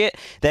target,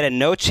 that had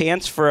no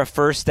chance for a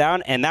first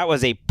down, and that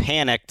was a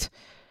panicked,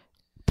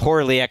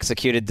 poorly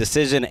executed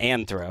decision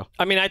and throw.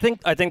 I mean, I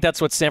think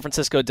that's what San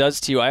Francisco does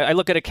to you. I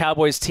look at a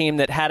Cowboys team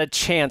that had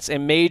a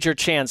major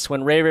chance,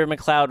 when Ray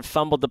McCloud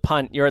fumbled the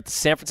punt. You're at the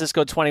San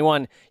Francisco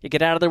 21. You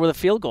get out of there with a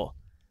field goal.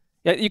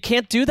 You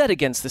can't do that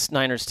against this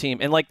Niners team.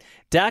 And,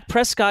 Dak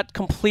Prescott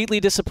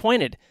completely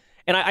disappointed.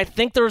 And I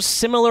think there's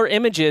similar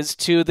images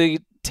to the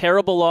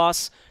terrible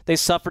loss they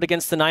suffered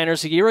against the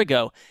Niners a year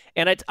ago.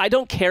 And I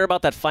don't care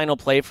about that final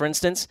play, for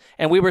instance.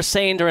 And we were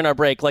saying during our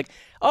break,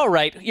 all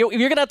right, you're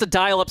going to have to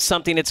dial up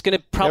something. It's going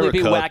to probably be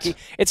wacky.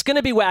 It's going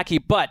to be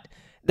wacky. But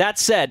that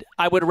said,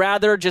 I would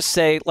rather just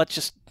say, let's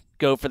just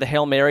go for the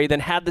Hail Mary than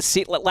have the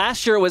seat.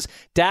 Last year it was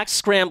Dak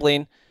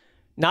scrambling,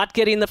 not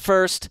getting the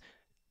first,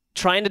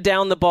 trying to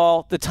down the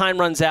ball. The time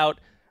runs out.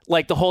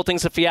 The whole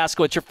thing's a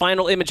fiasco. It's your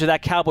final image of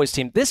that Cowboys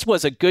team. This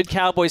was a good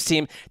Cowboys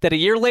team that a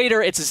year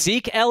later, it's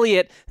Zeke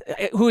Elliott,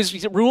 who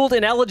is ruled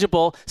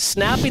ineligible,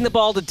 snapping the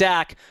ball to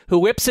Dak, who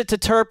whips it to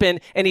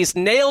Turpin, and he's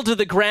nailed to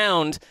the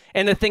ground,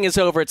 and the thing is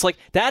over. It's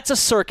that's a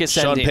circus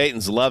ending. Sean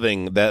Payton's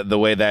loving the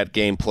way that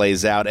game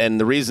plays out. And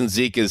the reason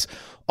Zeke is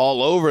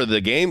all over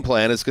the game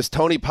plan is because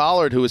Tony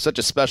Pollard, who is such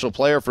a special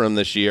player for him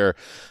this year,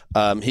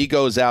 he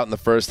goes out in the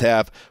first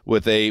half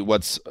with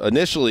what's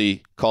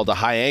initially called a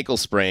high ankle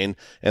sprain,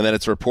 and then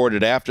it's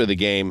reported after the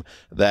game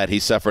that he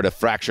suffered a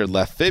fractured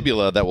left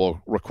fibula that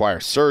will require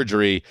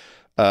surgery.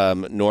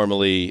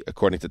 Normally,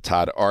 according to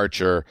Todd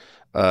Archer,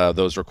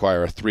 those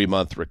require a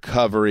 3-month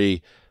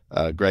recovery.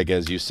 Greg,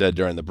 as you said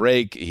during the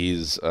break,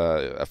 he's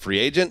a free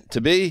agent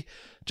to be.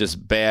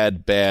 Just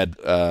bad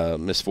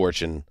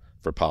misfortune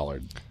for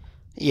Pollard.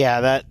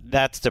 Yeah,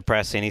 that's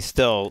depressing. He's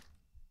still,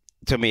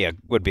 to me,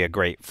 would be a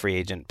great free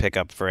agent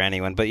pickup for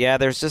anyone. But yeah,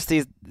 there's just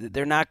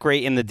they're not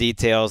great in the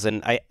details.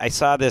 And I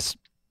saw this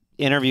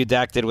interview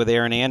Dak did with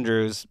Aaron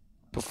Andrews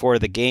before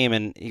the game,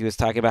 and he was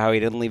talking about how he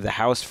didn't leave the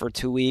house for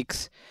 2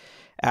 weeks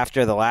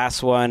after the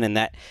last one, and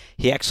that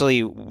he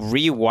actually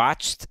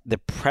rewatched the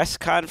press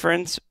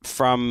conference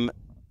from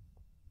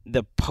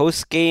the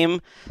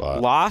post-game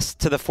loss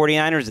to the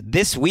 49ers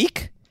this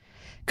week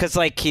because,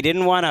 he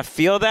didn't want to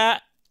feel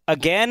that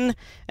again,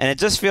 and it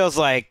just feels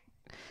like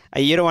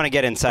you don't want to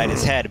get inside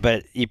his head,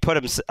 but you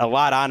put a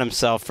lot on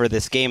himself for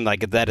this game,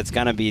 that it's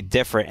going to be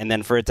different, and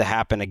then for it to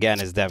happen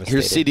again is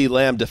devastating. Here's CeeDee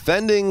Lamb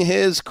defending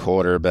his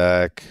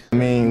quarterback. I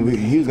mean,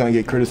 he was going to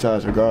get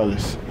criticized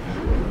regardless,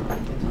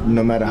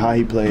 no matter how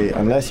he played,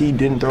 unless he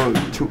didn't throw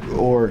 2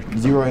 or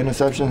 0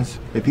 interceptions.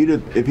 If he'd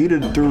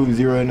have threw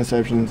 0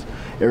 interceptions,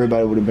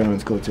 everybody would have been on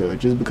his coattail.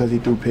 Just because he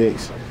threw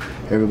picks,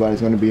 everybody's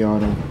going to be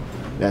on him.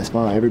 That's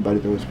fine. Everybody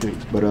throws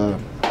picks, but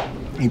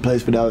he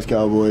plays for Dallas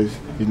Cowboys.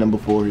 He's number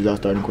 4. He's our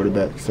starting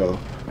quarterback, so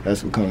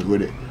that's what comes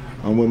with it.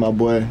 I'm with my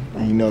boy,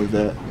 and he knows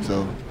that,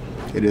 so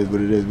it is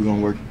what it is. We're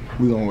going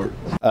to work.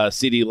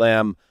 CeeDee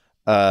Lamb,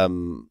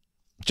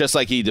 just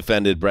like he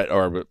defended Brett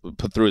or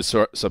put through his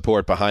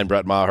support behind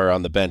Brett Maher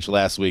on the bench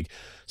last week,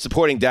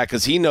 supporting Dak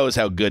because he knows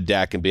how good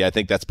Dak can be. I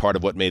think that's part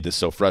of what made this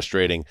so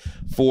frustrating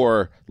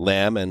for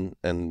Lamb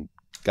and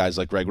guys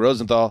like Greg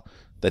Rosenthal,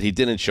 that he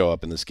didn't show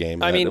up in this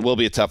game. I mean, it will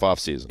be a tough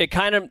offseason.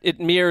 It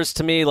mirrors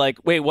to me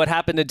wait, what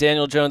happened to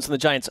Daniel Jones and the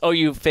Giants? Oh,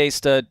 you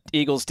faced a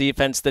Eagles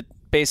defense that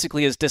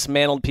basically has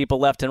dismantled people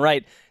left and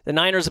right. The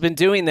Niners have been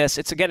doing this.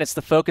 It's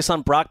the focus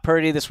on Brock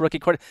Purdy, this rookie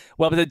quarterback.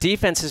 Well, but the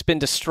defense has been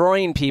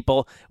destroying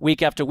people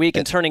week after week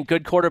and turning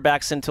good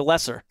quarterbacks into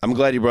lesser. I'm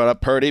glad you brought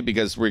up Purdy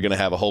because we're going to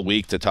have a whole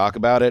week to talk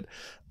about it.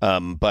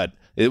 But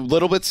a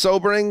little bit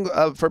sobering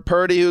for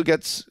Purdy, who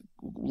gets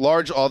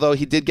large, although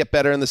he did get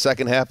better in the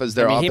second half as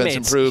their offense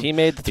improved. He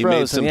made the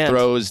throws. He made some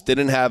throws,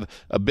 didn't have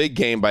a big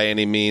game by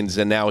any means,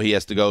 and now he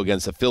has to go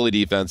against a Philly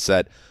defense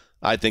that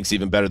I think is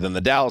even better than the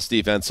Dallas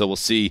defense, so we'll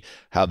see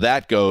how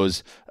that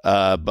goes.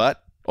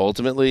 But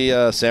ultimately,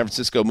 San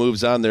Francisco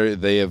moves on.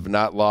 They have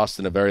not lost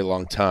in a very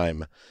long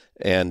time,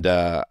 and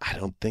I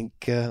don't think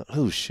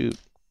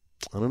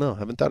I don't know. I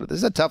haven't thought of this.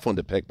 Is a tough one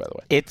to pick, by the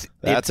way.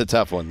 That's a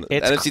tough one. The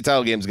NFC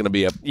title game is going to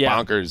be a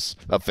bonkers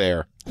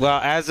affair.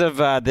 Well, as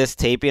of this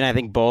taping, I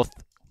think both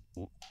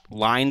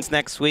lines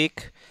next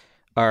week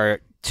are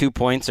 2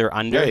 points or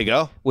under. There you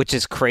go. Which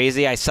is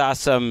crazy. I saw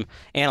some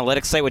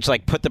analytics site which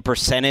put the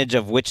percentage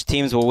of which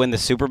teams will win the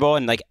Super Bowl,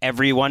 and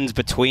everyone's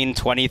between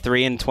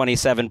 23 and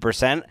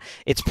 27%.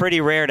 It's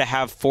pretty rare to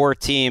have 4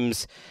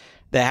 teams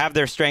that have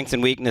their strengths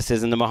and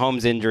weaknesses, and the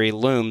Mahomes injury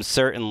looms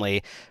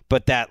certainly,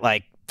 but that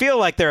feel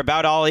like they're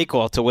about all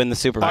equal to win the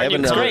Super Bowl. Are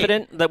you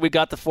confident that we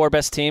got the 4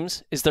 best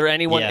teams? Is there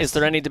anyone? Yes. Is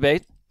there any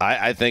debate?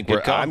 I think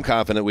I'm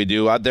confident we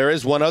do. There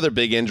is one other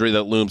big injury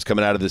that looms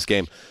coming out of this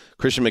game.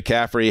 Christian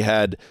McCaffrey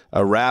had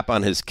a wrap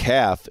on his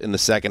calf in the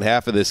second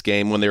half of this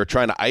game when they were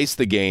trying to ice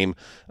the game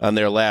on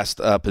their last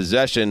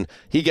possession.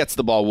 He gets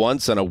the ball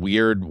once on a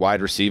weird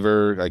wide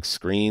receiver like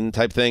screen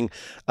type thing,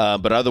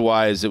 but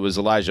otherwise it was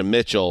Elijah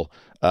Mitchell.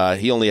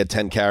 He only had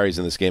 10 carries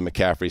in this game,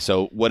 McCaffrey.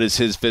 So what is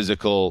his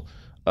physical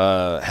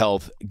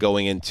health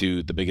going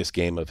into the biggest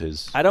game of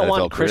his I don't NFL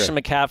want career? Christian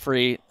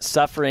McCaffrey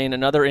suffering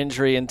another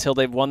injury until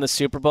they've won the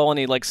Super Bowl and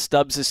he like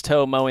stubs his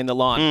toe mowing the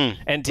lawn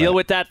and deal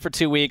with that for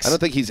 2 weeks. I don't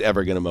think he's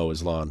ever going to mow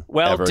his lawn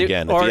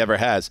again. Or if he ever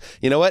has,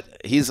 you know what?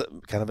 He's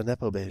kind of a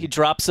nepo baby. he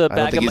drops a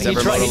bag of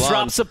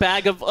drops a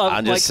bag of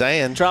I'm just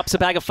saying. drops a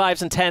bag of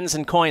 5s and 10s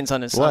and coins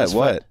on his What? son's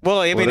foot.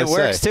 Well, I mean, it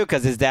works too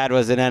because his dad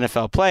was an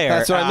NFL player.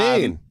 That's what I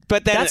mean.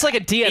 But then That's like a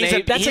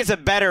DNA. He's a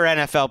better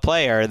NFL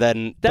player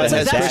than. But has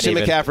exactly. Christian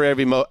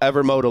McCaffrey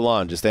ever mowed a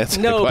lawn? Just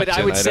answer the question. No, but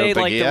I would say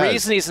don't like think the he has.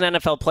 reason he's an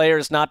NFL player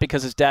is not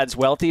because his dad's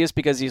wealthy, is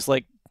because he's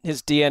like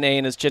his DNA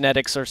and his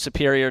genetics are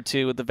superior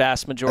to the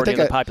vast majority of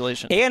the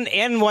population.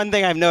 And one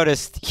thing I've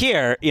noticed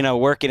here,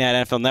 working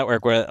at NFL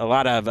Network, where a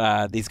lot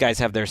of these guys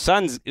have their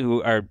sons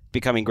who are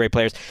becoming great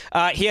players,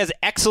 he has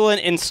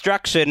excellent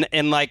instruction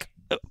in like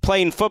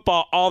playing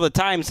football all the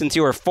time since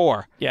you were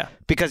 4. Yeah.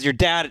 Because your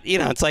dad,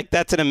 it's like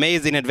that's an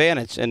amazing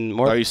advantage. And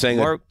more. Are you saying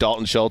that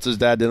Dalton Schultz's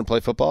dad didn't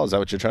play football? Is that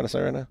what you're trying to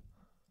say right now?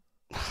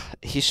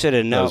 He should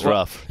have known. That was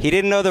rough. He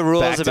didn't know the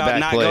rules Back-to-back about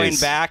not plays. going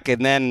back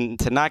and then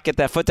to not get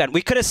that foot down.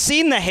 We could have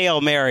seen the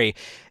Hail Mary.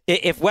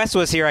 If Wes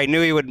was here, I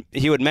knew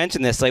he would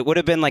mention this. Like, it would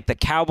have been like the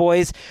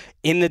Cowboys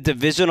in the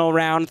divisional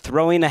round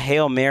throwing a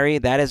Hail Mary.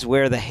 That is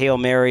where the Hail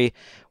Mary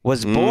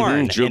was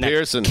born. Drew in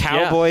Pearson. A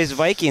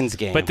Cowboys-Vikings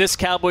game. But this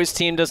Cowboys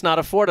team does not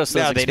afford us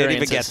those they didn't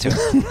even get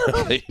experiences. to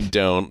it. They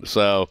don't.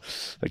 So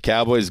the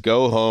Cowboys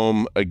go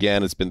home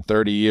again. It's been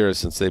 30 years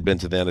since they've been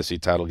to the NFC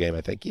title game.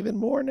 I think even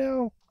more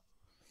now.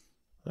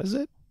 Is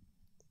it?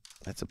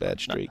 That's a bad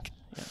streak.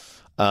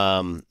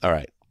 All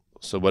right.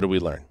 So what did we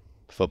learn?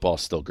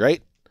 Football's still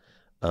great.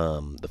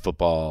 The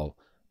football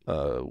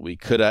we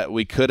could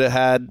have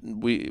had.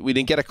 We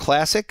didn't get a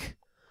classic,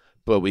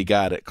 but we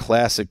got a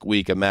classic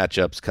week of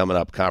matchups coming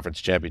up. Conference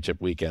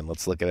championship weekend.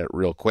 Let's look at it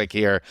real quick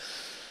here.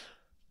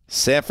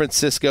 San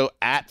Francisco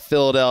at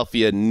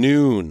Philadelphia,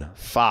 noon.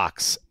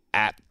 Fox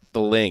at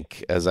the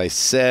Link, as I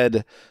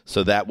said.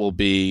 So that will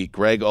be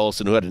Greg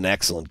Olsen, who had an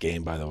excellent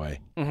game, by the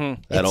way.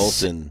 Mm-hmm. That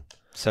Olsen.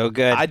 So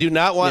good. I do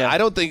not want, I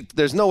don't think,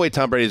 there's no way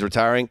Tom Brady's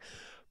retiring.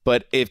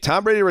 But if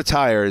Tom Brady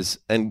retires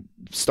and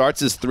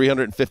starts his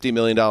 $350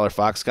 million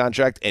Fox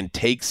contract and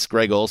takes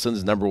Greg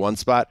Olsen's number 1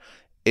 spot,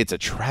 it's a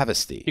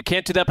travesty. You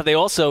can't do that, but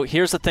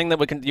here's the thing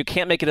that you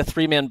can't make it a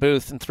 3-man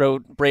booth and throw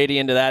Brady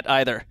into that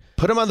either.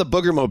 Put him on the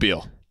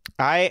Boogermobile.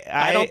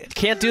 I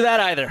can't do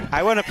that either.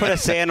 I want to put a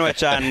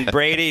sandwich on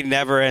Brady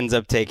never ends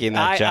up taking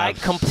that job.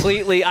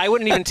 I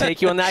wouldn't even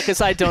take you on that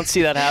because I don't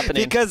see that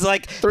happening. Because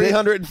like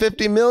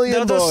 $350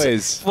 million,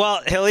 boys.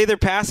 Well, he'll either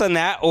pass on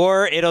that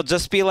or it'll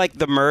just be like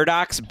the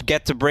Murdochs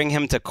get to bring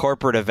him to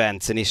corporate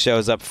events and he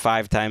shows up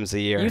 5 times a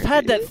year. You've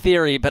had that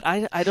theory, but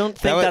I don't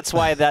think that's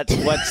why that's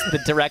what's the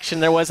direction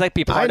there was. Like,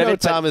 be part I know of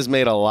it. Tom has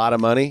made a lot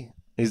of money.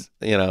 He's,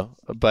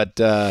 but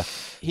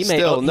he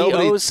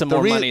nobody, owes some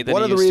more money than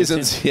one he of the used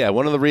reasons, to.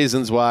 one of the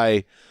reasons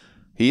why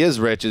he is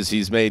rich is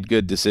he's made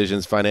good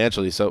decisions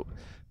financially. So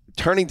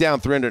turning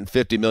down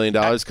 $350 million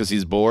because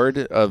he's bored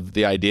of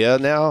the idea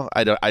now,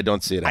 I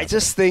don't see it happening. I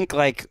just think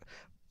like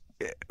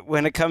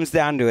when it comes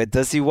down to it,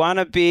 does he want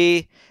to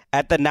be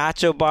at the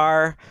nacho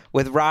bar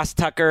with Ross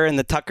Tucker and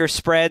the Tucker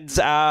spreads,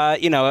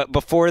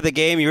 before the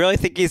game? You really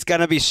think he's going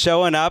to be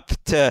showing up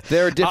to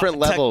there are different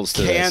levels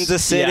to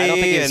Kansas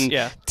City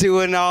and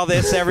doing all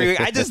this every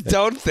week? I just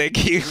don't think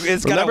he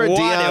is going to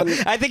want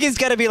to. I think he's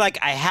going to be like,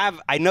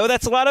 I know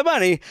that's a lot of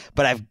money,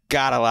 but I've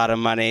got a lot of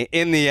money.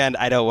 In the end,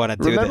 I don't want to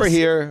do this. Remember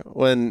here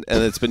and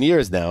it's been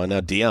years now, and now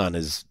Deion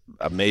is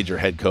a major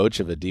head coach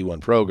of a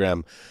D1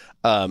 program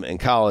in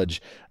college.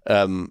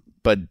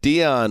 But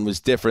Deion was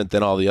different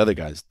than all the other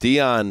guys.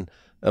 Deion,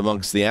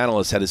 amongst the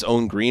analysts, had his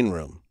own green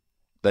room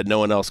that no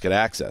one else could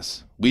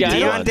access.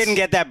 Deion didn't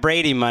get that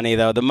Brady money,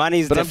 though. The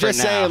money's different now. I'm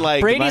just saying,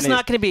 like, Brady's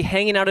not going to be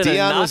hanging out in a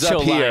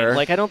nacho line.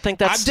 Like, I don't think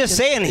that's... I'm just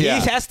saying, he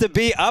has to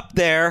be up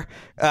there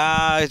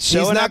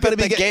showing up at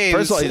the games.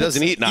 First of all, he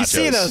doesn't eat nachos. You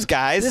see those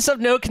guys. This is of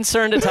no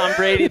concern to Tom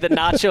Brady, the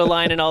nacho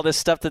line and all this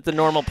stuff that the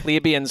normal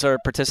plebeians are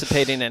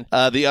participating in.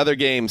 The other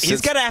games...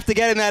 He's going to have to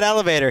get in that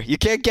elevator. You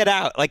can't get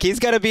out. Like, he's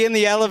got to be in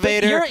the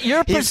elevator.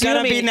 He's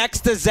going to be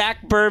next to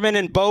Zach Berman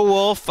and Bo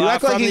Wolf you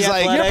act like from he's the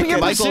Athletic.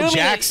 like Michael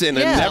Jackson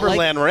in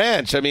Neverland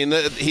Ranch. I mean,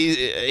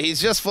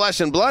 he's just flesh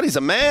and blood. He's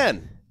a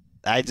man.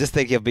 I just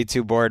think he'll be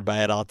too bored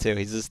by it all, too.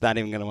 He's just not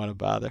even going to want to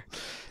bother.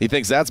 He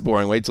thinks that's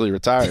boring. Wait till he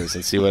retires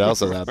and see what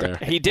else is out there.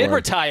 He did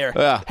retire.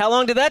 Yeah. How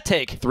long did that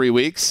take? 3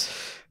 weeks.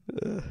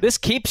 This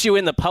keeps you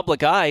in the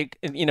public eye,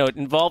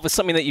 involved with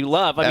something that you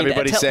love.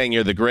 Everybody's saying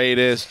you're the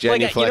greatest,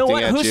 genuflecting you know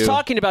what? at Who's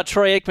talking about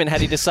Troy Aikman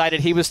had he decided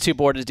he was too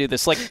bored to do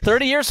this? Like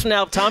 30 years from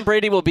now, Tom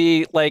Brady will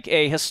be like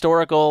a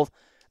historical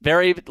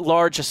very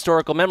large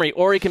historical memory,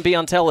 or he can be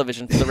on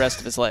television for the rest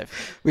of his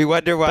life. We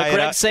wonder why. But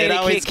Greg's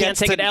saying he can't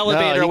take an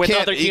elevator with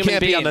other human beings. He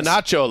can't be on the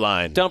nacho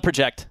line. Don't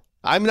project.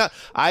 I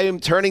am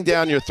turning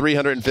down your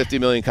 $350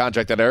 million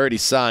contract that I already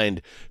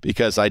signed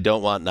because I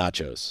don't want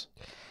nachos.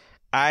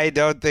 I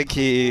don't think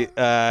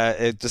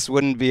it just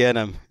wouldn't be in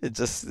him. It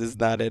just is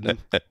not in him.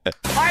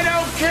 I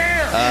don't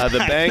care. The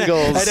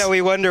Bengals. I know.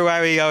 We wonder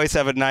why we always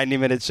have a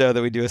 90-minute show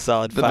that we do a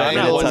solid 5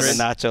 minutes on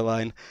the nacho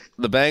line.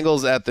 The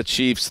Bengals at the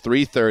Chiefs,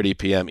 3:30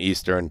 p.m.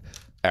 Eastern,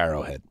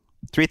 Arrowhead.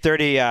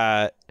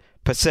 3:30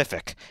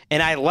 Pacific.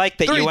 And I like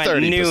that you went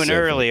noon Pacific.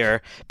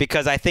 Earlier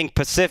because I think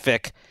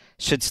Pacific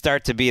should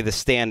start to be the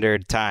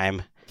standard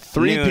time.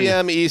 3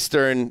 p.m.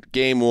 Eastern,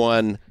 game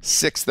 1,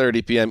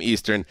 6:30 p.m.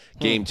 Eastern,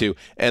 game 2.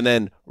 And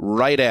then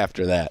right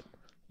after that,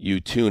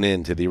 you tune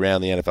in to the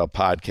Around the NFL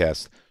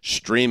podcast,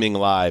 streaming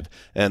live,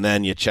 and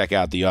then you check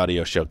out the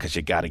audio show because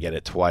you got to get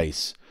it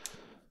twice.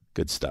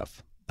 Good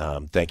stuff.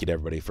 Thank you to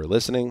everybody for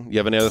listening. You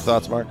have any other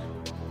thoughts, Mark?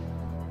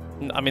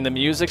 I mean, the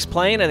music's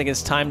playing. I think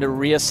it's time to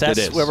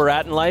reassess where we're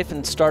at in life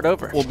and start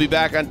over. We'll be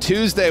back on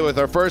Tuesday with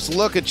our first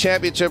look at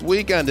championship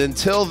weekend.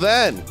 Until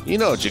then, you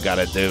know what you got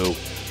to do.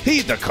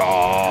 Heed the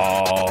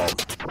call.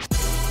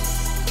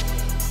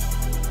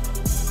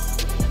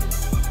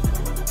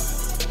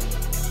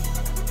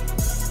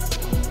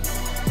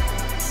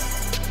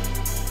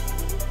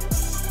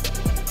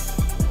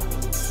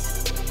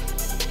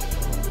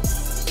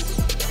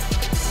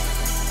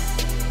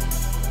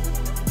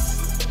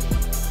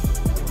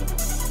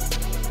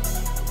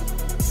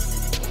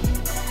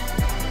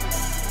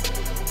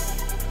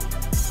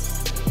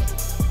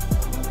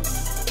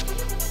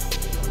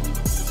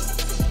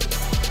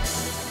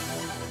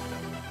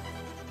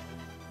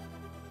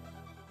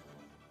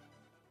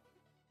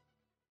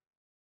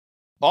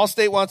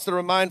 Allstate wants to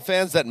remind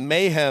fans that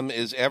mayhem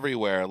is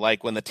everywhere,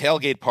 like when the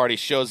tailgate party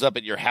shows up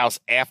at your house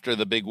after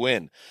the big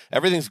win.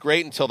 Everything's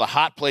great until the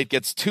hot plate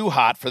gets too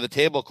hot for the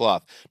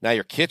tablecloth. Now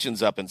your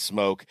kitchen's up in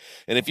smoke.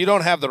 And if you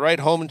don't have the right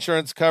home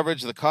insurance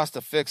coverage, the cost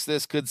to fix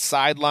this could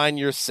sideline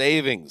your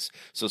savings.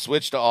 So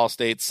switch to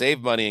Allstate,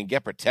 save money, and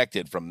get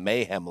protected from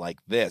mayhem like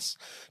this.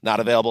 Not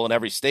available in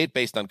every state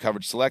based on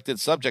coverage selected,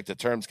 subject to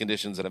terms,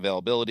 conditions, and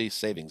availability.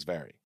 Savings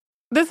vary.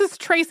 This is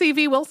Tracy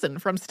V. Wilson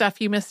from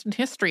Stuff You Missed in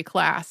History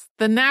class.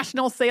 The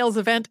national sales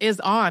event is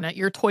on at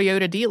your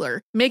Toyota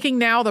dealer, making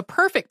now the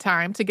perfect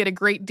time to get a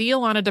great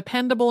deal on a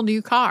dependable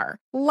new car.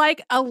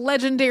 Like a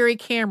legendary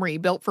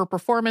Camry built for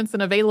performance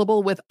and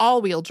available with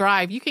all-wheel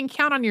drive, you can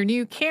count on your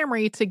new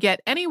Camry to get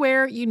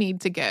anywhere you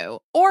need to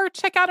go. Or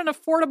check out an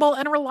affordable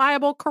and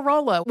reliable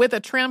Corolla with a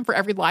trim for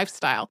every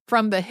lifestyle.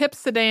 From the hip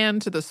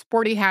sedan to the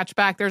sporty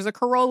hatchback, there's a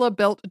Corolla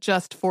built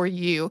just for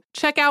you.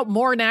 Check out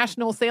more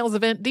national sales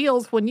event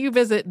deals when you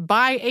visit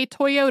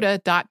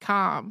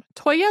buyatoyota.com.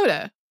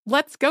 Toyota,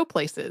 let's go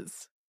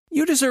places.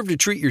 You deserve to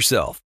treat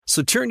yourself,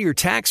 so turn your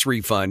tax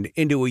refund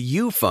into a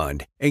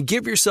U-Fund and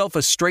give yourself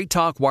a Straight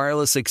Talk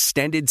Wireless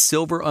Extended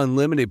Silver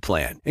Unlimited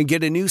plan and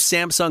get a new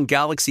Samsung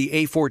Galaxy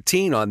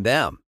A14 on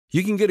them.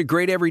 You can get a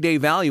great everyday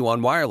value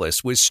on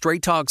wireless with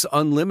Straight Talk's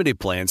Unlimited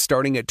plan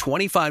starting at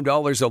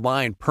 $25 a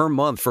line per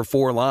month for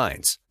 4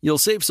 lines. You'll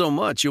save so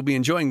much you'll be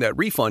enjoying that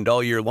refund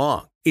all year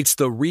long. It's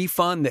the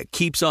refund that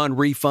keeps on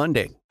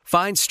refunding.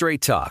 Find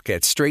Straight Talk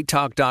at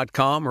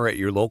straighttalk.com or at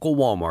your local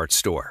Walmart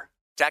store.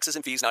 Taxes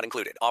and fees not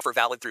included. Offer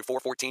valid through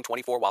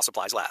 4/14/24 while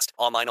supplies last.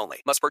 Online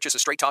only. Must purchase a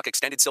Straight Talk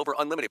Extended Silver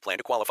Unlimited plan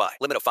to qualify.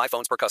 Limit of 5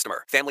 phones per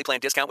customer. Family plan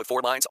discount with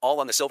 4 lines, all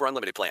on the Silver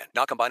Unlimited plan.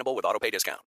 Not combinable with auto pay discount.